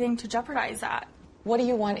do anything to jeopardize that. What do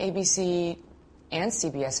you want ABC and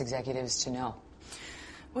CBS executives to know?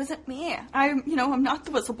 It wasn't me. I'm not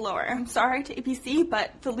the whistleblower. I'm sorry to ABC,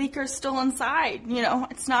 but the leaker's still inside.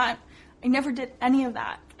 It's not. I never did any of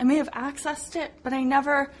that. I may have accessed it, but I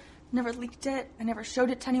never leaked it. I never showed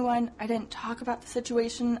it to anyone. I didn't talk about the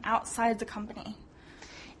situation outside the company.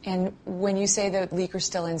 And when you say the leaker's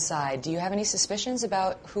still inside, do you have any suspicions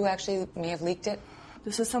about who actually may have leaked it?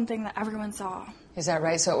 This is something that everyone saw. Is that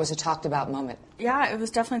right? So it was a talked about moment? Yeah, it was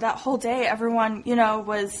definitely that whole day. Everyone,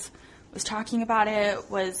 was talking about it,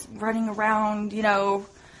 was running around,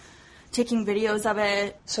 taking videos of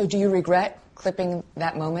it. So do you regret clipping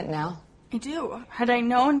that moment now? I do. Had I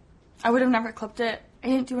known, I would have never clipped it. I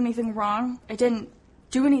didn't do anything wrong. I didn't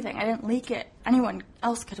do anything. I didn't leak it. Anyone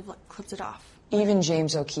else could have clipped it off. Even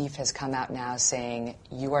James O'Keefe has come out now saying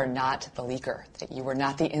you are not the leaker, that you were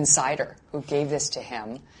not the insider who gave this to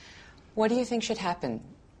him. What do you think should happen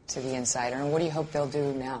to the insider, and what do you hope they'll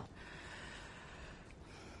do now?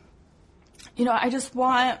 I just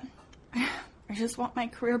want my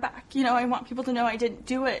career back. I want people to know I didn't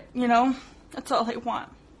do it, That's all I want.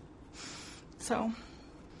 So.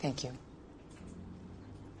 Thank you.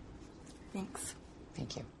 Thanks.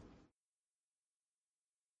 Thank you.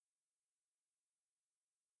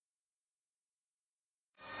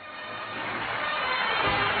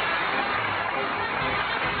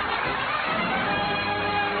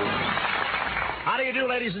 How do you do,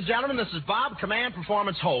 ladies and gentlemen? This is Bob, Command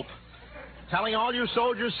Performance Hope, telling all you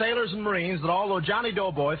soldiers, sailors, and Marines that although Johnny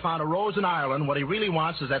Doughboy found a rose in Ireland, what he really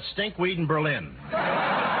wants is that stinkweed in Berlin.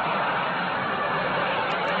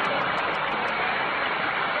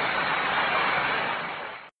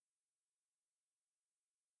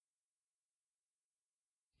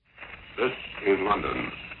 This is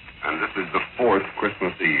London, and this is the 4th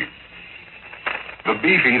Christmas Eve. The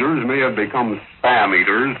beef eaters may have become spam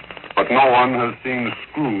eaters, but no one has seen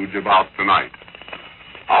Scrooge about tonight.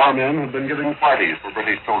 Our men have been giving parties for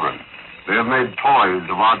British children. They have made toys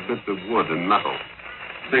of odd bits of wood and metal.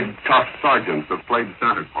 Big, tough sergeants have played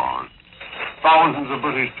Santa Claus. Thousands of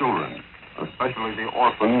British children, especially the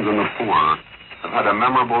orphans and the poor, have had a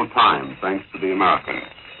memorable time thanks to the Americans.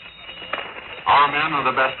 Our men are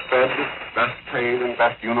the best fed, best paid, and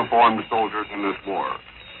best uniformed soldiers in this war.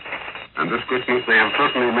 And this Christmas they have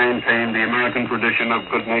certainly maintained the American tradition of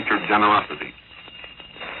good-natured generosity.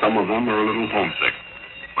 Some of them are a little homesick,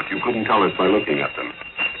 but you couldn't tell it by looking at them.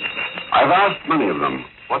 I've asked many of them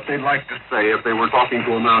what they'd like to say if they were talking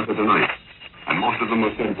to America tonight. And most of them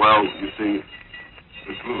have said, well, you see,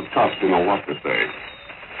 it's a little tough to know what to say.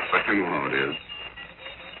 But you know how it is.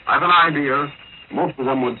 I've an idea. Most of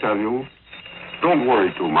them would tell you, don't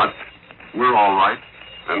worry too much. We're all right,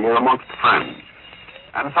 and we're amongst friends.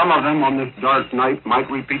 And some of them on this dark night might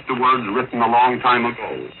repeat the words written a long time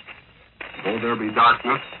ago. Though there be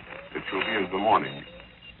darkness, it shall be as the morning,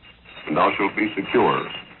 and thou shalt be secure,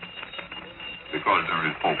 because there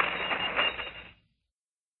is hope.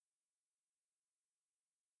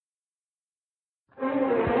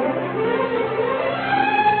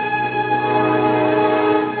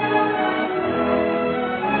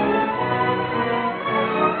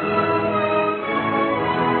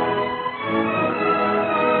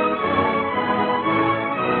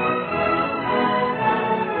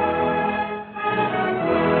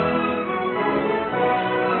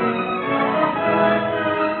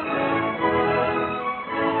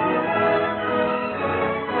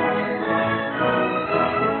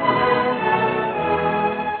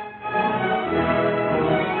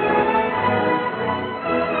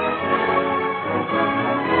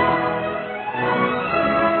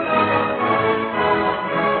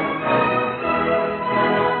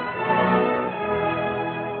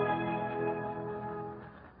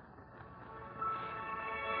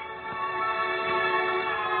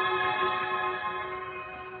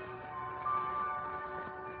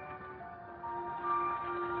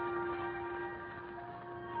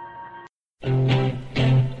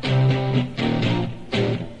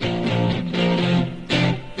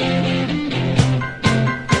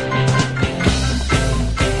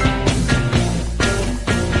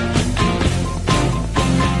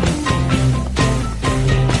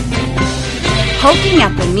 poking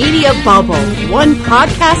at the media bubble, one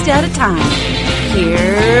podcast at a time.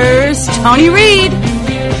 Here's Tony Reed.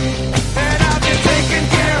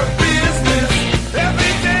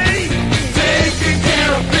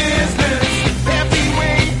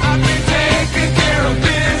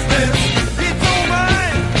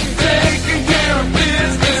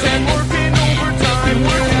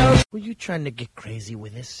 Were you trying to get crazy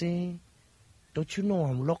with this, eh? Don't you know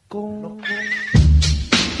I'm loco?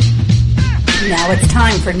 Now it's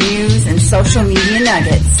time for news and social media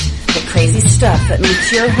nuggets. The crazy stuff that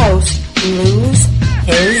makes your host lose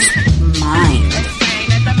his mind.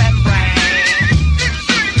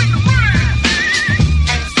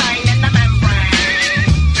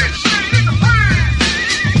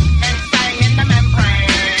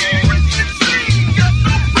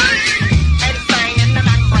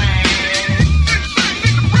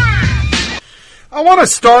 I want to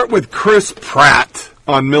start with Chris Pratt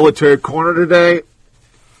on Military Corner today.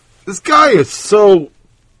 This guy is so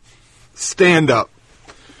stand-up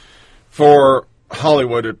for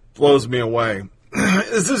Hollywood. It blows me away.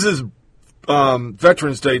 This is his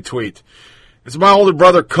Veterans Day tweet. It's my older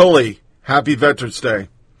brother, Cully. Happy Veterans Day.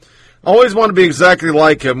 I always wanted to be exactly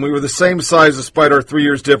like him. We were the same size despite our 3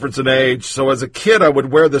 years difference in age. So as a kid, I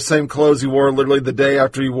would wear the same clothes he wore literally the day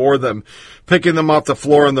after he wore them, picking them off the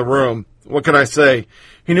floor in the room. What can I say?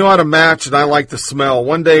 He knew how to match, and I liked the smell.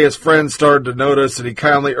 One day, his friends started to notice, and he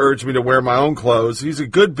kindly urged me to wear my own clothes. He's a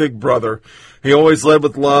good big brother. He always led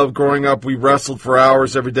with love. Growing up, we wrestled for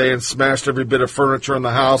hours every day and smashed every bit of furniture in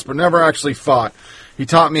the house, but never actually fought. He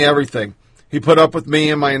taught me everything. He put up with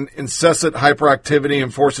me and my incessant hyperactivity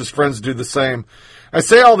and forced his friends to do the same. I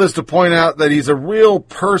say all this to point out that he's a real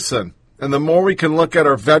person. And the more we can look at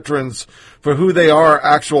our veterans for who they are,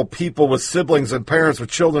 actual people with siblings and parents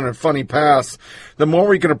with children and funny pasts, the more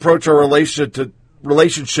we can approach our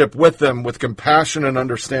relationship with them with compassion and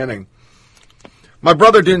understanding. My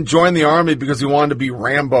brother didn't join the Army because he wanted to be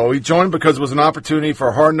Rambo. He joined because it was an opportunity for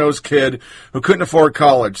a hard-nosed kid who couldn't afford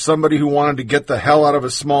college, somebody who wanted to get the hell out of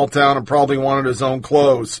his small town and probably wanted his own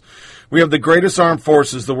clothes. We have the greatest armed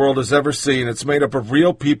forces the world has ever seen. It's made up of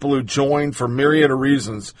real people who joined for myriad of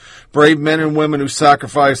reasons. Brave men and women who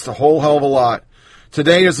sacrificed a whole hell of a lot.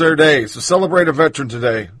 Today is their day, so celebrate a veteran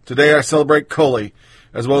today. Today I celebrate Cully,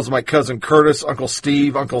 as well as my cousin Curtis, Uncle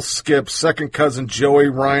Steve, Uncle Skip, second cousin Joey,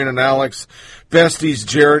 Ryan, and Alex, besties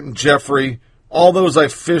Jarrett and Jeffrey, all those I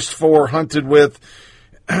fished for, hunted with,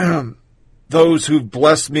 those who've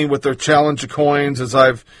blessed me with their Challenger coins as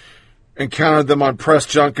I've encountered them on press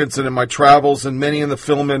junkets and in my travels, and many in the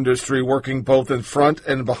film industry working both in front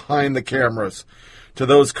and behind the cameras. To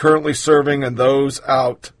those currently serving and those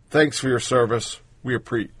out, thanks for your service. We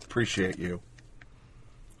appreciate you.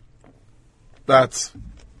 That's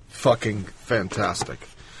fucking fantastic.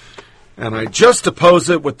 And I just oppose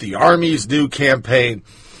it with the Army's new campaign.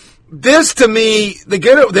 This, to me,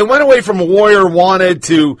 they went away from a warrior wanted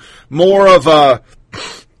to more of a,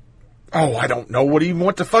 I don't know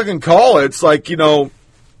what to fucking call it. It's like, a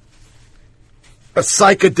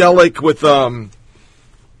psychedelic with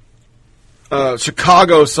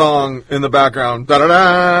Chicago song in the background.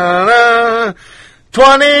 Da-da-da-da,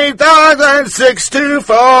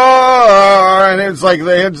 20,624. And it's like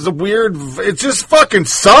they had a weird, it just fucking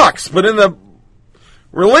sucks. But in the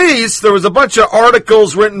release, there was a bunch of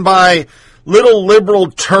articles written by little liberal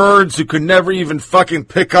turds who could never even fucking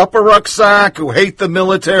pick up a rucksack, who hate the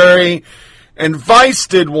military. And Vice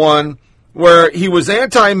did one where he was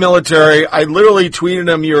anti-military. I literally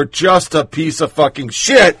tweeted him, "You're just a piece of fucking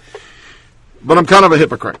shit." But I'm kind of a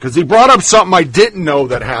hypocrite because he brought up something I didn't know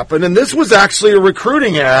that happened. And this was actually a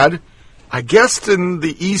recruiting ad, I guess, in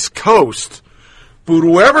the East Coast. But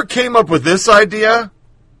whoever came up with this idea,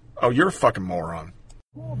 you're a fucking moron.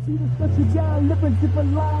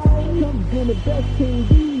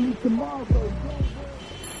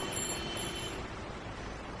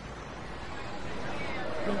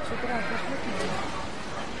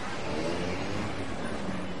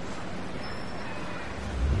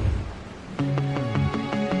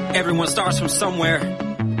 Everyone starts from somewhere,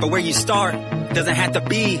 but where you start doesn't have to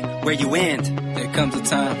be where you end. There comes a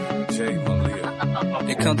time.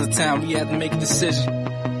 There comes a time we have to make a decision.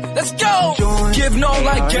 Let's go! Giving all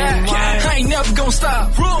I got. I ain't never gonna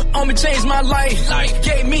stop. On me changed my life.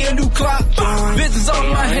 Gave me a new clock. Business on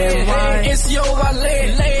my head. NCO I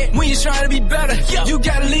led. When you just trying to be better. You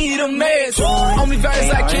gotta lead them meds. Only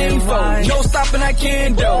values I came for. No stopping I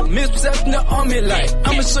can do. Misperception the army life.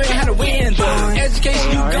 I'ma show you how to win though.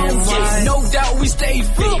 Education you gon' get. No doubt we stay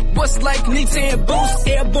fit. What's like Nita and Boost?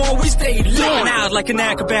 Airborne we stay lit. Flipping out like an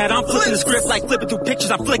acrobat. I'm flipping the script like flipping through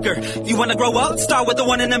pictures on Flickr. You wanna grow up? Start with the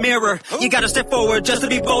one in the mirror. You gotta step forward just to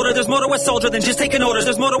be bolder. There's more to a soldier than just taking orders.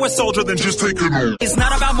 There's more to a soldier than just taking orders. It's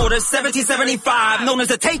not about motors. 1775, known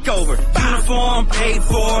as a takeover. Uniform paid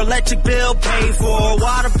for, electric bill paid for,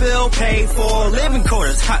 water bill paid for, living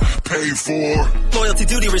quarters paid for. Loyalty,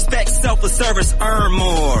 duty, respect, selfless service, earn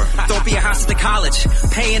more. Don't be a hostage to college,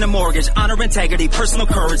 paying a mortgage, honor, integrity, personal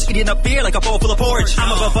courage, eating up beer like a bowl full of porridge.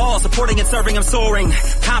 I'm above all, supporting and serving, I'm soaring.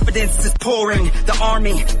 Confidence is pouring, the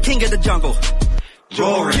army, king of the jungle.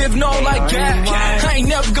 Give no like that. I ain't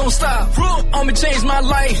never gonna stop. I'ma change my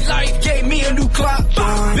life. Gave me a new clock.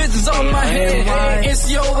 Business on my head.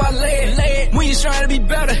 NCO I led. We just trying to be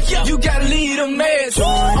better. You gotta lead them meds.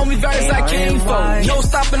 Only values I came for. No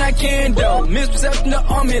stopping I can do. Misperception the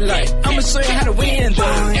army life. I'ma show you how to win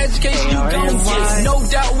though. Education you gon' get. No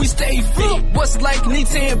doubt we stay fit. What's like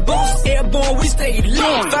Nita and Boost? Airborne we stay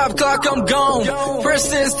lit. 5 o'clock I'm gone.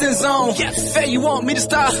 Persistence zone. Say you want me to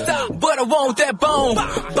stop, but I want that bone.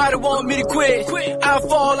 Body want me to quit. I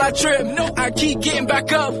fall, I trip. I keep getting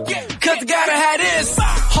back up. Cause I gotta have this.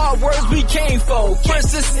 Hard words we came for.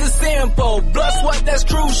 Persistence is simple. Blood, sweat, that's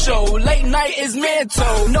crucial. Late night is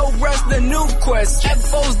mental. No rest, the new quest.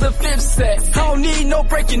 F4's the 5th set. I don't need no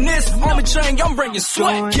breaking this. Army train, I'm bringing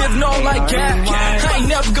sweat. Give no like that. I ain't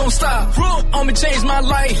never gonna stop. I'ma change my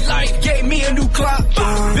life. Gave me a new clock.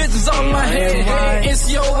 Business on my head.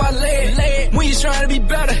 NCO I led. We just trying to be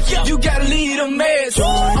better. You gotta lead them meds.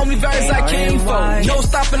 Only values I came for. No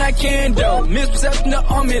stopping I can do. Misperception the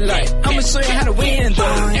army life. I'ma show you how to win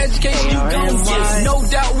though. Education you gon' get. No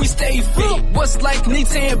doubt we stay fit. What's like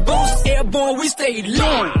Nita and Boost? Airborne we stay lit.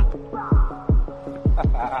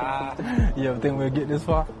 You ever think we'll get this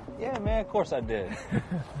far? Yeah, man, of course I did.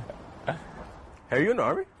 Hey, you in the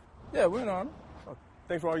Army? Yeah, we're in the Army.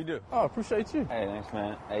 Thanks for all you do. Oh, appreciate you. Hey, thanks,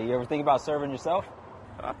 man. Hey, you ever think about serving yourself?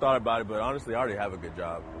 I thought about it, but honestly, I already have a good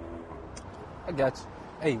job. I got you.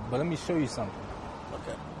 Hey, but let me show you something.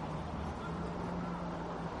 Okay.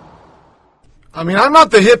 I mean, I'm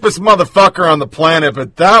not the hippest motherfucker on the planet,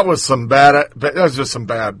 but that was just some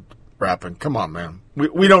bad rapping. Come on, man.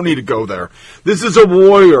 We don't need to go there. This is a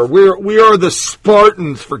warrior. We are the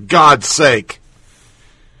Spartans, for God's sake.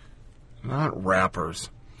 Not rappers.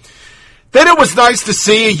 Then it was nice to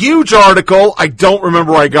see a huge article. I don't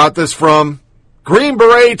remember where I got this from. Green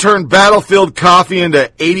Beret turned Battlefield Coffee into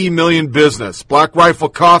 80 million business. Black Rifle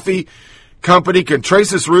Coffee Company can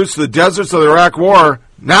trace its roots to the deserts of the Iraq War.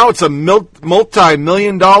 Now it's a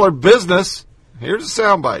multi-million-dollar business. Here's a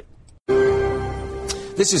soundbite.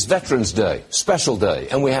 This is Veterans Day, special day,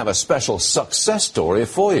 and we have a special success story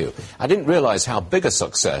for you. I didn't realize how big a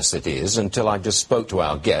success it is until I just spoke to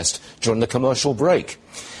our guest during the commercial break.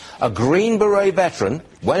 A Green Beret veteran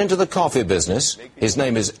went into the coffee business. His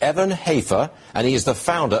name is Evan Hafer, and he is the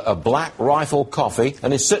founder of Black Rifle Coffee,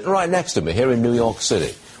 and he's sitting right next to me here in New York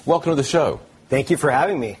City. Welcome to the show. Thank you for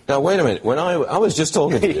having me. Now, wait a minute. When I was just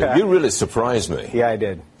talking to you, you really surprised me. Yeah, I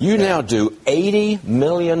did. You now do $80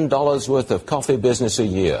 million worth of coffee business a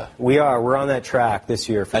year. We are. We're on that track this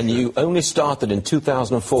year. And sure. You only started in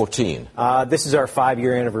 2014. This is our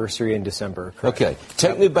 5-year anniversary in December. Correct. Okay.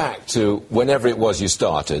 Take me back to whenever it was you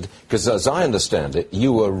started, because as I understand it,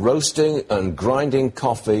 you were roasting and grinding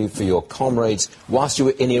coffee for your comrades whilst you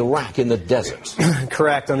were in Iraq in the desert.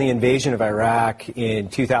 Correct. On the invasion of Iraq in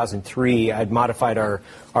 2003, I'd modified our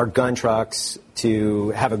gun trucks to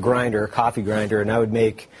have a grinder, a coffee grinder, and I would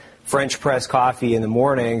make French press coffee in the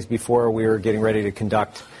mornings before we were getting ready to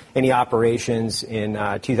conduct any operations in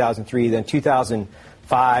 2003. Then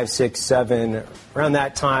 2005, 6, 7, around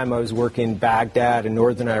that time I was working in Baghdad in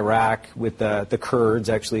northern Iraq with the Kurds,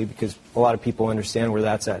 actually, because a lot of people understand where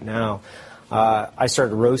that's at now. I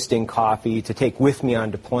started roasting coffee to take with me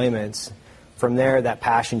on deployments. From there, that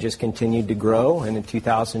passion just continued to grow, and in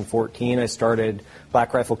 2014, I started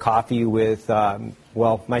Black Rifle Coffee with,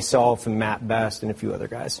 myself and Matt Best and a few other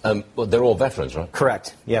guys. Well, they're all veterans, right?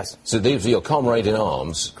 Correct, yes. So these are your comrade in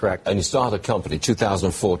arms. Correct. And you started a company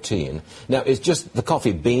 2014. Now, is just the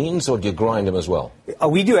coffee beans, or do you grind them as well?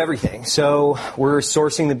 We do everything. So we're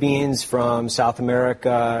sourcing the beans from South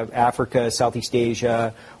America, Africa, Southeast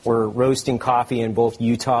Asia. We're roasting coffee in both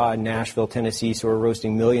Utah and Nashville, Tennessee, so we're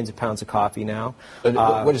roasting millions of pounds of coffee now. Wait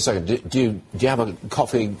a second. Do you have a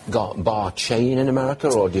coffee bar chain in America,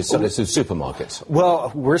 or do you sell it through supermarkets?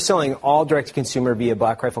 Well, we're selling all direct-to-consumer via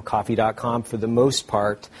blackriflecoffee.com for the most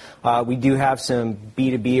part. We do have some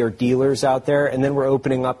B2B or dealers out there, and then we're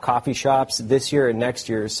opening up coffee shops this year and next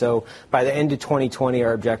year. So by the end of 2020,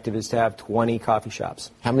 our objective is to have 20 coffee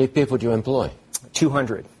shops. How many people do you employ?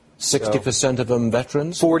 200. 60% of them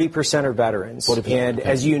veterans? 40% are veterans. 40%. And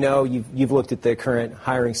as you know, you've looked at the current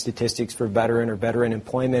hiring statistics for veteran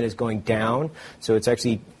employment is going down. So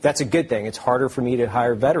that's a good thing. It's harder for me to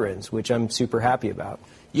hire veterans, which I'm super happy about.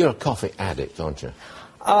 You're a coffee addict, aren't you?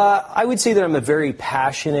 I would say that I'm I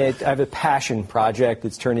have a passion project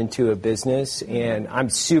that's turned into a business, and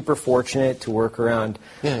I'm super fortunate to work around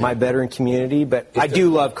my veteran community, but I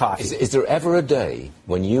do love coffee. Is there ever a day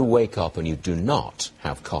when you wake up and you do not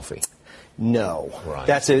have coffee? No. Right.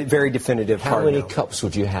 That's a very definitive How many cups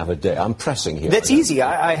would you have a day? I'm pressing here. That's easy.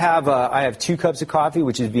 I have 2 cups of coffee,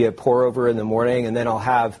 which is via pour over in the morning, and then I'll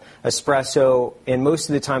have espresso. And most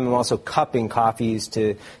of the time, I'm also cupping coffees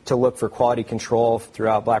to look for quality control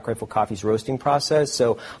throughout Black Rifle Coffee's roasting process.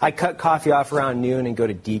 So I cut coffee off around noon and go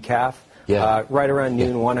to decaf. Right around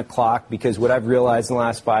noon, 1 o'clock, because what I've realized in the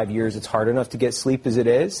last 5 years, it's hard enough to get sleep as it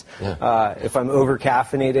is. If I'm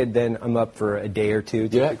over-caffeinated, then I'm up for a day or two,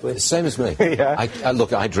 typically. Same as me.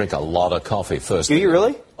 I drink a lot of coffee first. Do you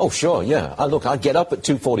really? Oh, sure, yeah. I get up at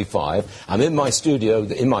 2:45. I'm in my studio,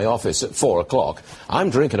 in my office at 4 o'clock.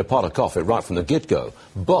 I'm drinking a pot of coffee right from the get-go.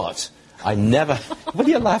 But I never... What are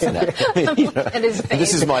you laughing at?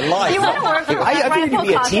 This is my life. You want to work for I figured you'd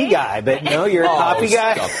be a tea guy, but no, you're a coffee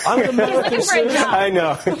guy. Stop. I'm an American citizen. I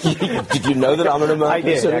know. Did you know that I'm an American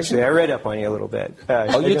citizen? I did, actually. I read up on you a little bit.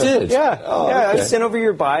 You did? Yeah. Okay. I sent over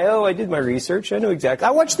your bio. I did my research. I know exactly.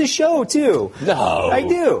 I watched the show, too. No. I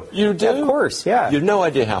do. You do? Of course, yeah. You have no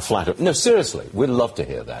idea how flattering. No, seriously. We'd love to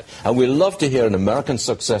hear that. And we'd love to hear an American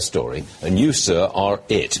success story. And you, sir, are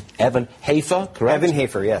it. Evan Hafer, correct? Evan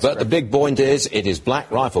Hafer, yes. But the big point is, it is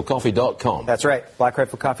blackriflecoffee.com. That's right,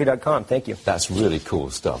 blackriflecoffee.com. Thank you. That's really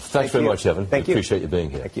cool stuff. Thanks very much, Evan. Thank you. Appreciate you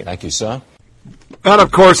being here. Thank you, sir. That,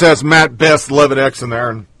 of course, has Matt Best, 11X in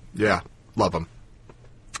there, and yeah, love him.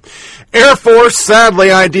 Air Force,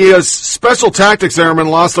 sadly, IDEA's Special Tactics Airmen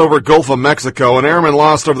lost over Gulf of Mexico. An airman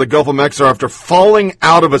lost over the Gulf of Mexico after falling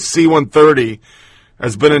out of a C-130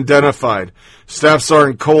 has been identified. Staff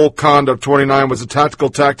Sergeant Cole Condo, 29, was a Tactical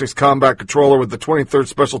Tactics Combat Controller with the 23rd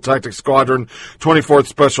Special Tactics Squadron, 24th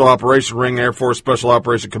Special Operation Ring Air Force Special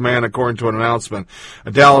Operation Command, according to an announcement.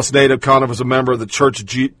 A Dallas native, Condo was a member of the Church of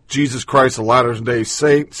Jesus Christ of Latter-day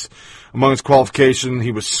Saints. Among his qualifications,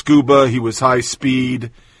 he was scuba, he was high speed.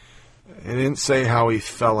 It didn't say how he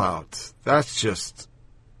fell out. That's just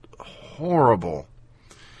horrible.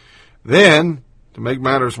 Then, to make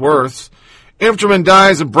matters worse, infantryman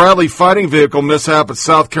dies in Bradley fighting vehicle mishap at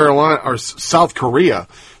South Korea.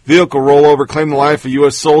 Vehicle rollover claimed the life of a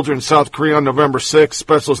U.S. soldier in South Korea on November 6th.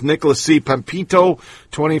 Specialist Nicholas C. Pampito,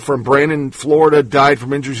 20, from Brandon, Florida, died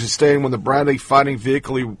from injuries sustained when the Bradley fighting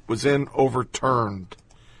vehicle he was in overturned.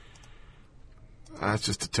 That's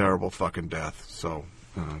just a terrible fucking death. So,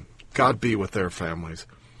 God be with their families.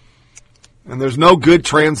 And there's no good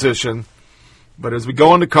transition. But as we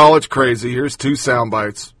go into college crazy, here's 2 sound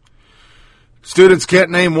bites. Students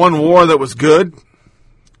can't name one war that was good,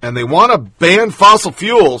 and they want to ban fossil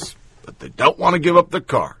fuels, but they don't want to give up their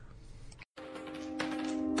car.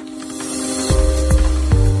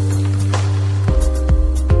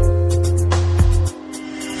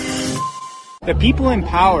 The people in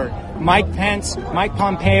power, Mike Pence, Mike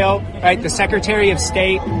Pompeo, right, the Secretary of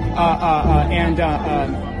State, and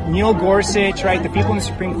Neil Gorsuch, right, the people in the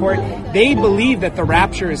Supreme Court, they believe that the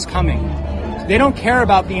rapture is coming. They don't care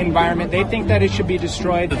about the environment. They think that it should be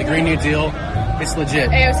destroyed. The Green New Deal, it's legit.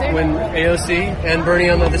 AOC? When AOC and Bernie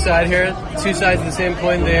on the other side here, 2 sides of the same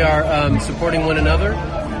coin, they are supporting one another.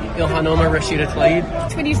 Ilhan Omar, Rashida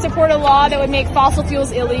Tlaib. Would you support a law that would make fossil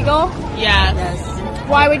fuels illegal? Yes.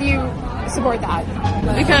 Why would you support that?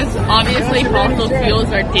 Because obviously fossil fuels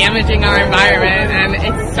are damaging our environment, and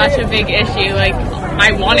it's such a big issue. Like,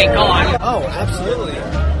 I want it gone. Oh, absolutely.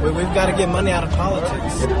 We've got to get money out of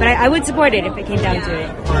politics. But I would support it if it came down to it.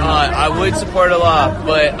 I would support a law,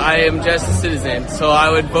 but I am just a citizen, so I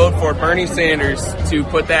would vote for Bernie Sanders to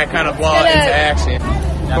put that kind of law into action.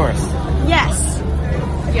 Of course. Yes.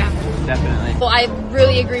 Yeah. Definitely. Well, I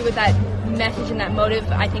really agree with that message and that motive.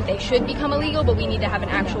 I think they should become illegal, but we need to have an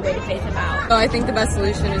actual way to phase them out. So I think the best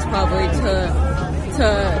solution is probably to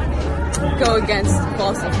go against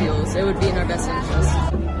fossil fuels. It would be in our best interest.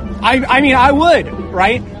 I mean, I would,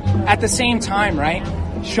 right? At the same time, right?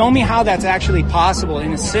 Show me how that's actually possible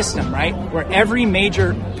in a system, right, where every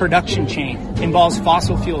major production chain involves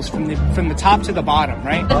fossil fuels from the top to the bottom,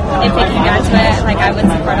 right? If it came down to it, like, I would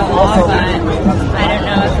support a law, but I don't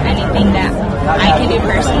know if anything that I can do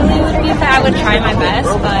personally would be fair. I would try my best,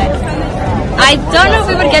 but I don't know if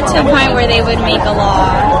we would get to a point where they would make a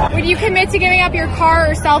law. Would you commit to giving up your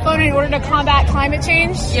car or cell phone in order to combat climate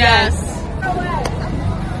change? Yes.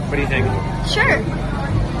 What do you think? Sure.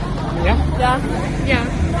 Yeah.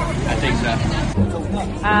 I think so.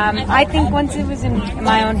 I think once it was in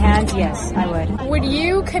my own hands, yes, I would. Would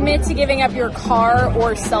you commit to giving up your car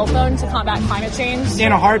or cell phone to combat climate change?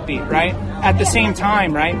 In a heartbeat, right? At the same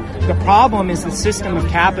time, right? The problem is the system of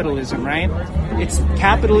capitalism, right? It's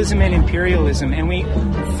capitalism and imperialism, and we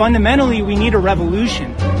need a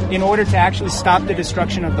revolution in order to actually stop the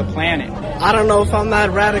destruction of the planet. I don't know if I'm that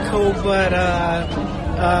radical, but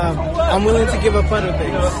I'm willing to give up other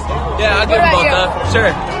things. Yeah, I'll give them both up.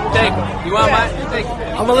 Sure. Take. You want mine? Take.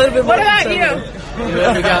 I'm a little bit more. What about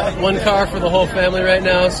you? We got one car for the whole family right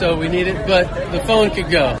now, so we need it, but the phone could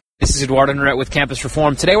go. This is Eduardo Norette with Campus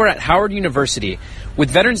Reform. Today we're at Howard University. With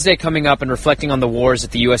Veterans Day coming up and reflecting on the wars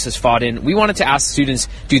that the U.S. has fought in, we wanted to ask students,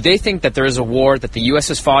 do they think that there is a war that the U.S.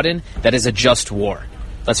 has fought in that is a just war?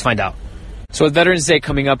 Let's find out. So with Veterans Day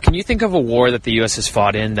coming up, can you think of a war that the U.S. has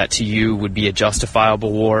fought in that to you would be a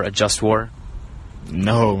justifiable war, a just war?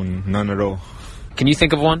 No, none at all. Can you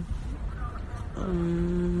think of one?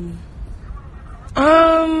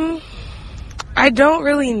 I don't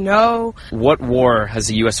really know. What war has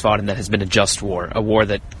the U.S. fought in that has been a just war, a war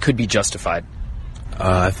that could be justified?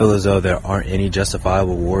 I feel as though there aren't any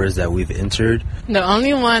justifiable wars that we've entered. The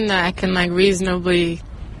only one that I can reasonably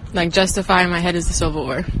justify in my head is the Civil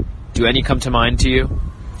War. Do any come to mind to you?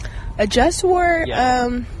 A just war?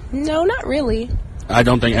 Yeah. No, not really. I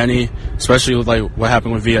don't think any, especially with what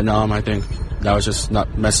happened with Vietnam. I think that was just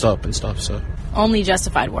not messed up and stuff. So Only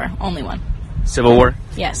justified war. Only one. Civil War?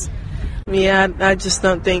 Yes. Yeah, I just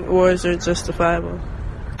don't think wars are justifiable.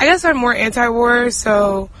 I guess I'm more anti-war,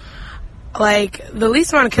 so the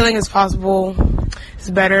least amount of killing as possible is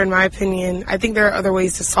better in my opinion. I think there are other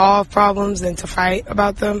ways to solve problems than to fight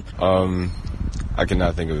about them. I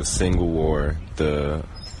cannot think of a single war the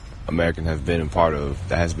Americans have been a part of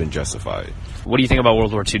that has been justified. What do you think about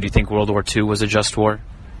World War II? Do you think World War II was a just war?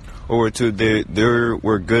 World War II, there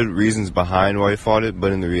were good reasons behind why we fought it,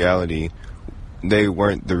 but in the reality, they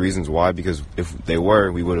weren't the reasons why, because if they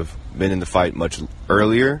were, we would have been in the fight much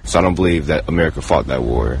earlier. So I don't believe that America fought that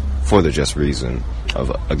war for the just reason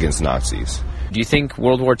of against Nazis. Do you think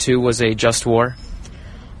World War II was a just war?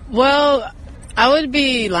 Well, I would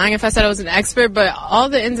be lying if I said I was an expert, but all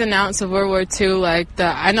the ins and outs of World War II,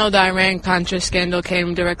 I know the Iran-Contra scandal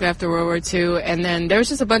came directly after World War II, and then there was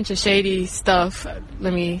just a bunch of shady stuff,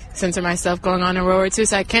 let me censor myself, going on in World War II,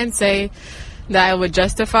 so I can't say that I would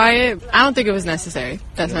justify it. I don't think it was necessary.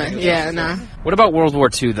 That's right. Yeah, no. What about World War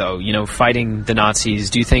II, though? Fighting the Nazis,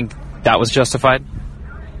 do you think that was justified?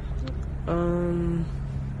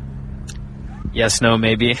 Yes, no,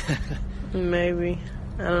 maybe? Maybe.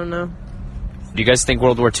 I don't know. Do you guys think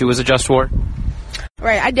World War II was a just war?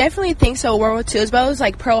 Right, I definitely think so. World War II, as well as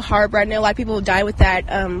Pearl Harbor. I know a lot of people died with that,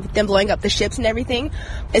 them blowing up the ships and everything.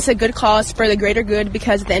 It's a good cause for the greater good,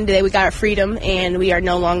 because at the end of the day we got our freedom and we are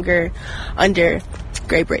no longer under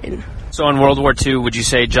Great Britain. So in World War II, would you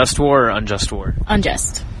say just war or unjust war?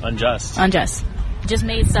 Unjust. Unjust. Unjust. Just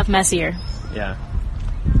made stuff messier. Yeah.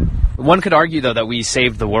 One could argue, though, that we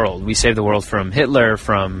saved the world. We saved the world from Hitler,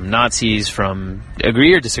 from Nazis, from...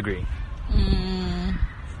 Agree or disagree?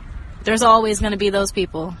 There's always going to be those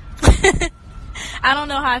people. I don't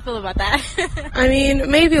know how I feel about that. I mean,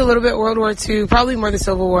 maybe a little bit World War II, probably more the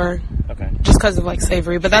Civil War. Okay. Just because of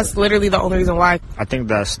slavery, but that's literally the only reason why. I think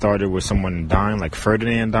that started with someone dying, like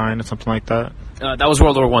Ferdinand dying or something like that. That was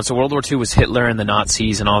World War I. So World War II was Hitler and the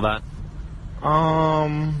Nazis and all that?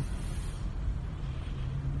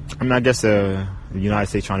 I guess the United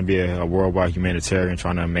States trying to be a worldwide humanitarian,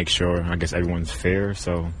 trying to make sure, I guess, everyone's fair.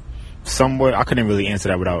 So somewhat, I couldn't really answer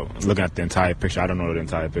that without looking at the entire picture. I don't know the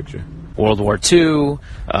entire picture. World War II,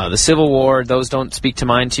 the Civil War, those don't speak to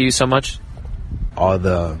mind to you so much? All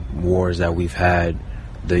the wars that we've had,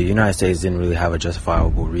 the United States didn't really have a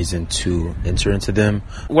justifiable reason to enter into them.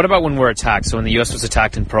 What about when we're attacked? So when the U.S. was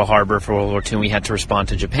attacked in Pearl Harbor for World War II, we had to respond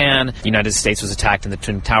to Japan. The United States was attacked in the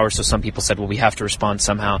Twin Towers, so some people said, well, we have to respond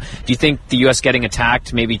somehow. Do you think the U.S. getting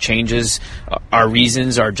attacked maybe changes our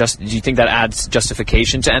reasons, or do you think that adds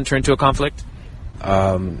justification to enter into a conflict?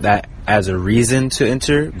 That adds a reason to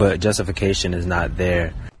enter, but justification is not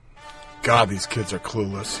there. God, these kids are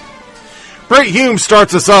clueless. Brett Hume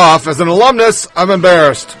starts us off. As an alumnus, I'm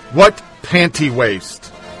embarrassed. What panty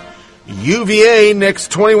waist. UVA nixed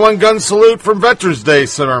 21-gun salute from Veterans Day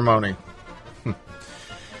ceremony.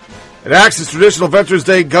 It acts as traditional Veterans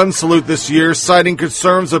Day gun salute this year, citing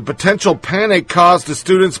concerns of potential panic caused to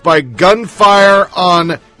students by gunfire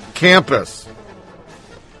on campus.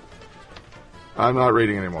 I'm not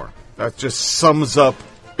reading anymore. That just sums up.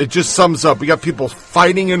 It just sums up. We got people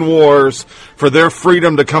fighting in wars for their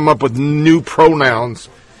freedom to come up with new pronouns.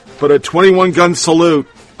 But a 21-gun salute,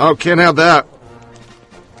 oh, can't have that.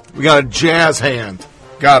 We got a jazz hand.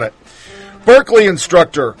 Got it. Berkeley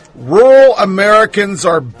instructor, rural Americans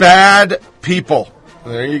are bad people.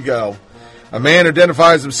 There you go. A man who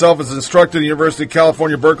identifies himself as an instructor at the University of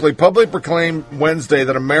California, Berkeley, publicly proclaimed Wednesday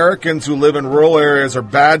that Americans who live in rural areas are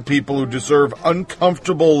bad people who deserve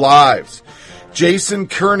uncomfortable lives. Jason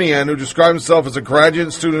Kernian, who described himself as a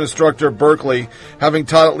graduate student instructor at Berkeley, having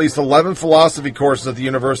taught at least 11 philosophy courses at the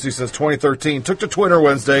university since 2013, took to Twitter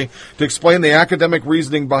Wednesday to explain the academic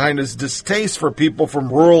reasoning behind his distaste for people from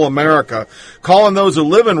rural America, calling those who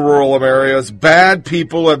live in rural areas bad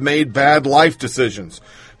people who have made bad life decisions.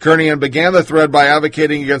 Kernian began the thread by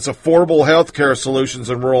advocating against affordable health care solutions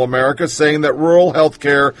in rural America, saying that rural health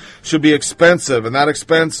care should be expensive, and that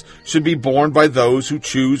expense should be borne by those who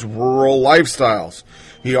choose rural lifestyles.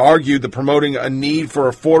 He argued that promoting a need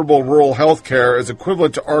for affordable rural health care is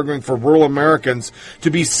equivalent to arguing for rural Americans to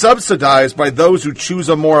be subsidized by those who choose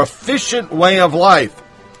a more efficient way of life.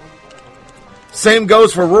 Same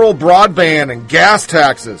goes for rural broadband and gas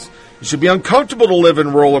taxes. It should be uncomfortable to live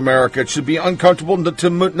in rural America. It should be uncomfortable to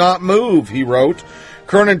not move, he wrote.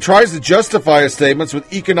 Kernan tries to justify his statements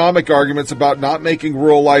with economic arguments about not making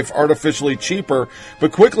rural life artificially cheaper,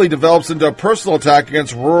 but quickly develops into a personal attack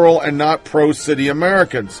against rural and not pro-city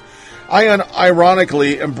Americans. I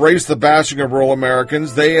ironically embrace the bashing of rural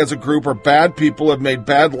Americans. They, as a group, are bad people who have made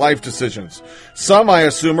bad life decisions. Some, I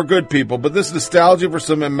assume, are good people, but this nostalgia for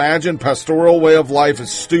some imagined pastoral way of life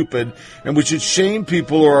is stupid, and we should shame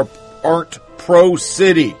people who aren't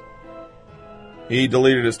pro-city. He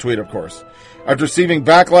deleted his tweet, of course. After receiving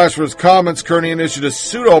backlash for his comments, Kernian issued a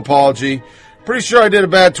pseudo-apology. Pretty sure I did a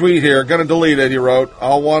bad tweet here. Gonna delete it, he wrote.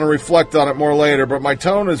 I'll want to reflect on it more later, but my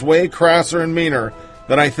tone is way crasser and meaner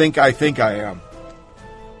than I think I am.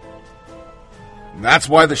 And that's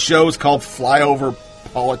why the show is called Flyover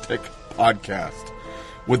Politic Podcast.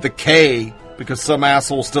 With the K, because some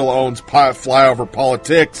asshole still owns Flyover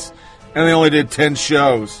Politics, and they only did 10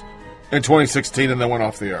 shows in 2016 and then went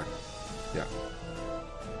off the air. Yeah.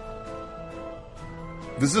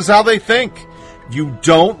 This is how they think. You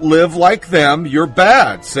don't live like them, you're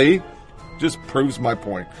bad. See? Just proves my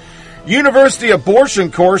point. University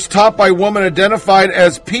abortion course taught by woman identified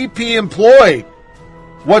as PP employee.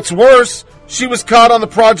 What's worse, she was caught on the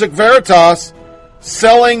Project Veritas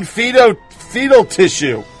selling fetal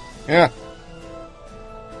tissue. Yeah.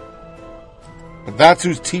 But that's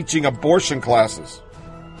who's teaching abortion classes.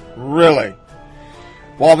 Really.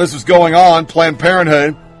 While this was going on, Planned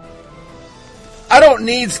Parenthood, I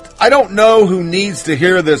don't know who needs to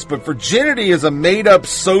hear this, but virginity is a made-up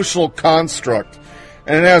social construct,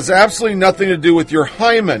 and it has absolutely nothing to do with your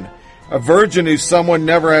hymen. A virgin is someone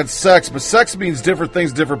never had sex, but sex means different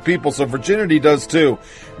things to different people, so virginity does too.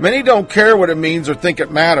 Many don't care what it means or think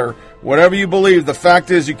it matter. Whatever you believe, the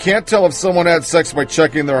fact is you can't tell if someone had sex by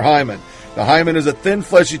checking their hymen. The hymen is a thin,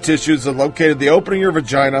 fleshy tissue that is located at the opening of your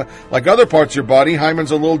vagina. Like other parts of your body,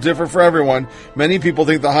 hymens are a little different for everyone. Many people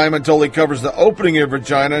think the hymen totally covers the opening of your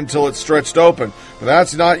vagina until it's stretched open, but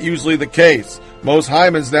that's not usually the case. Most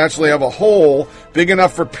hymens naturally have a hole big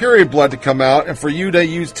enough for period blood to come out and for you to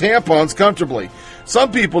use tampons comfortably.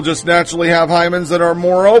 Some people just naturally have hymens that are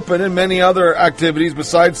more open, and many other activities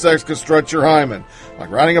besides sex can stretch your hymen, like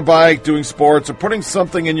riding a bike, doing sports, or putting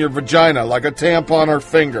something in your vagina, like a tampon or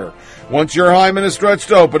finger. Once your hymen is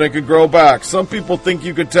stretched open, it can grow back. Some people think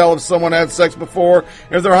you can tell if someone had sex before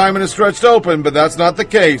if their hymen is stretched open, but that's not the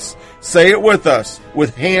case. Say it with us,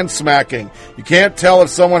 with hand smacking. You can't tell if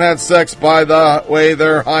someone had sex by the way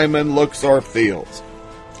their hymen looks or feels.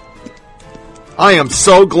 I am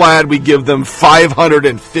so glad we give them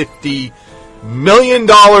 $550 million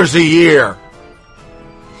a year.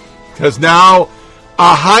 Because now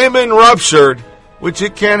a hymen ruptured, which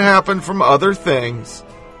it can happen from other things,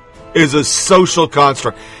 is a social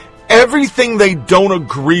construct. Everything they don't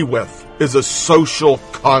agree with is a social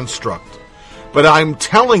construct. But I'm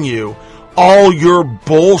telling you, all your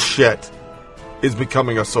bullshit is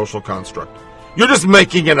becoming a social construct. You're just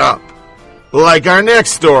making it up. Like our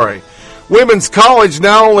next story. Women's college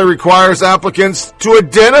now only requires applicants to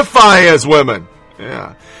identify as women.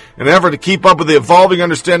 Yeah. In an effort to keep up with the evolving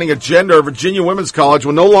understanding of gender, Virginia Women's College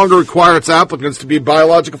will no longer require its applicants to be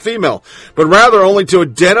biological female, but rather only to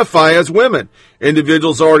identify as women.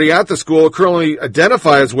 Individuals already at the school who currently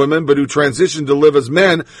identify as women but who transition to live as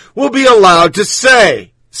men will be allowed to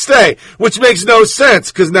stay, which makes no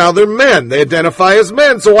sense because now they're men. They identify as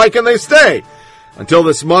men, so why can they stay? Until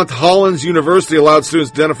this month, Hollins University allowed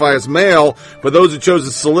students to identify as male, but those who chose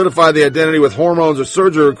to solidify the identity with hormones or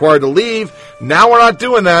surgery are required to leave. Now we're not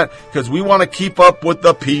doing that because we want to keep up with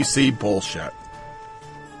the PC bullshit.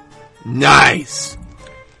 Nice.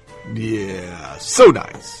 Yeah, so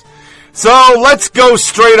nice. So let's go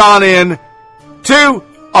straight on in to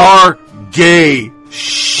our gay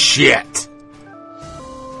shit.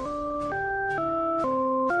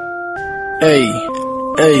 Hey.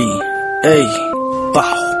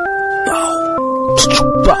 Bow.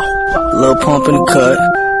 Lil Pump in the cut.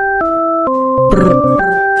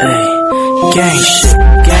 Hey. Gang shit.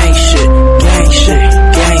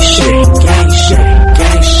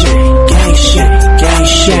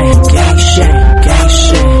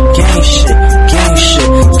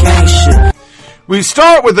 We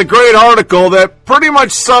start with a great article that pretty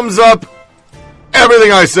much sums up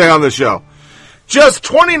everything I say on the show. Just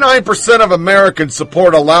 29% of Americans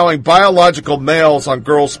support allowing biological males on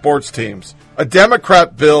girls' sports teams. A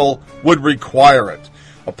Democrat bill would require it.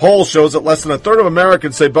 A poll shows that less than a third of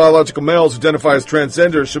Americans say biological males who identify as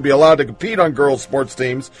transgenders should be allowed to compete on girls' sports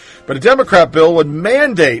teams, but a Democrat bill would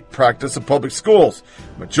mandate practice in public schools.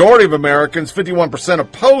 The majority of Americans, 51%,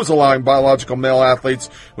 oppose allowing biological male athletes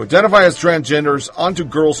who identify as transgenders onto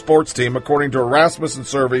girls' sports team, according to a Rasmussen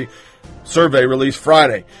survey released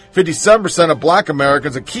Friday. 57% of black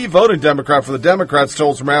Americans, a key voting Democrat for the Democrats,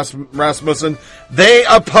 told Rasmussen they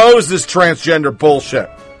oppose this transgender bullshit.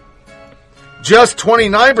 Just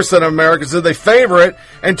 29% of Americans said they favor it,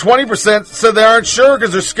 and 20% said they aren't sure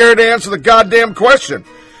because they're scared to answer the goddamn question.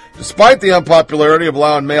 Despite the unpopularity of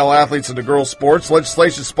allowing male athletes into girls' sports,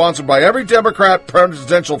 legislation sponsored by every Democrat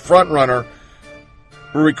presidential frontrunner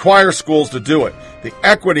will require schools to do it. The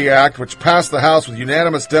Equity Act, which passed the House with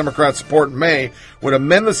unanimous Democrat support in May, would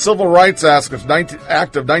amend the Civil Rights Act of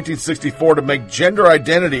 1964 to make gender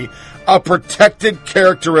identity a protected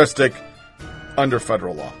characteristic under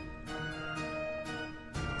federal law.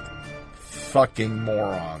 Fucking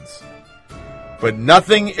morons. But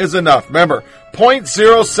nothing is enough. Remember,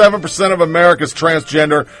 0.07% of America is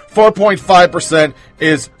transgender, 4.5%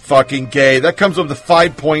 is fucking gay. That comes up to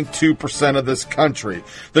 5.2% of this country.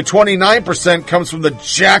 The 29% comes from the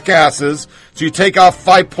jackasses, so you take off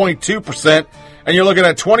 5.2%, and you're looking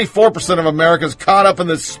at 24% of Americans caught up in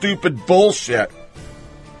this stupid bullshit.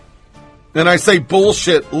 And I say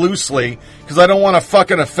bullshit loosely, because I don't want to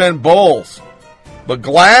fucking offend bulls. But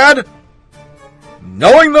GLAAD,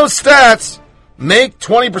 knowing those stats, make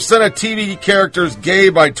 20% of TV characters gay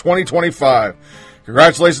by 2025.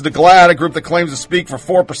 Congratulations to GLAAD, a group that claims to speak for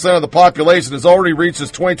 4% of the population, has already reached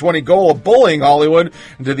its 2020 goal of bullying Hollywood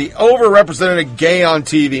into the overrepresented gay on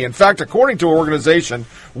TV. In fact, according to an organization,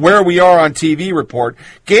 Where We Are on TV report,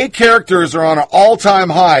 gay characters are on an all-time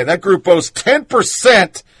high. That group boasts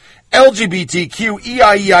 10% LGBTQ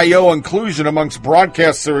EIEIO inclusion amongst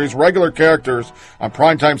broadcast series regular characters on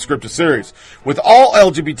primetime scripted series, with all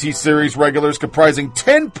LGBT series regulars comprising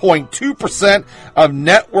 10.2% of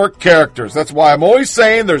network characters. That's why I'm always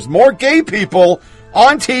saying there's more gay people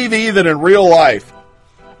on TV than in real life.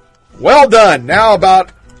 Well done. Now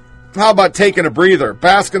how about taking a breather?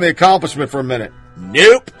 Bask in the accomplishment for a minute.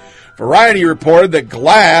 Nope. Variety reported that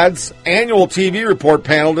GLAAD's annual TV report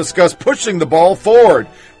panel discussed pushing the ball forward,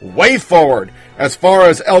 way forward, as far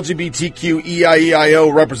as LGBTQ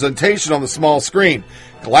EIEIO representation on the small screen.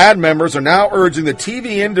 GLAAD members are now urging the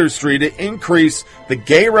TV industry to increase the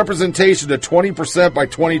gay representation to 20% by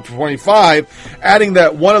 2025, adding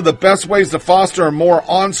that one of the best ways to foster a more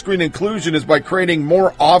on-screen inclusion is by creating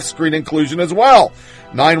more off-screen inclusion as well.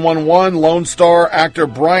 911 Lone Star actor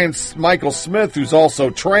Brian Michael Smith, who's also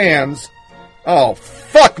trans. Oh,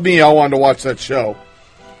 fuck me, I wanted to watch that show.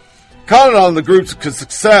 Commented on the group's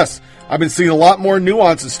success. I've been seeing a lot more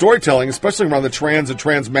nuance in storytelling, especially around the trans and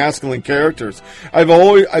trans-masculine characters. I've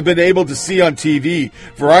been able to see on TV.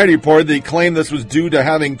 Variety reported they claimed this was due to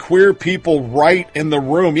having queer people right in the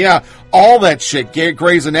room. Yeah, all that shit.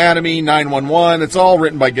 Grey's Anatomy, 911, it's all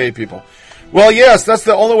written by gay people. Well, yes, that's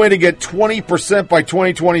the only way to get 20% by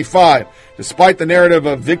 2025. Despite the narrative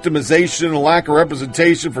of victimization and lack of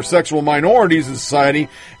representation for sexual minorities in society,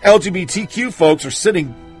 LGBTQ folks are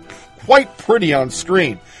sitting quite pretty on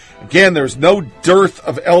screen. Again, there's no dearth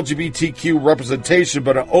of LGBTQ representation,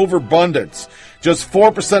 but an overabundance. Just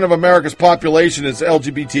 4% of America's population is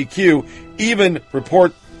LGBTQ. Even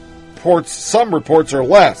report some reports are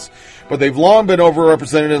less, but they've long been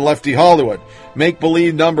overrepresented in lefty Hollywood.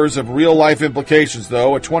 Make-believe numbers have real-life implications,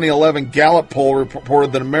 though. A 2011 Gallup poll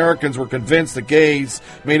reported that Americans were convinced that gays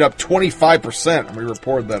made up 25%, and we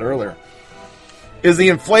reported that earlier. Is the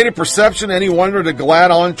inflated perception any wonder that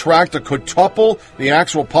GLAAD on track to quintuple the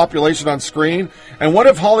actual population on screen? And what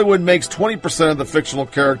if Hollywood makes 20% of the fictional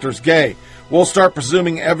characters gay? We'll start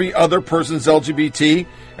presuming every other person's LGBT,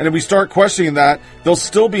 and if we start questioning that, they'll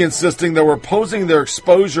still be insisting that we're opposing their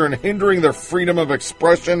exposure and hindering their freedom of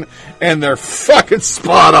expression, and they're fucking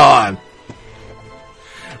spot on.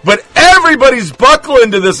 But everybody's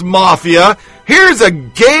buckling to this mafia. Here's a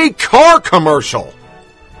gay car commercial.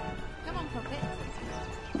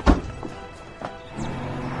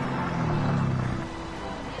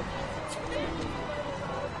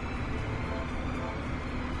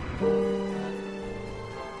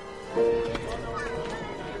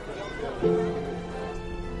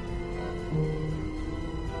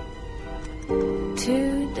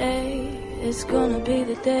 'Today is gonna be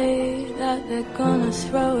the day that they're gonna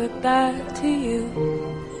throw it back to you.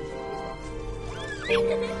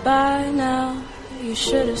 By now, you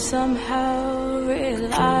should have somehow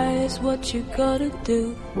realized what you gotta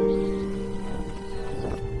do.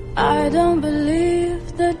 I don't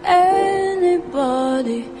believe that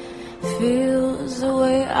anybody feels the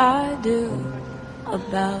way I do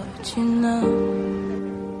about you now.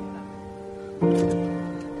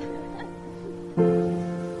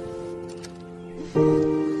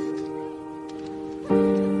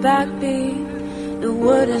 Backbeat, the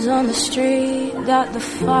word is on the street that the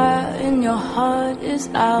fire in your heart is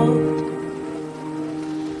out.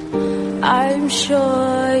 I'm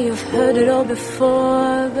sure you've heard it all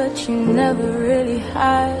before, but you never really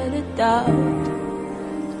had a doubt.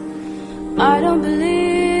 I don't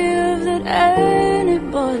believe that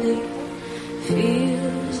anybody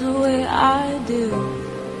feels the way I do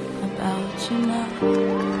about you now.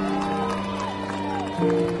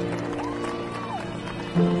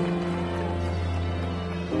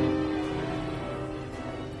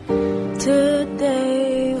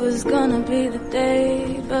 Today was gonna be the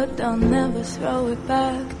day, but they'll never throw it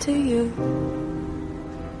back to you.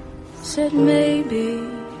 Said maybe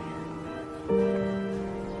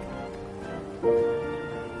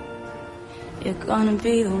you're gonna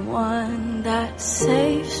be the one that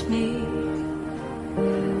saves me.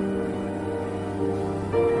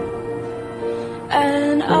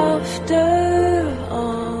 And after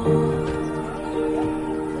all,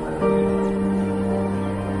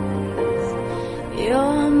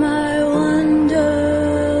 you're my wonderwall.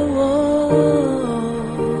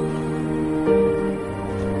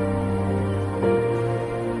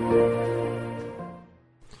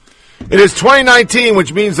 It is 2019,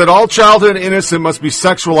 which means that all childhood innocent must be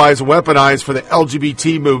sexualized and weaponized for the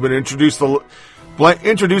LGBT movement. Introducing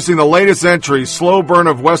the latest entry, Slow Burn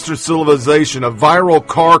of Western Civilization, a viral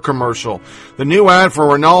car commercial. The new ad for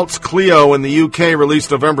Renault's Clio in the UK,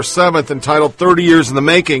 released November 7th, entitled 30 Years in the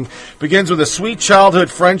Making, begins with a sweet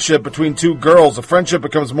childhood friendship between two girls. The friendship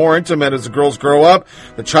becomes more intimate as the girls grow up.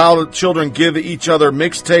 The children give each other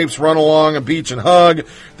mixtapes, run along a beach and hug.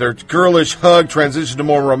 Their girlish hug transitions to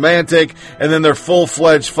more romantic, and then they're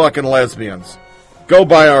full-fledged fucking lesbians. Go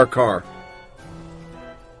buy our car.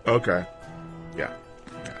 Okay.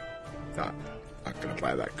 Not going to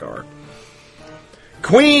buy that car.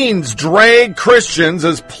 Queens drag Christians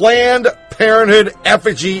as Planned Parenthood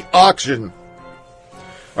effigy auction.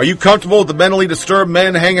 Are you comfortable with the mentally disturbed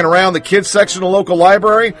men hanging around the kids section of the local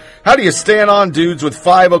library? How do you stand on dudes with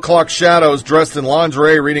 5 o'clock shadows dressed in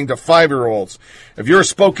lingerie reading to 5-year-olds? If you're a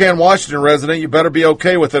Spokane, Washington resident, you better be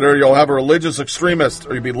okay with it, or you'll have a religious extremist,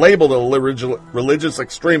 or you'll be labeled a religious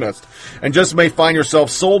extremist, and just may find yourself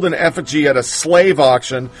sold in effigy at a slave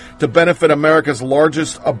auction to benefit America's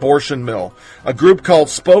largest abortion mill. A group called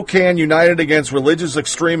Spokane United Against Religious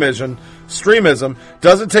Extremism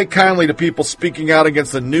doesn't take kindly to people speaking out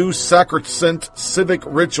against the new sacrosanct civic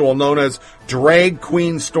ritual known as Drag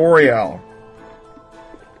Queen Story Hour.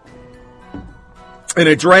 In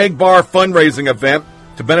a drag bar fundraising event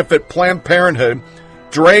to benefit Planned Parenthood,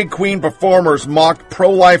 drag queen performers mocked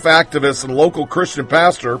pro-life activists and local Christian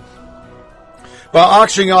pastor by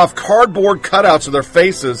auctioning off cardboard cutouts of their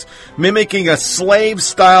faces, mimicking a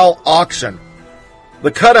slave-style auction.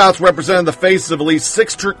 The cutouts represented the faces of at least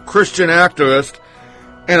 6 Christian activists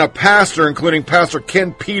and a pastor, including Pastor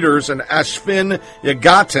Ken Peters and Ashvin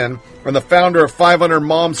Yagatan, and the founder of 500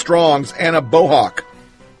 Mom Strongs, Anna Bohawk.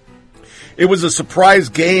 It was a surprise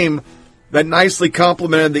game that nicely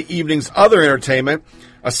complemented the evening's other entertainment,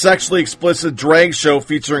 a sexually explicit drag show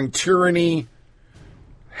featuring Tyranny,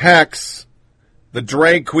 Hex, the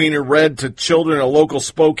drag queen who read to children in a local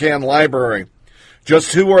Spokane library.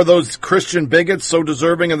 Just who are those Christian bigots so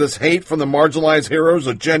deserving of this hate from the marginalized heroes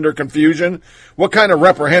of gender confusion? What kind of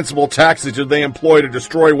reprehensible tactics did they employ to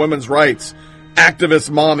destroy women's rights?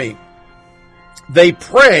 Activist mommy. They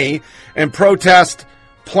pray and protest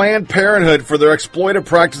Planned Parenthood for their exploitive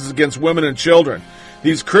practices against women and children.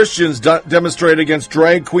 These Christians demonstrated against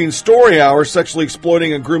drag queen story hour sexually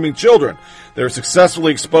exploiting and grooming children. They're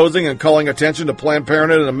successfully exposing and calling attention to Planned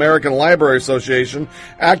Parenthood and American Library Association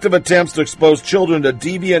active attempts to expose children to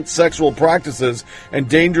deviant sexual practices and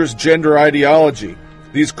dangerous gender ideology.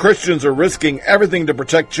 These Christians are risking everything to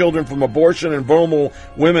protect children from abortion and vulnerable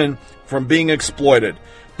women from being exploited.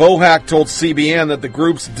 Bohack told CBN that the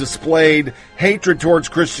groups displayed hatred towards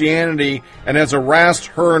Christianity and has harassed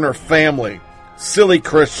her and her family. Silly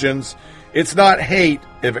Christians. It's not hate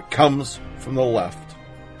if it comes from the left.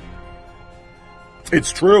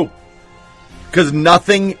 It's true. Because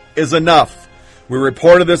nothing is enough. We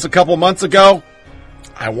reported this a couple months ago.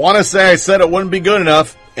 I want to say I said it wouldn't be good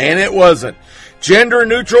enough, and it wasn't.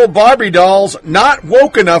 Gender-neutral Barbie dolls not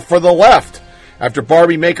woke enough for the left. After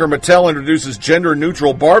Barbie maker Mattel introduces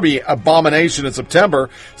gender-neutral Barbie abomination in September,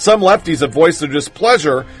 some lefties have voiced their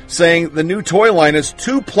displeasure, saying the new toy line is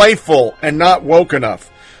too playful and not woke enough.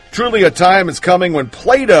 Truly a time is coming when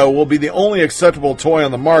Play-Doh will be the only acceptable toy on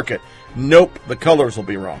the market. Nope, the colors will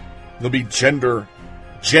be wrong. They'll be gendered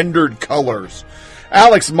colors.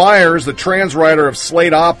 Alex Myers, the trans writer of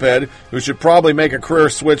Slate Op-Ed, who should probably make a career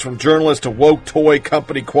switch from journalist to woke toy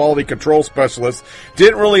company quality control specialist,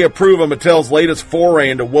 didn't really approve of Mattel's latest foray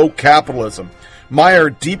into woke capitalism. Meyer,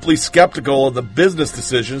 deeply skeptical of the business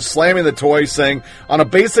decision, slamming the toy, saying, on a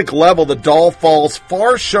basic level, the doll falls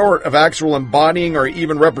far short of actual embodying or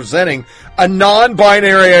even representing a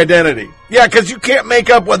non-binary identity. Yeah, because you can't make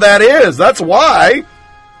up what that is. That's why.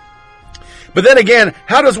 But then again,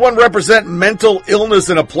 how does one represent mental illness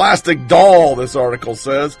in a plastic doll, this article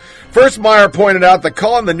says? First, Meyer pointed out that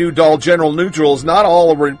calling the new doll gender neutral is not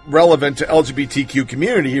all relevant to LGBTQ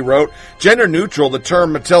community, he wrote. Gender neutral, the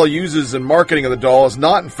term Mattel uses in marketing of the doll, is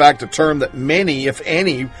not in fact a term that many, if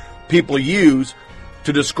any, people use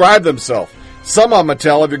to describe themselves. Some on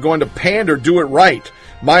Mattel, if you're going to pander, do it right.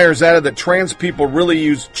 Myers added that trans people really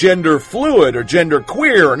use gender fluid or gender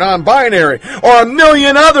queer or non-binary or a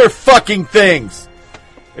million other fucking things.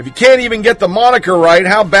 If you can't even get the moniker right,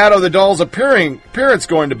 how bad are the doll's appearance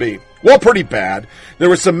going to be? Well, pretty bad.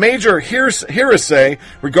 There was some major hearsay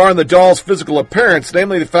regarding the doll's physical appearance,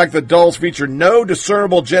 namely the fact that dolls feature no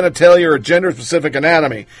discernible genitalia or gender-specific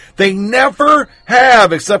anatomy. They never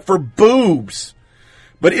have, except for boobs.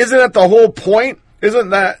 But isn't that the whole point?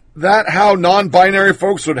 Isn't that how non-binary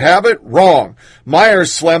folks would have it? Wrong.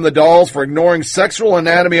 Myers slammed the dolls for ignoring sexual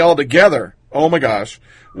anatomy altogether. Oh my gosh.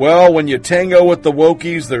 Well, when you tango with the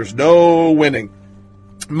wokies, there's no winning.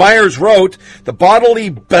 Myers wrote, the bodily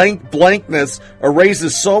blankness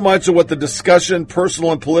erases so much of what the discussion,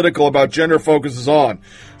 personal and political, about gender focuses on.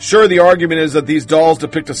 Sure, the argument is that these dolls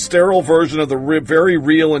depict a sterile version of the very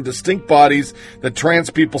real and distinct bodies that trans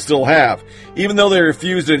people still have. Even though they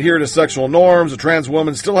refuse to adhere to sexual norms, a trans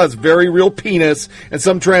woman still has very real penis, and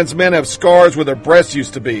some trans men have scars where their breasts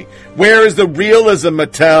used to be. Where is the realism,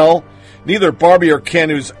 Mattel? Neither Barbie or Ken,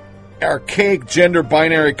 whose archaic gender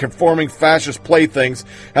binary conforming fascist playthings,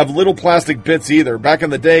 have little plastic bits either. Back in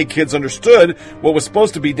the day, kids understood what was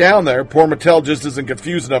supposed to be down there. Poor Mattel just isn't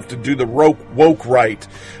confused enough to do the woke right.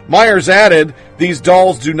 Myers added, these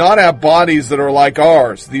dolls do not have bodies that are like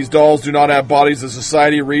ours. These dolls do not have bodies that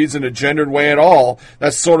society reads in a gendered way at all.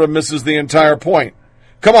 That sort of misses the entire point.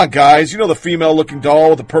 Come on, guys. You know the female-looking doll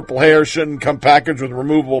with the purple hair shouldn't come packaged with a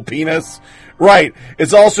removable penis? Right.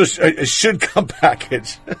 It's also it should come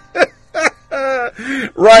packaged.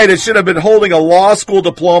 Right. It should have been holding a law school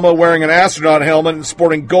diploma, wearing an astronaut helmet, and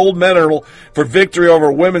sporting gold medal for victory over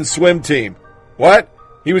a women's swim team. What?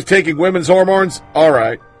 He was taking women's hormones? All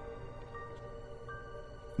right.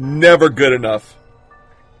 Never good enough.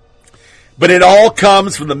 But it all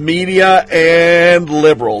comes from the media and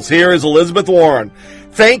liberals. Here is Elizabeth Warren.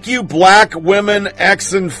 Thank you, black women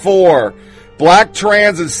X and 4. Black,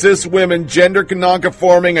 trans, and cis women, gender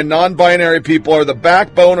nonconforming, and non-binary people are the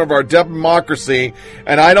backbone of our democracy,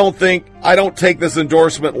 and I don't take this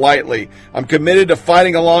endorsement lightly. I'm committed to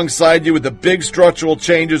fighting alongside you with the big structural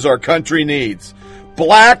changes our country needs.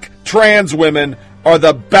 Black, trans women are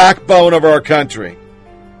the backbone of our country.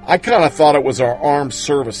 I kind of thought it was our armed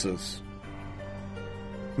services.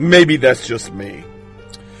 Maybe that's just me.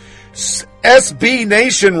 SB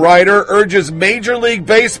Nation writer urges Major League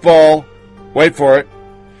Baseball, wait for it,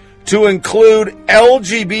 to include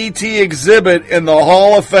LGBT exhibit in the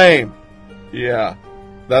Hall of Fame. Yeah,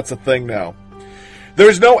 that's a thing now.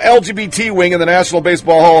 There's no LGBT wing in the National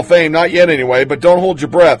Baseball Hall of Fame, not yet anyway, but don't hold your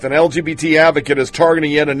breath. An LGBT advocate is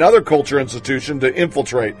targeting yet another culture institution to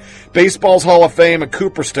infiltrate. Baseball's Hall of Fame in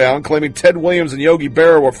Cooperstown, claiming Ted Williams and Yogi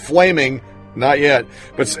Berra were flaming. Not yet.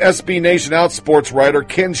 But SB Nation Outsports writer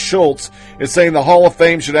Ken Schultz is saying the Hall of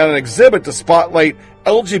Fame should add an exhibit to spotlight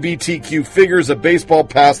LGBTQ figures of baseball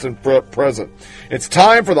past and present. It's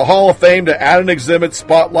time for the Hall of Fame to add an exhibit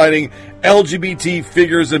spotlighting LGBT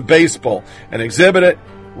figures in baseball. An exhibit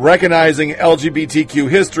recognizing LGBTQ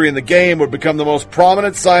history in the game would become the most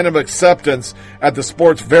prominent sign of acceptance at the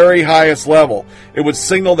sport's very highest level. It would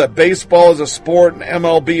signal that baseball as a sport and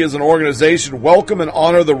MLB as an organization welcome and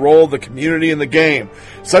honor the role of the community in the game.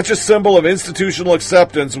 Such a symbol of institutional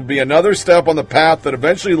acceptance would be another step on the path that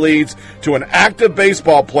eventually leads to an active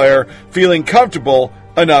baseball player feeling comfortable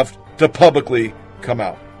enough to publicly come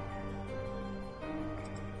out.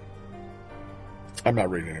 I'm not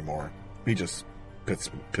reading anymore. He just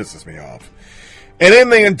pisses me off. And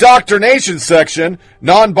in the indoctrination section,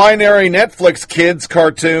 non-binary Netflix kids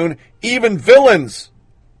cartoon, even villains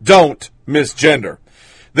don't misgender.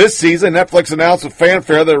 This season, Netflix announced with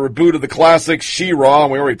fanfare that a reboot of the classic She-Ra,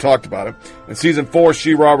 and we already talked about it. In Season 4,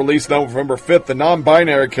 She-Ra released November 5th. The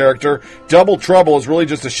non-binary character, Double Trouble, is really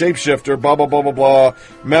just a shapeshifter, blah, blah, blah, blah, blah.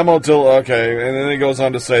 Memo till, okay. And then he goes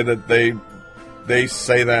on to say that they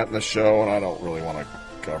say that in the show, and I don't really want to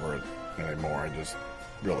cover it anymore. I just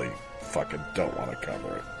really fucking don't want to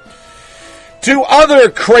cover it. To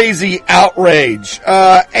other crazy outrage,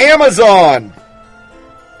 Amazon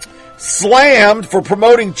slammed for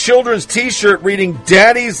promoting children's t-shirt reading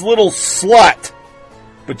Daddy's Little Slut.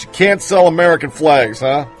 But you can't sell American flags,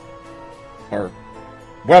 huh? Or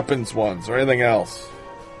weapons ones or anything else.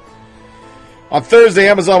 On Thursday,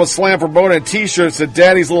 Amazon was slammed for promoting a t-shirt that said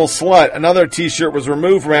Daddy's Little Slut. Another t-shirt was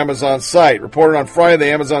removed from Amazon's site. Reported on Friday,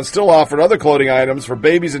 Amazon still offered other clothing items for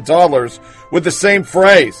babies and toddlers with the same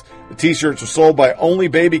phrase. The t-shirts were sold by Only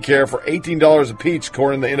Baby Care for $18 a piece,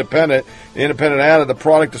 according to The Independent. The Independent added the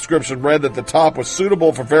product description read that the top was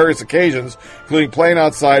suitable for various occasions, including playing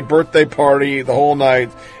outside, birthday party, the whole night.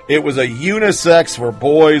 It was a unisex for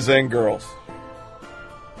boys and girls.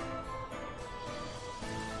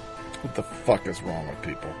 What the fuck is wrong with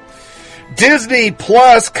people? Disney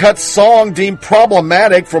Plus cuts song deemed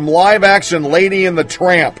problematic from live-action Lady and the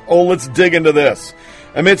Tramp. Oh, let's dig into this.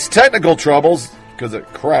 Amidst technical troubles, because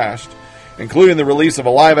it crashed, including the release of a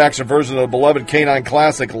live-action version of the beloved canine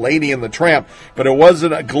classic Lady and the Tramp, but it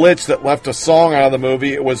wasn't a glitch that left a song out of the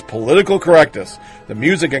movie. It was political correctness. The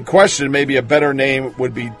music in question, maybe a better name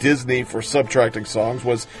would be Disney for subtracting songs,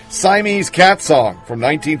 was Siamese Cat Song from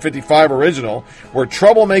 1955 original, where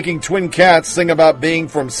troublemaking twin cats sing about being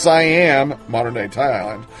from Siam, modern-day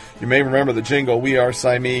Thailand. You may remember the jingle, "We are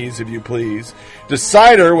Siamese, if you please."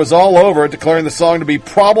 Decider was all over it, declaring the song to be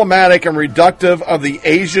problematic and reductive of the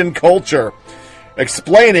Asian culture,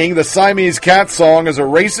 explaining the Siamese Cat Song as a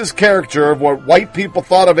racist caricature of what white people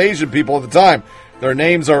thought of Asian people at the time. Their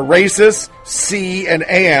names are racist, C and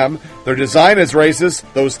Am. Their design is racist,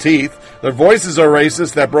 those teeth. Their voices are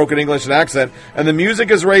racist, that broken English and accent. And the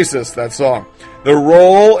music is racist, that song. Their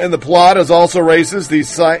role in the plot is also racist.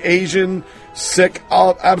 These Asian, sick,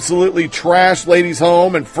 absolutely trash ladies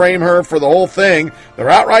home and frame her for the whole thing. They're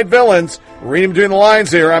outright villains. Reading between the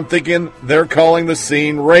lines here, I'm thinking they're calling the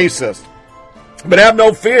scene racist. But have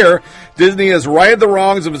no fear, Disney has righted the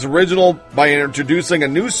wrongs of its original by introducing a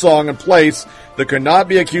new song in place that could not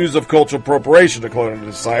be accused of cultural appropriation, according to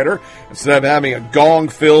Decider. Instead of having a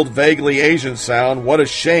gong-filled, vaguely Asian sound, What a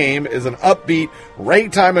Shame is an upbeat,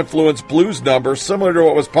 ragtime-influenced blues number similar to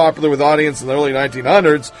what was popular with audience in the early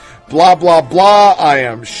 1900s. Blah, blah, blah. I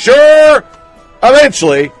am sure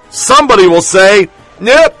eventually somebody will say,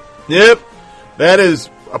 yep, that is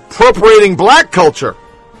appropriating black culture,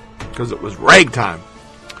 because it was ragtime.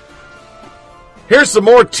 Here's some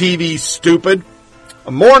more TV stupid.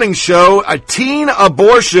 A morning show, a teen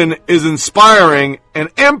abortion is inspiring, and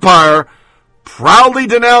Empire proudly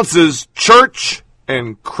denounces church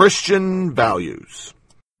and Christian values.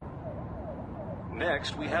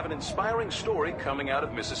 Next, we have an inspiring story coming out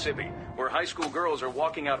of Mississippi, where high school girls are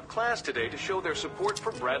walking out of class today to show their support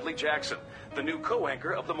for Bradley Jackson, the new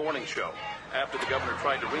co-anchor of the morning show, after the governor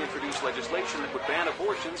tried to reintroduce legislation that would ban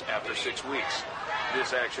abortions after 6 weeks.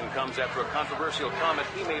 This action comes after a controversial comment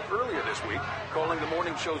he made earlier this week, calling the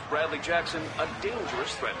morning show's Bradley Jackson a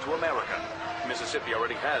dangerous threat to America. Mississippi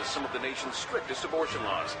already has some of the nation's strictest abortion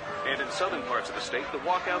laws, and in southern parts of the state, the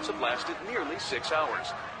walkouts have lasted nearly 6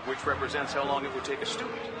 hours. which represents how long it would take a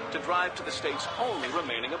student to drive to the state's only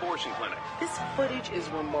remaining abortion clinic. This footage is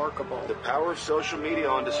remarkable. The power of social media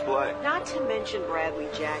on display. Not to mention Bradley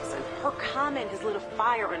Jackson. Her comment has lit a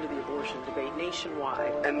fire under the abortion debate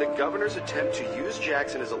nationwide. And the governor's attempt to use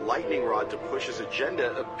Jackson as a lightning rod to push his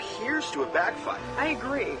agenda appears to have backfired. I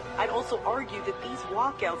agree. I'd also argue that these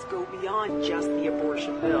walkouts go beyond just the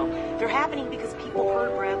abortion bill. They're happening because people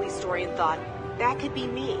heard Bradley's story and thought, that could be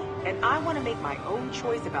me, and I want to make my own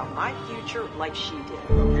choice about my future like she did.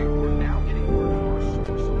 Okay, we're now getting more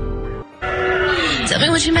Tell me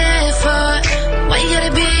what you mad for, why you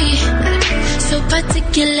gotta be so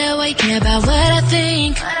particular, why you care about what I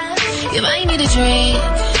think. You might need a drink,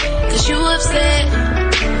 cause you upset,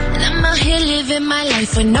 and I'm out here living my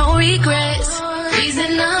life with no regrets.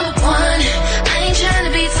 Reason number one, I ain't trying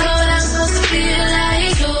to be told I'm supposed to feel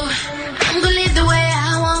like you. I'm gonna live the way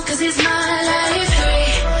I want, cause it's my life.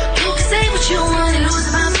 You can say what you want and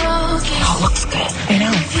lose my focus. Oh, looks good. I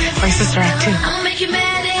know. My sister had too. I'll make you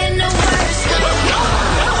mad in the worst way.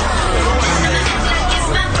 I'ma act like it's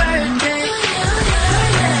my birthday.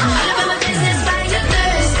 All about my business by your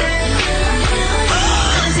Thursday.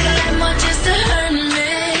 Gonna take a lot more just to hurt me.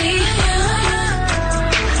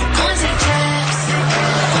 Gonna take trips.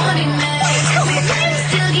 Gonna be mad.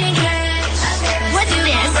 Still getting cash. What's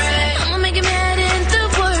this? I'ma make you mad in the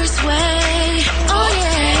worst way. Oh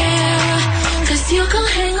yeah. Cause you gon'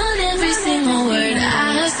 hang on every single word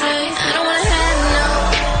I say. I don't wanna have no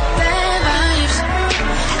bad vibes.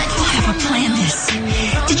 Whoever planned this,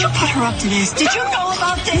 did you put her up to this? Did you know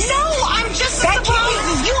about this? No, I'm just as surprised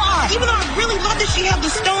as you are. Even though I really love that she had the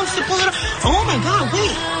stones to pull it up. Oh my God,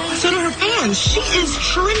 wait. So do her fans. She is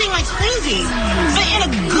trending like crazy. But in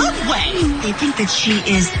a good way. They think that she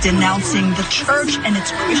is denouncing the church and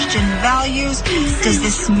its Christian values. Does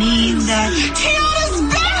this mean that Tiana's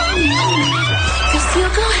back? Cause you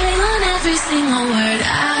gon' hang on every single word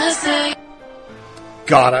I say.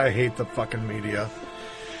 God, I hate the fucking media.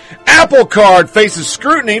 Apple Card faces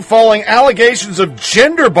scrutiny following allegations of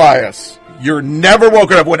gender bias. You're never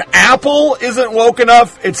woke enough. When Apple isn't woke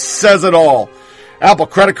enough, it says it all. Apple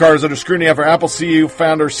credit card is under scrutiny after Apple CEO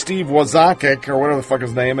founder Steve Wozniak, or whatever the fuck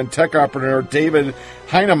his name, and tech entrepreneur David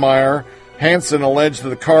Heinemeier Hansen alleged that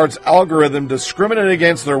the card's algorithm discriminated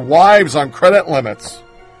against their wives on credit limits.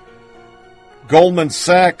 Goldman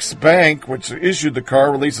Sachs Bank, which issued the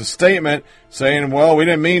card, released a statement saying, well, we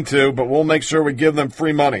didn't mean to, but we'll make sure we give them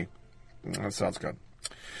free money. That sounds good.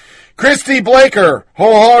 Christy Blaker,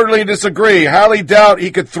 wholeheartedly disagree. Highly doubt he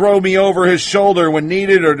could throw me over his shoulder when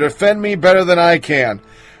needed or defend me better than I can.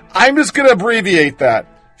 I'm just going to abbreviate that.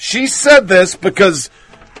 She said this because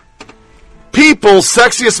People's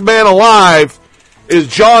sexiest man alive is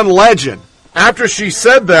John Legend. After she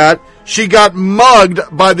said that, she got mugged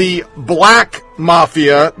by the black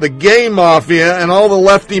mafia, the gay mafia, and all the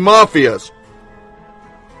lefty mafias.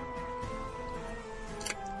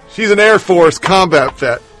 She's an Air Force combat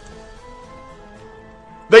vet.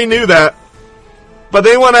 They knew that, but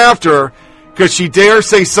they went after her because she dared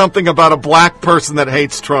say something about a black person that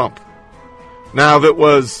hates Trump. Now, if it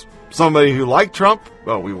was somebody who liked Trump,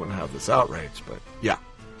 well, we wouldn't have this outrage, but yeah.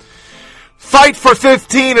 Fight for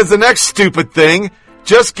 15 is the next stupid thing.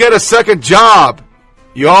 Just get a second job.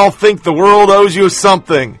 You all think the world owes you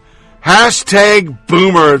something. Hashtag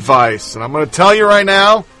boomer advice. And I'm going to tell you right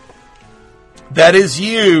now, that is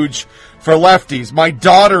huge for lefties. My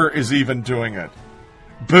daughter is even doing it.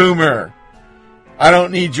 Boomer. I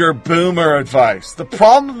don't need your boomer advice. The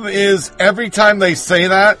problem is every time they say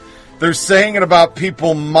that, they're saying it about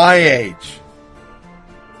people my age.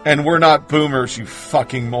 And we're not boomers, you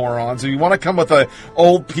fucking morons. If you want to come with a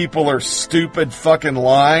old people are stupid fucking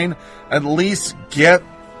line, at least get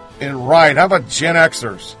it right. How about Gen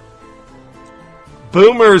Xers?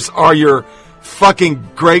 Boomers are your fucking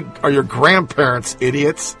your grandparents,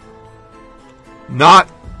 idiots. Not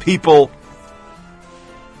people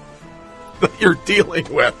that you're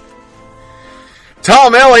dealing with.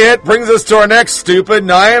 Tom Elliott brings us to our next stupid.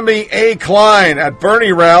 Naomi A. Klein at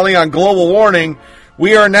Bernie rally on global warming.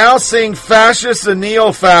 We are now seeing fascists and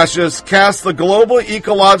neo-fascists cast the global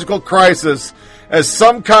ecological crisis as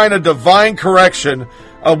some kind of divine correction,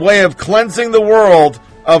 a way of cleansing the world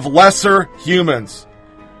of lesser humans.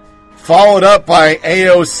 Followed up by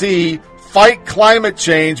AOC, fight climate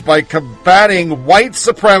change by combating white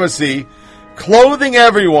supremacy, clothing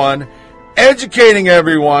everyone, educating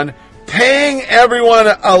everyone, paying everyone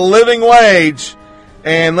a living wage,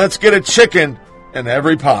 and let's get a chicken in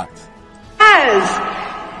every pot. As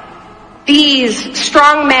these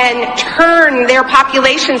strong men turn their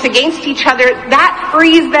populations against each other, that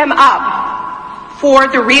frees them up for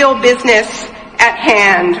the real business at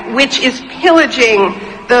hand, which is pillaging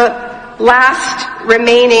the last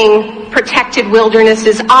remaining protected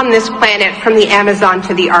wildernesses on this planet from the Amazon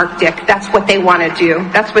to the Arctic. That's what they want to do.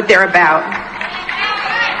 That's what they're about.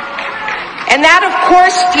 And that, of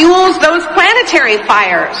course, fuels those planetary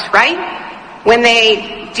fires, right? When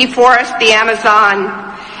they deforest the Amazon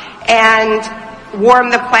and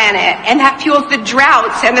warm the planet. And that fuels the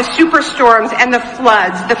droughts and the superstorms and the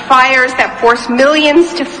floods, the fires that force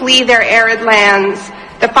millions to flee their arid lands,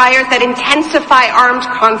 the fires that intensify armed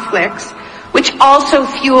conflicts, which also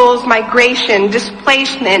fuels migration,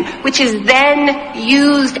 displacement, which is then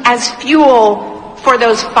used as fuel for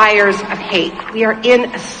those fires of hate. We are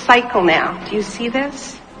in a cycle now. Do you see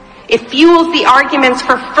this? It fuels the arguments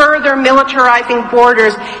for further militarizing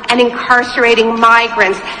borders and incarcerating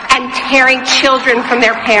migrants and tearing children from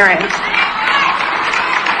their parents.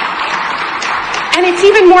 And it's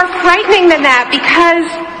even more frightening than that, because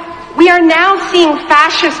we are now seeing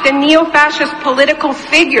fascist and neo-fascist political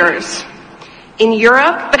figures in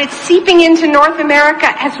Europe, but it's seeping into North America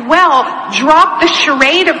as well, drop the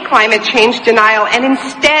charade of climate change denial and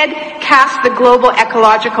instead cast the global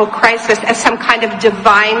ecological crisis as some kind of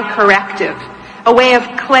divine corrective, a way of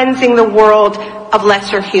cleansing the world of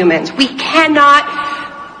lesser humans. We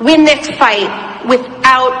cannot win this fight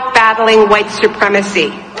without battling white supremacy.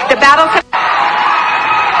 The battles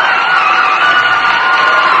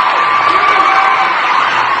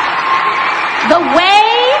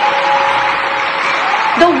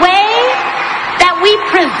The way that we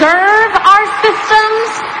preserve our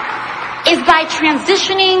systems is by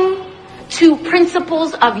transitioning to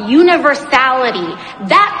principles of universality.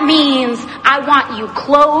 That means I want you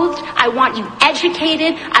clothed, I want you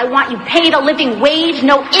educated, I want you paid a living wage,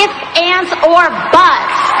 no ifs, ands, or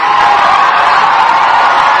buts.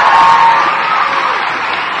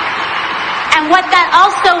 And what that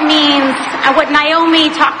also means, and what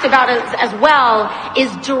Naomi talked about as well,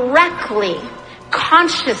 is directly,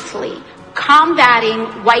 consciously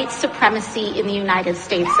combating white supremacy in the United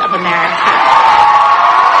States of America.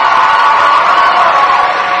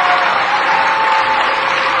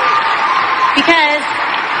 Because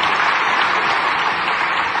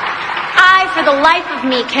I, for the life of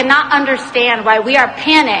me, cannot understand why we are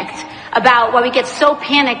panicked about, why we get so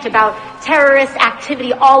panicked about terrorist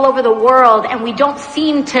activity all over the world, and we don't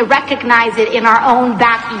seem to recognize it in our own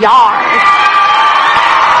backyard.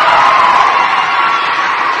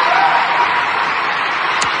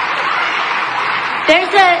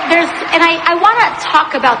 And I want to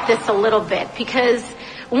talk about this a little bit, because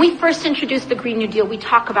when we first introduced the Green New Deal, we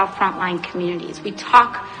talk about frontline communities. We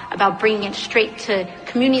talk about bringing it straight to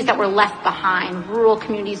communities that were left behind, rural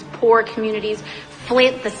communities, poor communities,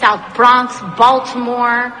 Flint, the South Bronx,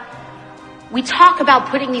 Baltimore. We talk about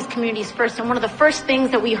putting these communities first, and one of the first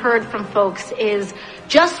things that we heard from folks is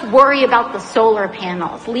just worry about the solar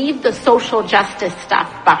panels. Leave the social justice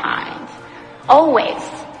stuff behind. Always.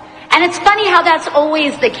 And it's funny how that's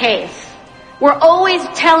always the case. We're always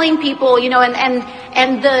telling people, you know,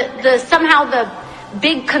 and the somehow the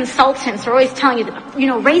big consultants are always telling you, you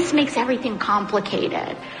know, race makes everything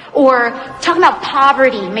complicated. Or talking about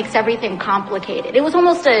poverty makes everything complicated. It was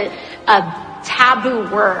almost a taboo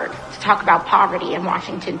word to talk about poverty in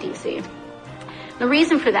Washington, D.C. The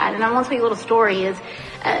reason for that, and I want to tell you a little story, is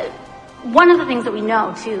one of the things that we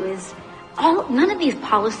know, too, is none of these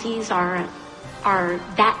policies are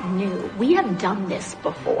that new. We have done this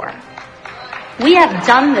before. We have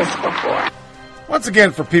done this before. Once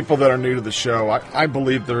again, for people that are new to the show, I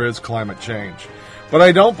believe there is climate change. But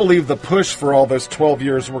I don't believe the push for all this 12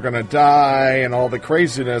 years we're going to die and all the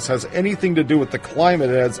craziness has anything to do with the climate.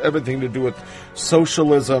 It has everything to do with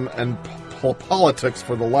socialism and politics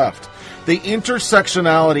for the left. The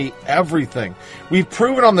intersectionality, everything. We've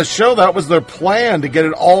proven on the show that was their plan, to get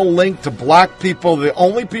it all linked to black people. The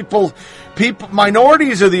only people,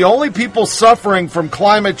 minorities are the only people suffering from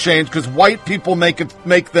climate change because white people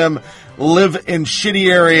make them live in shitty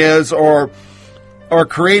areas or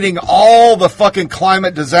creating all the fucking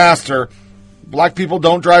climate disaster. Black people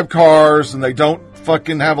don't drive cars and they don't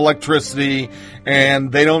fucking have electricity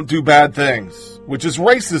and they don't do bad things. Which is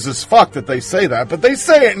racist as fuck that they say that, but they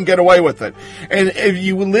say it and get away with it. And if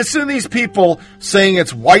you listen to these people saying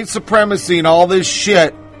it's white supremacy and all this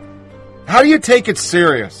shit, how do you take it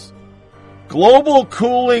serious? Global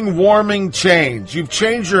cooling, warming, change. You've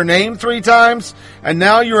changed your name 3 times, and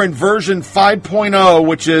now you're in version 5.0,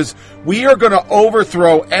 which is we are going to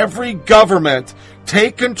overthrow every government,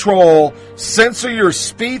 take control, censor your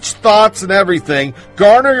speech, thoughts, and everything,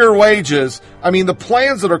 garner your wages. I mean, the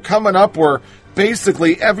plans that are coming up were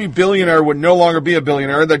basically every billionaire would no longer be a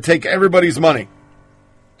billionaire. They'd take everybody's money.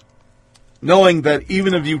 knowing that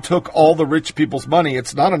even if you took all the rich people's money,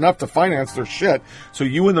 it's not enough to finance their shit. So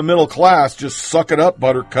you in the middle class, just suck it up,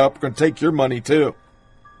 Buttercup. We're going to take your money too.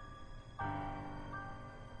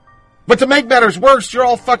 But to make matters worse, you're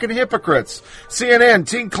all fucking hypocrites. CNN,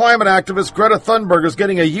 teen climate activist Greta Thunberg is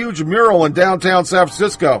getting a huge mural in downtown San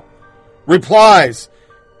Francisco. Replies,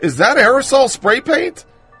 is that aerosol spray paint?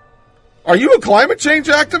 Are you a climate change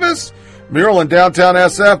activist? Mural in downtown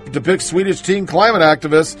SF depicts Swedish teen climate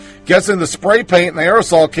activists guessing the spray paint in the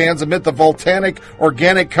aerosol cans emit the volcanic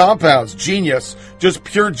organic compounds. Genius. Just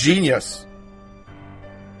pure genius.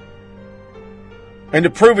 And to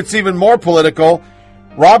prove it's even more political,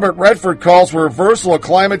 Robert Redford calls for reversal of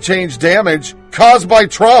climate change damage caused by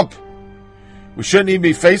Trump. We shouldn't even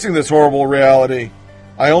be facing this horrible reality.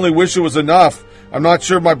 I only wish it was enough. I'm not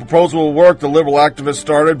sure my proposal will work, the liberal activist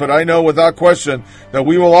started, but I know without question that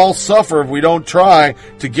we will all suffer if we don't try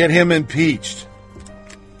to get him impeached.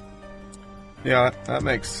 Yeah, that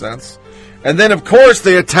makes sense. And then, of course,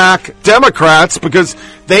 they attack Democrats because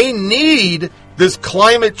they need this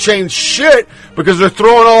climate change shit because they're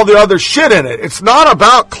throwing all the other shit in it. It's not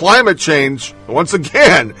about climate change, once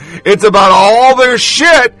again. It's about all their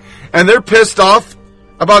shit, and they're pissed off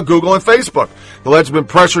about Google and Facebook. The Ledge has been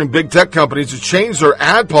pressuring big tech companies to change their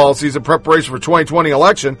ad policies in preparation for the 2020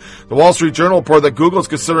 election. The Wall Street Journal reported that Google is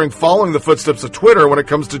considering following the footsteps of Twitter when it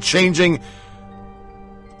comes to changing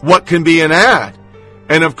what can be an ad.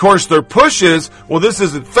 And, of course, their push is, well, this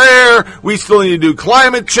isn't fair. We still need to do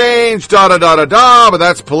climate change, da-da-da-da-da, but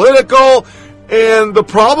that's political. And the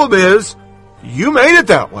problem is, you made it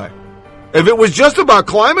that way. If it was just about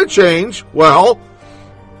climate change, well,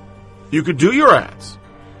 you could do your ads.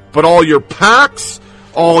 But all your PACs,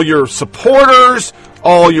 all your supporters,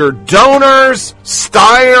 all your donors,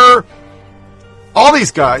 Steyer, all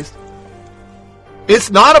these guys,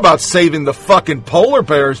 it's not about saving the fucking polar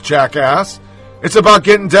bears, jackass. It's about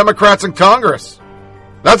getting Democrats in Congress.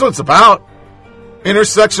 That's what it's about.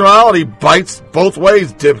 Intersectionality bites both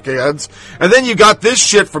ways, dickheads. And then you got this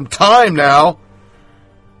shit from Time now.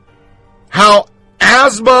 How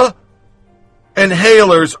asthma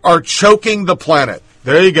inhalers are choking the planet.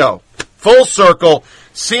 There you go. Full circle.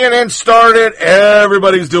 CNN started.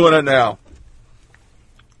 Everybody's doing it now.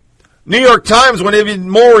 New York Times went even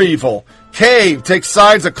more evil. Cave takes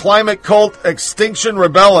sides of climate cult Extinction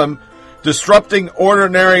Rebellion, disrupting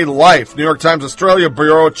ordinary life. New York Times Australia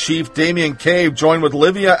Bureau Chief Damien Cave joined with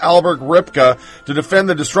Livia Alberg-Ripka to defend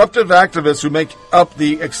the disruptive activists who make up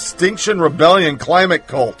the Extinction Rebellion climate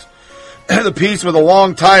cult. The piece with a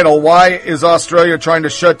long title, Why is Australia Trying to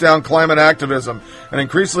Shut Down Climate Activism? An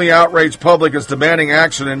increasingly outraged public is demanding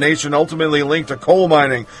action in a nation ultimately linked to coal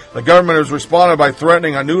mining. The government has responded by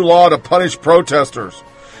threatening a new law to punish protesters.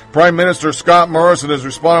 Prime Minister Scott Morrison has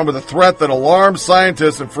responded with a threat that alarms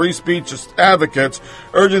scientists and free speech advocates,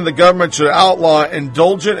 urging the government to outlaw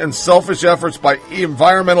indulgent and selfish efforts by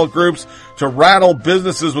environmental groups to rattle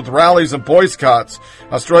businesses with rallies and boycotts.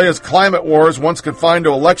 Australia's climate wars, once confined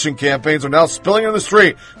to election campaigns, are now spilling in the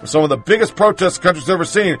street with some of the biggest protests the country's ever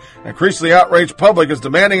seen. An increasingly outraged public is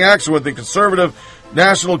demanding action, with the Conservative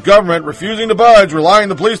national government refusing to budge, relying on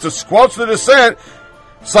the police to squelch the dissent.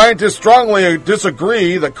 Scientists strongly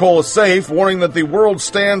disagree that coal is safe, warning that the world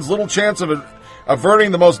stands little chance of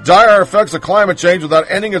averting the most dire effects of climate change without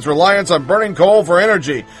ending its reliance on burning coal for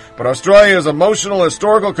energy. But Australia has emotional and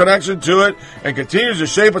historical connection to it and continues to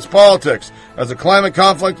shape its politics. As the climate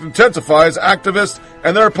conflict intensifies, activists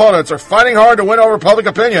and their opponents are fighting hard to win over public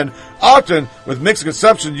opinion, often with mixed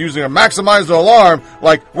conceptions using a maximize the alarm,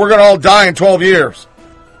 like, we're going to all die in 12 years.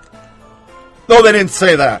 No, they didn't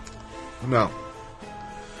say that. No.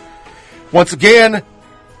 Once again,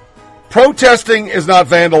 protesting is not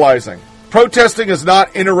vandalizing. Protesting is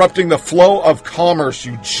not interrupting the flow of commerce,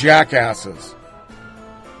 you jackasses.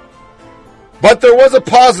 But there was a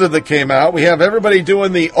positive that came out. We have everybody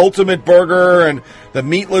doing the ultimate burger and the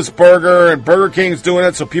meatless burger, and Burger King's doing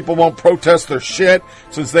it so people won't protest their shit,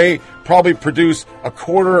 since they probably produce a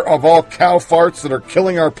quarter of all cow farts that are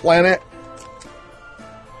killing our planet.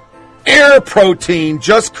 Air Protein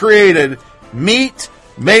just created meat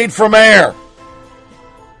made from air.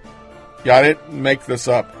 Yeah, I didn't make this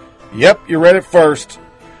up. Yep, you read it first.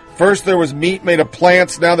 First there was meat made of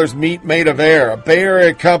plants, now there's meat made of air. A Bay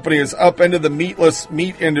Area company is up into the meatless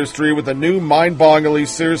meat industry with a new mind-bogglingly,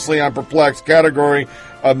 seriously I'm perplexed category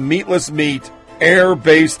of meatless meat,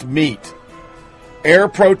 air-based meat. Air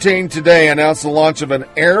Protein today announced the launch of an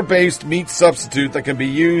air-based meat substitute that can be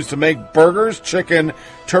used to make burgers, chicken,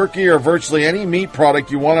 turkey, or virtually any meat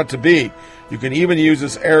product you want it to be. You can even use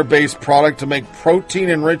this air-based product to make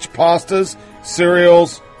protein-enriched pastas,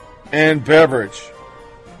 cereals, and beverage.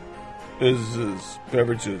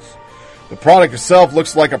 beverages. The product itself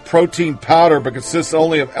looks like a protein powder, but consists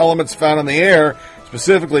only of elements found in the air,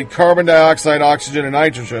 specifically carbon dioxide, oxygen, and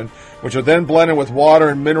nitrogen, which are then blended with water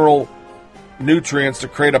and mineral nutrients to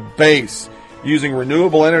create a base. Using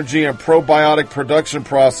renewable energy and probiotic production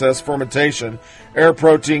process fermentation, Air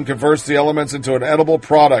Protein converts the elements into an edible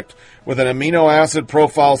product with an amino acid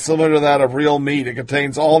profile similar to that of real meat. It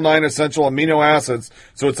contains all 9 essential amino acids,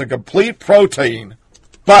 so it's a complete protein.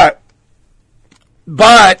 But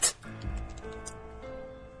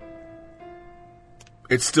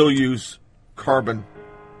it still uses carbon,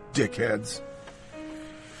 dickheads.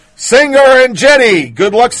 Singer and Jenny,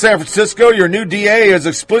 good luck, San Francisco. Your new DA has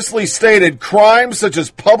explicitly stated crimes such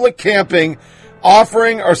as public camping,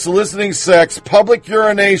 offering or soliciting sex, public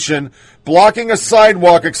urination, blocking a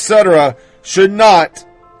sidewalk, etc. should not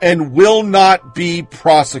and will not be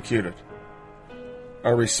prosecuted.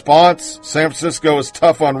 A response, San Francisco is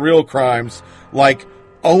tough on real crimes like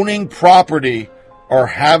owning property or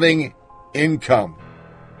having income.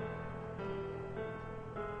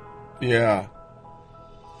 Yeah.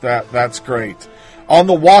 That's great. On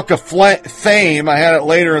the Walk of Fame, I had it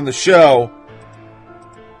later in the show.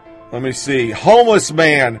 Let me see. Homeless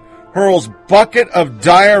man hurls bucket of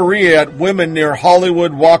diarrhea at women near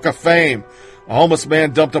Hollywood Walk of Fame. A homeless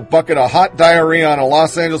man dumped a bucket of hot diarrhea on a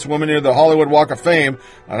Los Angeles woman near the Hollywood Walk of Fame,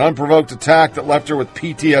 an unprovoked attack that left her with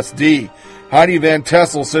PTSD. Heidi Van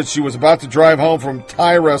Tessel said she was about to drive home from a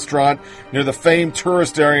Thai restaurant near the famed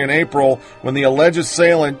tourist area in April when the alleged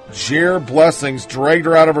assailant, Jair Blessings, dragged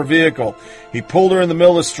her out of her vehicle. He pulled her in the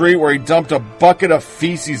middle of the street where he dumped a bucket of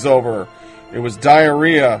feces over her. It was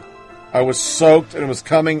diarrhea. I was soaked and it was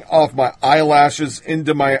coming off my eyelashes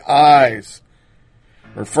into my eyes.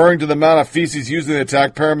 Referring to the amount of feces used in the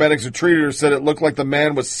attack, paramedics who treated her said it looked like the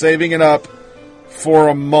man was saving it up for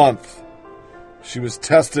a month. She was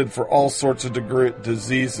tested for all sorts of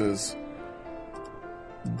diseases.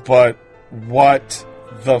 But what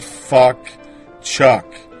the fuck,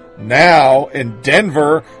 Chuck? Now, in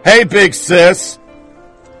Denver, hey, big sis.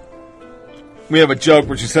 We have a joke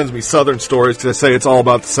where she sends me Southern stories to say it's all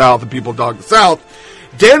about the South and people dog the South.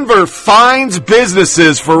 Denver fines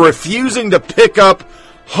businesses for refusing to pick up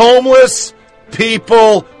homeless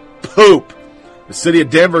people poop. The city of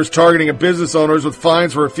Denver is targeting business owners with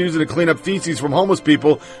fines for refusing to clean up feces from homeless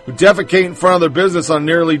people who defecate in front of their business on a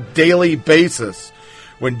nearly daily basis.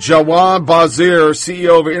 When Jawad Bazir,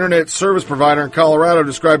 CEO of an internet service provider in Colorado,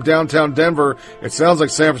 described downtown Denver, it sounds like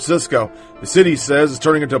San Francisco. The city says it's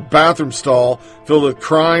turning into a bathroom stall filled with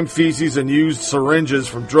crime, feces, and used syringes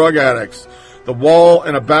from drug addicts. The wall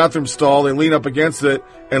in a bathroom stall, they lean up against it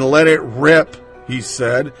and let it rip, he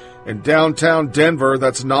said. In downtown Denver,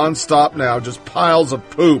 that's nonstop now, just piles of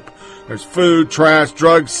poop. There's food, trash,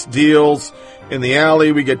 drugs, deals. In the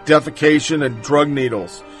alley, we get defecation and drug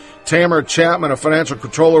needles. Tamara Chapman, a financial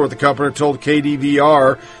controller with the company, told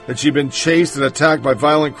KDVR that she'd been chased and attacked by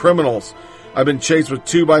violent criminals. I've been chased with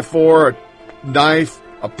 2x4, a knife,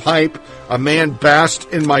 a pipe. A man bashed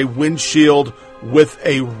in my windshield with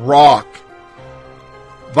a rock.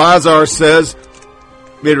 Bazar says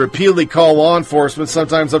they'd repeatedly call law enforcement,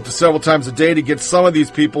 sometimes up to several times a day, to get some of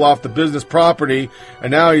these people off the business property,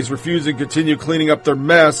 and now he's refusing to continue cleaning up their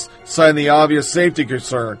mess, citing the obvious safety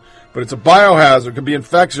concern. But it's a biohazard, could be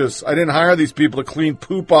infectious. I didn't hire these people to clean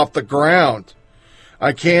poop off the ground.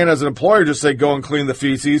 I can, as an employer, just say go and clean the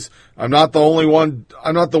feces. I'm not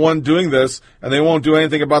the one doing this, and they won't do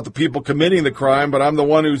anything about the people committing the crime, but I'm the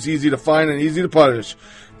one who's easy to find and easy to punish.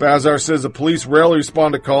 Bazar says the police rarely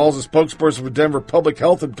respond to calls. A spokesperson for Denver Public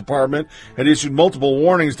Health Department had issued multiple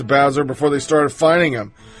warnings to Bazar before they started fining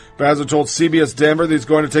him. Bazar told CBS Denver that he's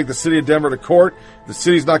going to take the city of Denver to court. The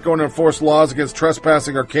city's not going to enforce laws against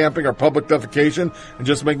trespassing or camping or public defecation and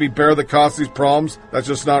just make me bear the cost of these problems. That's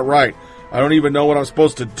just not right. I don't even know what I'm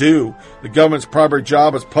supposed to do. The government's primary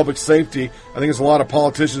job is public safety. I think it's a lot of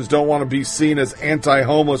politicians don't want to be seen as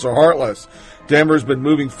anti-homeless or heartless. Denver's been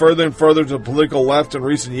moving further and further to the political left in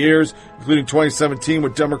recent years, including 2017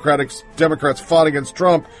 when Democrats fought against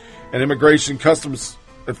Trump and immigration customs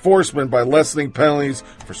enforcement by lessening penalties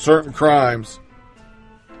for certain crimes.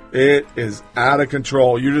 It is out of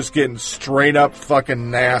control. You're just getting straight up fucking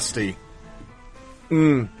nasty.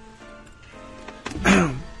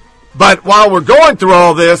 But while we're going through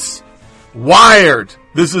all this, Wired.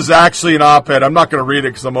 This is actually an op-ed. I'm not going to read it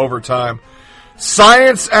because I'm over time.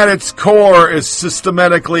 Science at its core is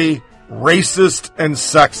systematically racist and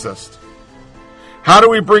sexist. How do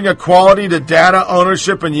we bring equality to data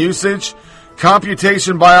ownership and usage?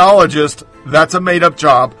 Computation biologist, that's a made-up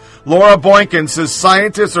job, Laura Boynton says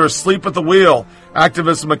scientists are asleep at the wheel.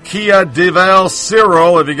 Activist Makia Deval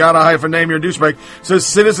Cyril, if you got a hyphen name, you're a douchebag, says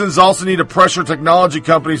citizens also need to pressure technology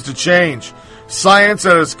companies to change. Science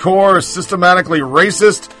at its core is systematically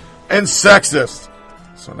racist and sexist.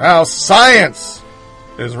 So now science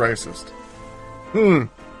is racist. Well,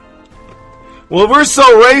 if we're so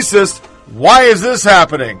racist, why is this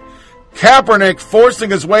happening? Kaepernick forcing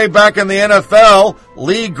his way back in the NFL.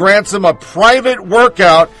 League grants him a private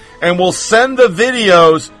workout and will send the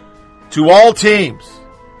videos to all teams.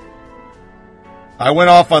 I went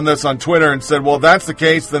off on this on Twitter and said, well, if that's the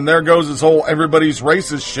case, then there goes this whole everybody's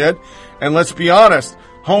racist shit. And let's be honest,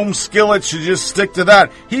 Home Skillet should just stick to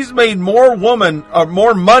that. He's made more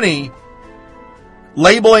money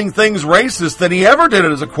labeling things racist than he ever did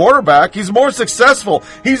it as a quarterback. He's more successful.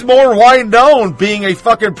 He's more wide known being a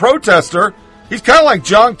fucking protester. He's kind of like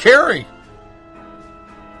John Kerry.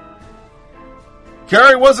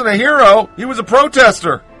 Kerry wasn't a hero. He was a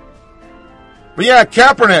protester. But yeah,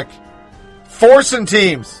 Kaepernick, forcing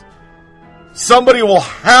teams. Somebody will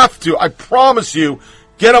have to, I promise you,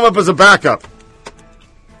 get him up as a backup.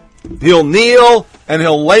 He'll kneel and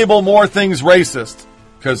he'll label more things racist.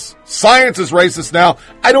 Because science is racist now.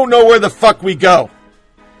 I don't know where the fuck we go.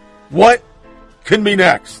 What can be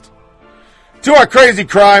next? To our crazy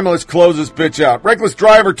crime, let's close this bitch out. Reckless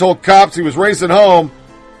driver told cops he was racing home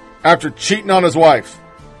after cheating on his wife.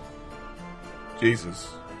 Jesus.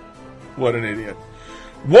 What an idiot.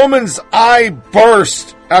 Woman's eye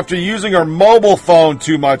burst after using her mobile phone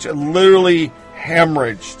too much. It literally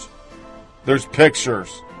hemorrhaged. There's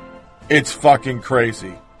pictures. It's fucking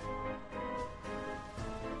crazy.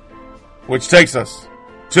 Which takes us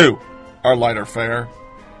to our lighter fare.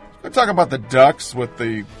 We're talk about the Ducks with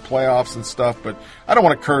the playoffs and stuff, but I don't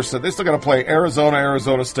want to curse it. They still got to play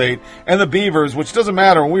Arizona State, and the Beavers, which doesn't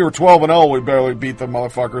matter. When we were 12-0, we barely beat the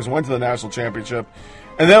motherfuckers, went to the national championship,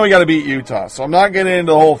 and then we got to beat Utah. So I'm not getting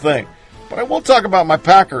into the whole thing. But I will talk about my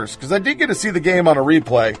Packers, because I did get to see the game on a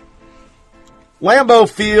replay. Lambeau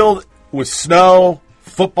Field with snow,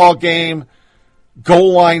 football game,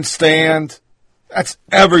 goal line stand. That's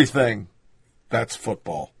everything. That's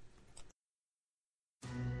football.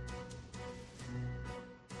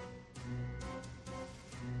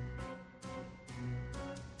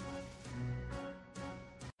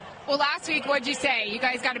 Well, last week, what'd you say? You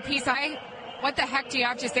guys got a piece eye? What the heck do you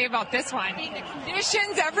have to say about this one? The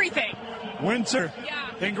conditions, everything. Winter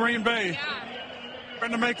in Green Bay.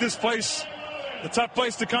 Trying to make this place a tough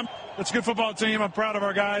place to come. It's a good football team. I'm proud of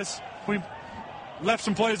our guys. We left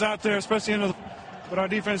some plays out there, especially but our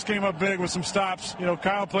defense came up big with some stops. You know,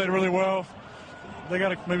 Kyle played really well. They got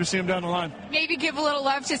to maybe see him down the line. Maybe give a little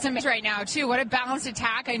love to some right now, too. What a balanced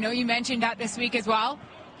attack. I know you mentioned that this week as well.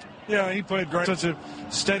 Yeah, he played great. Such a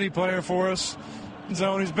steady player for us.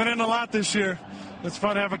 So he's been in a lot this year. It's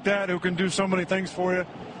fun to have a dad who can do so many things for you.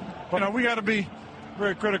 But you know, we got to be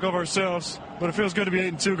very critical of ourselves. But it feels good to be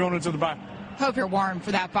 8-2 going into the bye. Hope you're warm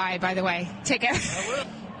for that bye, by the way. Take care.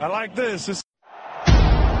 I like this.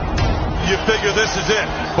 You figure this is it.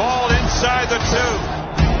 Ball inside the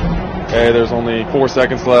 2. Hey, there's only 4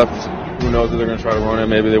 seconds left. Who knows if they're going to try to run it.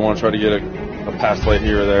 Maybe they want to try to get a pass play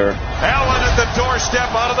here or there. Allen at the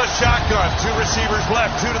doorstep out of the shotgun. 2 receivers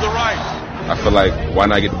left, 2 to the right. I feel like why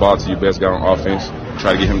not get the ball to your best guy on offense,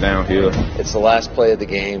 try to get him downhill. It's the last play of the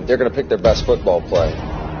game. They're going to pick their best football play.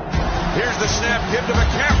 Here's the snap, give to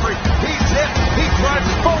McCaffrey. He's hit. He drives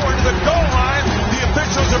forward to the goal line. The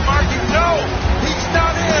officials are marking no. He's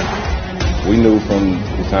not in. We knew from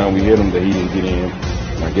the time we hit him that he didn't get in.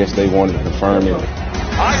 I guess they wanted to confirm it.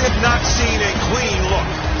 I have not seen a clean look.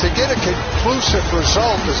 To get a conclusive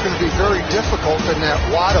result is going to be very difficult in that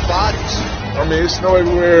wad of bodies. I mean, it's snow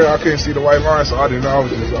everywhere. I couldn't see the white line, so I didn't know. I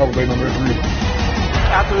was waiting on the referee.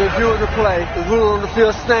 After reviewing the play, the rule on the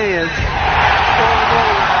field stands.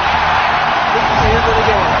 This is the end of the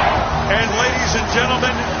game. And ladies and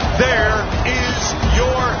gentlemen, there is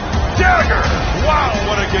your dagger. Wow,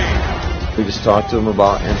 what a game. We just talked to them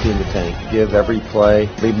about emptying the tank. Give every play,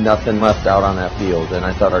 leave nothing left out on that field, and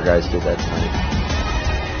I thought our guys did that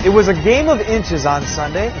tonight. It was a game of inches on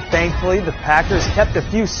Sunday. Thankfully, the Packers kept a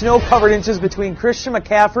few snow-covered inches between Christian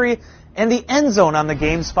McCaffrey and the end zone on the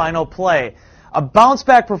game's final play. A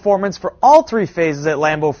bounce-back performance for all 3 phases at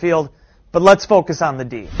Lambeau Field, but let's focus on the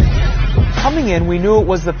D. Coming in, we knew it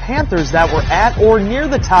was the Panthers that were at or near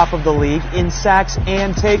the top of the league in sacks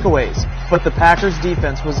and takeaways, but the Packers'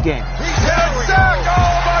 defense was game. He's hit a sack!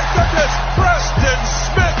 Oh my goodness! Preston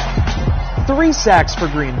Smith! 3 sacks for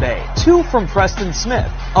Green Bay, 2 from Preston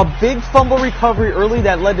Smith, a big fumble recovery early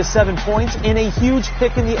that led to 7 points, and a huge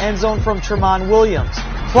pick in the end zone from Tramon Williams,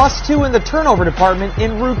 plus 2 in the turnover department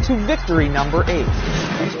en route to victory number 8.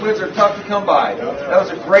 These wins are tough to come by. That was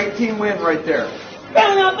a great team win right there.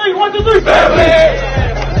 Family on 3, 1, 2, 3, family!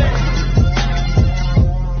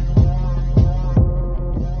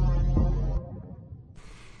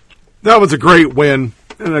 That was a great win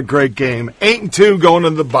and a great game. 8-2 going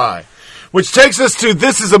into the bye. Which takes us to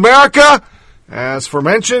This Is America. As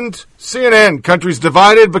aforementioned, CNN, country's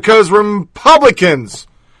divided because Republicans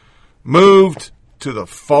moved to the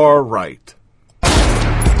far right.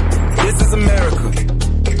 This is America.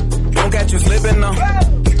 Don't catch you slipping now.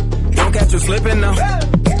 Don't catch you slipping now.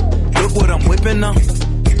 Look what I'm whipping now.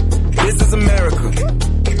 This is America.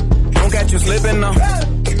 Don't catch you slipping now.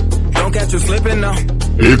 Don't catch you slipping now.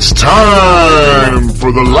 It's time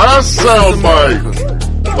for the last soundbite.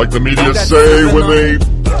 Like the media say when they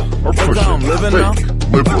are pushing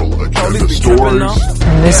fake liberal agenda stories.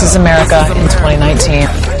 This is America in 2019.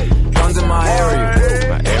 Guns in my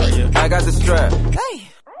area. I got the strap.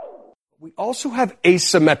 We also have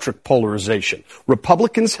asymmetric polarization.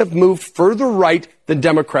 Republicans have moved further right than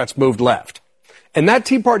Democrats moved left. And that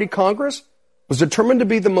Tea Party Congress was determined to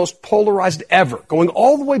be the most polarized ever, going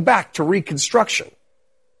all the way back to Reconstruction.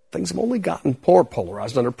 Things have only gotten more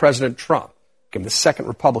polarized under President Trump. Became the second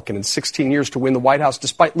Republican in 16 years to win the White House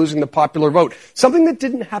despite losing the popular vote, something that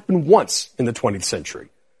didn't happen once in the 20th century.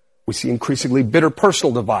 We see increasingly bitter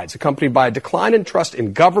personal divides accompanied by a decline in trust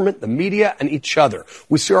in government, the media, and each other.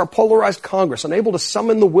 We see our polarized Congress unable to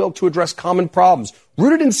summon the will to address common problems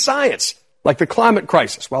rooted in science, like the climate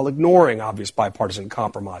crisis, while ignoring obvious bipartisan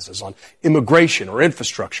compromises on immigration or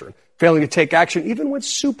infrastructure, failing to take action even when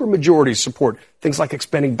supermajorities support things like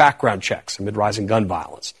expanding background checks amid rising gun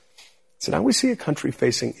violence. So now we see a country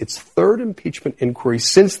facing its third impeachment inquiry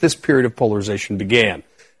since this period of polarization began,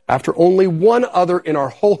 after only one other in our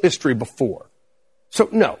whole history before. So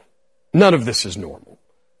no, none of this is normal.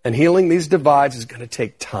 And healing these divides is going to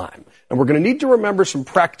take time. And we're going to need to remember some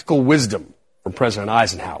practical wisdom from President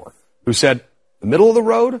Eisenhower, who said, the middle of the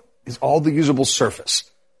road is all the usable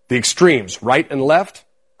surface. The extremes, right and left,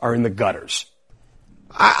 are in the gutters.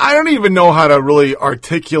 I don't even know how to really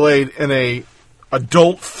articulate in a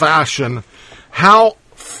adult fashion how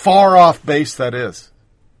far off base that is.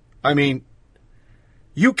 I mean,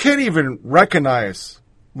 you can't even recognize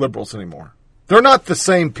liberals anymore. They're not the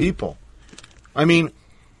same people. I mean,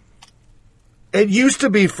 it used to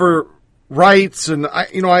be for rights, and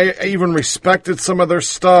I even respected some of their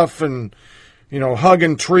stuff, and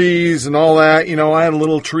hugging trees and all that. I had a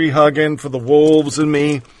little tree hugging for the wolves in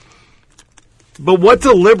me. But what's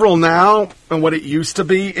a liberal now and what it used to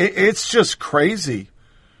be? It's just crazy.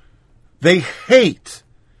 They hate,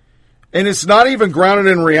 and it's not even grounded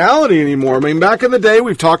in reality anymore. I mean, back in the day,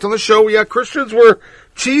 we've talked on the show, Christians were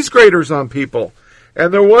cheese graters on people,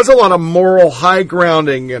 and there was a lot of moral high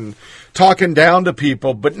grounding and talking down to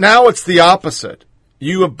people, but now it's the opposite.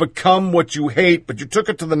 You have become what you hate, but you took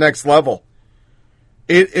it to the next level.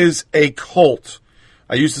 It is a cult.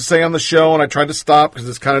 I used to say on the show, and I tried to stop because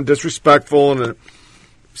it's kind of disrespectful and it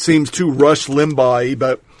seems too Rush Limbaugh-y,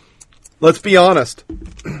 but let's be honest.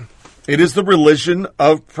 It is the religion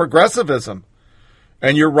of progressivism.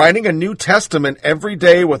 And you're writing a New Testament every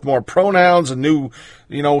day with more pronouns and new,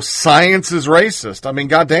 science is racist. I mean,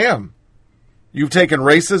 goddamn. You've taken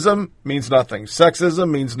racism, means nothing.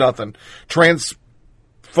 Sexism means nothing.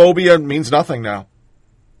 Transphobia means nothing now.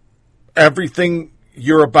 Everything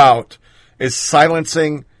you're about is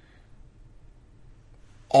silencing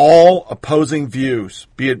all opposing views,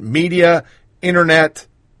 be it media, internet,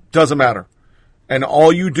 doesn't matter. And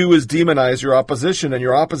all you do is demonize your opposition, and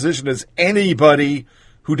your opposition is anybody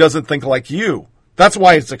who doesn't think like you. That's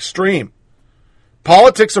why it's extreme.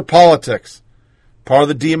 Politics are politics. Part of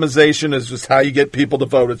the demonization is just how you get people to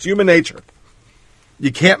vote. It's human nature.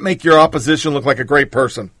 You can't make your opposition look like a great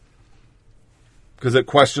person, because it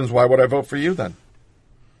questions, why would I vote for you then?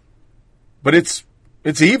 But it's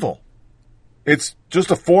evil. It's just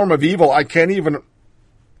a form of evil. I can't even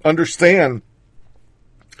understand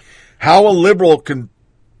how a liberal can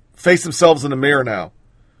face themselves in the mirror now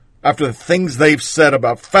after the things they've said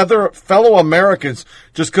about fellow Americans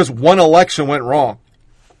just because one election went wrong.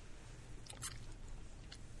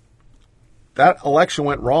 That election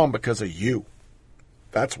went wrong because of you.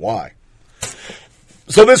 That's why.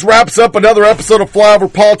 So this wraps up another episode of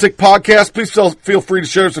Flyover Politic Podcast. Please feel free to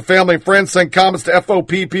share this with family and friends. Send comments to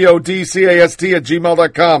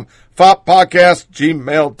FOPPODCAST@gmail.com.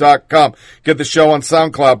 foppodcast@gmail.com. Get the show on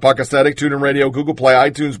SoundCloud, Podcast Addict, TuneIn Radio, Google Play,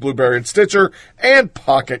 iTunes, Blueberry, and Stitcher, and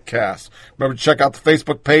Pocket Cast. Remember to check out the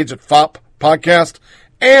Facebook page at Fop Podcast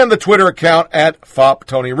and the Twitter account at Fop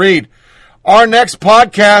Tony Reed. Our next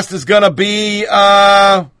podcast is going to be,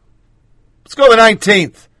 let's go the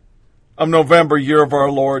 19th. Of November, year of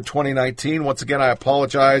our Lord 2019. Once again, I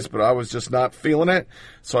apologize, but I was just not feeling it,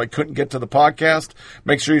 so I couldn't get to the podcast.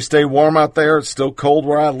 Make sure you stay warm out there. It's still cold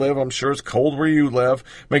where I live. I'm sure it's cold where you live.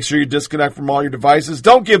 Make sure you disconnect from all your devices.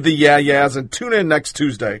 Don't give the yeah-yeahs, and tune in next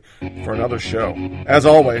Tuesday for another show. As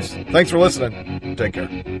always, thanks for listening. Take care.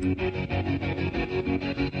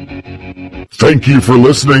 Thank you for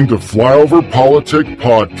listening to Flyover Politic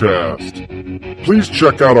Podcast. Please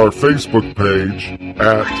check out our Facebook page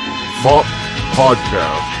at Fop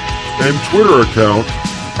Podcast and Twitter account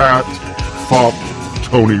at Fop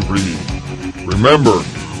Tony Reed. Remember,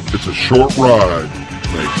 it's a short ride.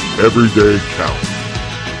 Make every day count.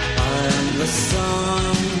 I'm the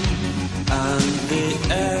sun and the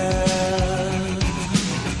air.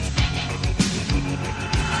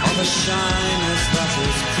 All the shyness that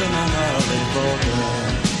is criminally vulgar.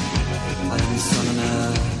 I am sun and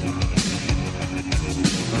air.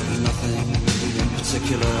 Of nothing in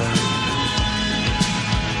particular.